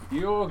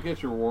 You all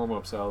get your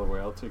warm-ups out of the way.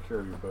 I'll take care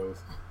of you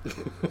both.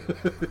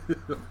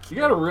 You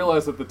got to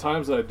realize that the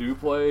times that I do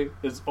play,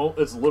 it's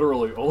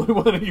literally only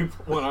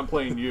when I'm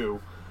playing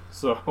you.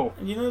 So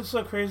You know, it's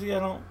so crazy. I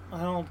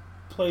don't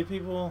play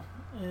people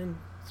in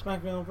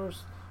SmackDown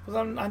versus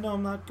because I know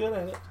I'm not good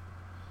at it.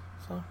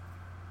 So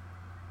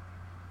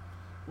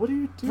what do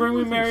you do? bring me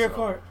with Mario yourself?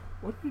 Kart.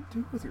 What do you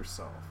do with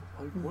yourself?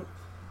 Like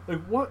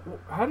what?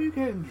 How do you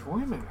get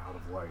enjoyment out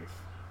of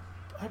life?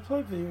 I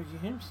play video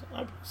games.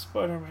 I play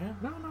Spider-Man.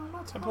 No, I'm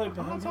not play talking. I'm not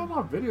Batman. talking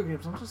about video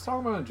games. I'm just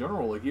talking about in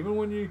general. Like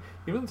even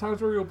the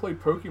times where you'll play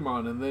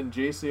Pokemon and then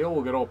JCL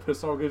will get all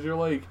pissed off because you're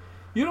like,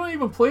 you don't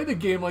even play the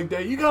game like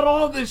that. You got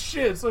all this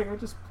shit. It's like I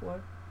just play.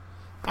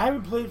 I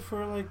haven't played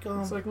for like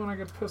It's like when I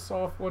get pissed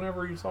off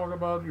whenever you talk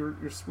about your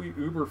sweet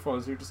Uber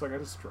funds. You're just like, I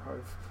just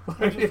drive.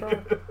 I just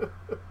drive.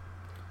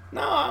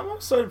 No, I'm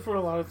excited for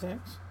a lot of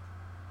things.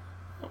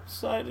 I'm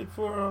excited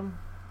for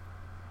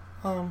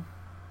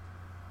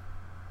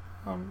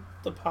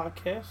the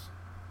podcast.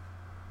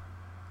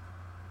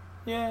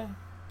 Yeah,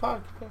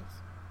 podcast.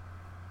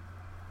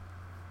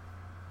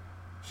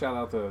 Shout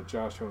out to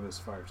Josh on his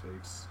 5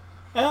 takes.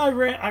 And I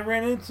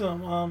ran into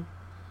him.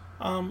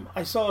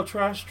 I saw a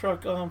trash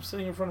truck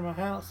sitting in front of my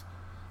house,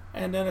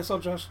 and then I saw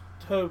Josh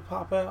Toad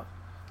pop out.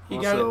 He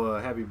Also,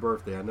 happy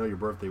birthday. I know your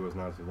birthday was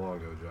not too long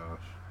ago,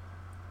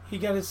 Josh.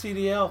 got his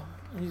CDL,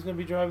 and he's gonna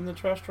be driving the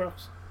trash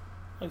trucks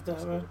like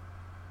that, man.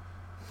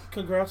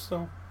 Congrats to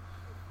him.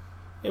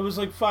 It was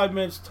like 5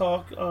 minutes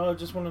talk.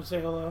 Just wanted to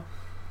say hello,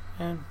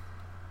 and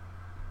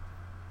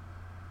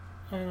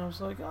I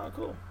was like, oh,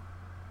 cool.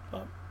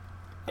 But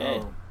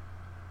yeah,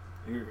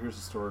 Here's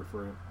a story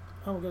for you.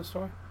 oh, good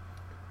story.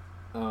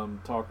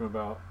 Talking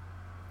about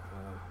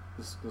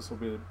this will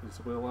be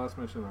the last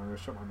mention. I'm gonna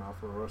shut my mouth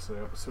for the rest of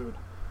the episode.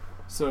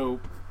 So,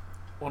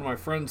 one of my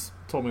friends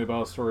told me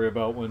about a story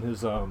about when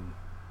his and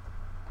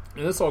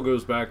this all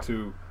goes back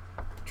to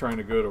trying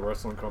to go to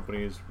wrestling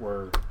companies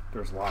where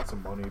there's lots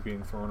of money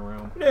being thrown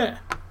around. Yeah.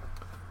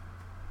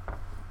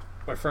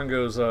 My friend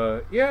goes,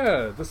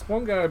 yeah, this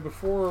one guy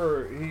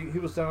before he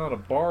was down at a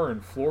bar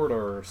in Florida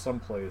or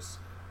someplace,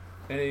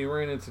 and he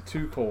ran into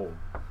Too Cold.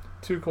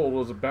 Too Cold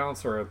was a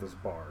bouncer at this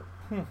bar,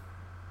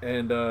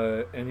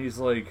 and he's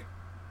like,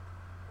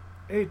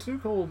 hey, Too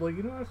Cold, like,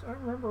 you know, I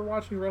remember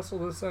watching you wrestle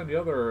this and the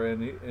other,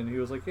 and he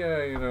was like,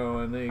 yeah, you know,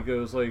 and then he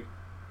goes like,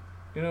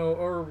 you know,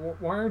 or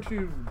why aren't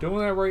you doing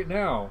that right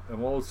now? And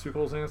what was Too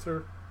Cold's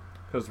answer?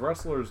 Because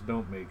wrestlers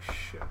don't make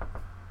shit.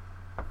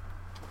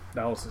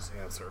 That was his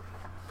answer.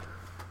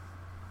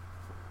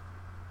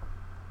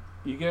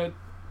 You get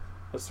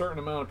a certain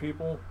amount of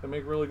people that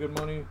make really good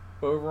money,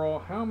 but overall,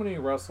 how many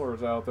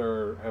wrestlers out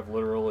there have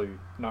literally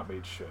not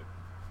made shit?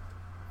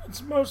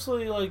 It's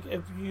mostly like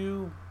if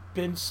you've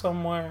been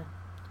somewhere.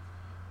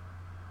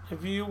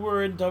 If you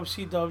were in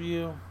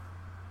WCW,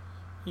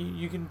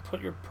 you can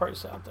put your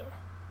price out there.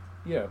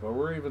 Yeah, but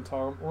we're not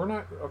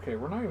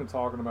even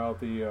talking about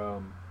the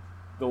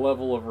the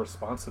level of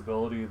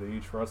responsibility that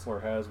each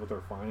wrestler has with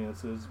their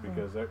finances,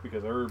 because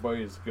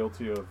everybody is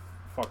guilty of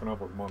fucking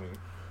up with money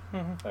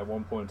at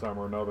one point in time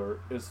or another.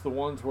 It's the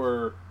ones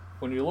where,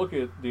 when you look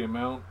at the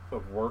amount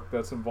of work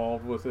that's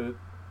involved with it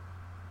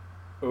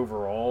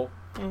overall,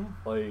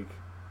 like,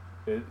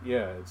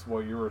 it's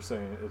what you were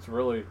saying. It's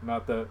really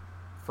not that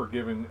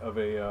forgiving of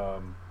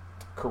a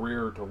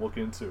career to look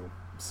into.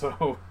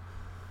 So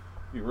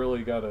you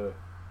really gotta.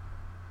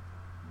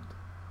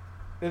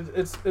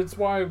 It's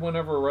why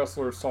whenever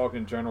wrestlers talk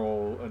in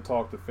general and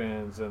talk to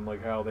fans and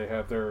like how they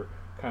have their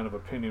kind of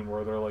opinion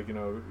where they're like, you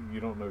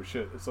don't know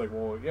shit. It's like,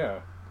 well, yeah,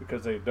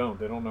 because they don't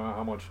know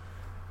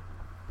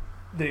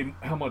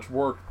how much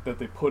work that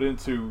they put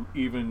into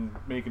even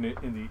making it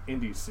in the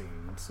indie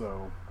scene.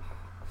 So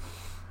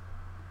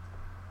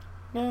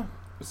yeah.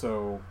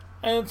 So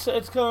and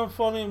it's kind of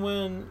funny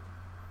when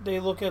they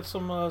look at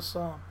some of us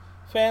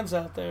fans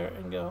out there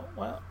and go,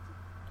 well,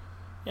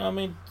 I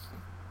mean.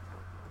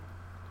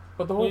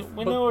 But the whole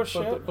we know our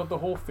shit. But the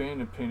whole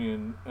fan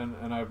opinion,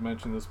 and I've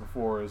mentioned this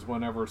before, is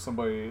whenever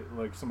somebody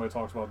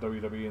talks about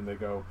WWE and they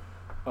go,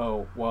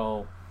 "Oh,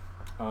 well,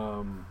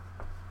 I'm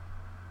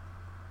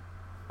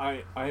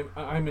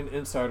an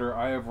insider.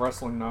 I have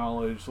wrestling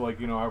knowledge. Like,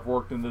 I've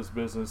worked in this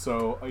business,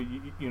 so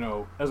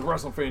as a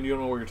wrestling fan, you don't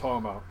know what you're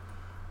talking about."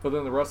 But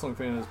then the wrestling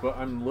fan is, but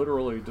I'm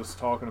literally just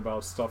talking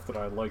about stuff that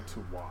I like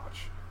to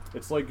watch.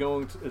 It's like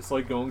going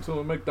to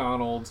a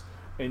McDonald's.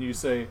 And you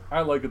say,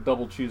 I like a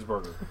double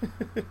cheeseburger.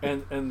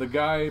 and the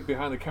guy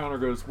behind the counter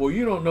goes, well,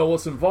 you don't know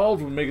what's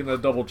involved with making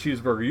that double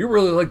cheeseburger. You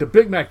really like the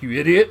Big Mac, you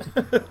idiot.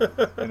 But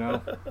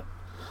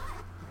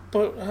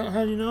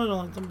how do you know I don't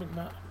like the Big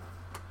Mac?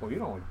 Well, you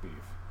don't like beef.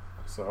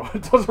 So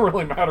it doesn't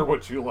really matter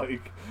what you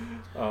like.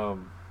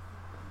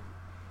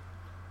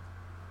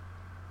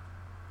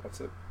 That's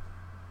it.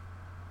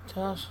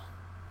 Gosh,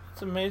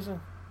 it's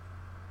amazing.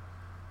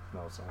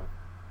 No, it's not.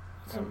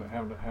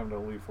 Having to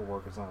leave for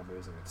work is not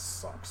amazing. It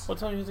sucks. What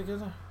time do you have to get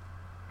there?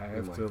 I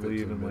have to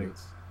leave in like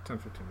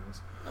 10-15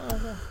 minutes. Oh,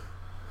 okay.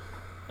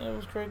 Yeah, it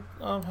was great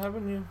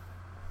having you.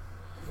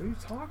 What are you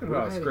talking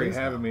about? It's great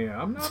having me.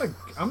 I'm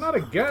not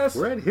a guest.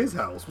 We're at his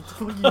house. What the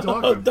fuck are you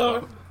talking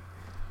about?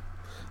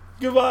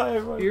 Goodbye,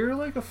 everybody. You're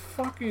like a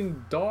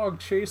fucking dog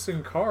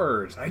chasing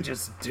cars. I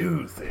just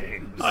do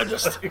things. I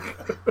just.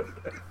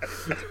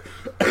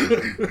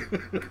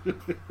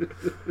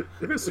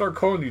 I'm gonna start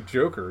calling you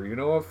Joker. You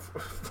know what?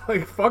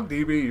 Like, fuck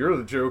DB, you're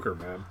the Joker,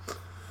 man.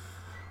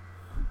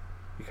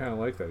 You kind of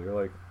like that. You're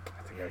like,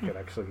 I think I could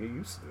actually get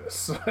used to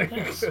this. Like,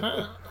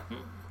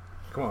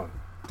 come on,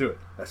 do it.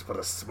 Let's put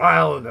a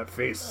smile on that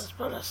face. Let's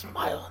put a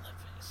smile on that face.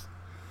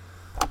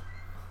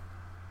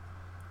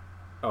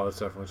 Oh, it's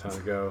definitely time to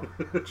go.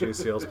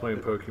 JCL's playing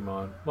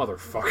Pokemon.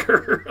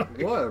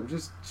 Motherfucker. What? I'm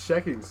just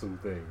checking some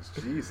things.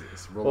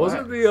 Jesus. Relax.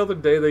 Wasn't it the other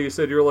day that you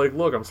said you were like,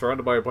 look, I'm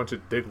surrounded by a bunch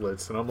of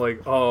Diglets, and I'm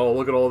like, oh,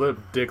 look at all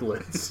them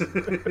Diglets.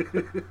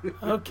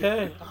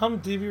 Okay, I'm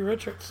DB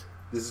Richards.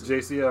 This is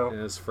JCL.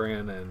 And it's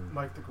Fran, and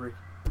Mike the Greek.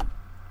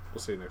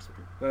 we'll see you next week.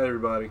 Bye,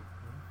 everybody.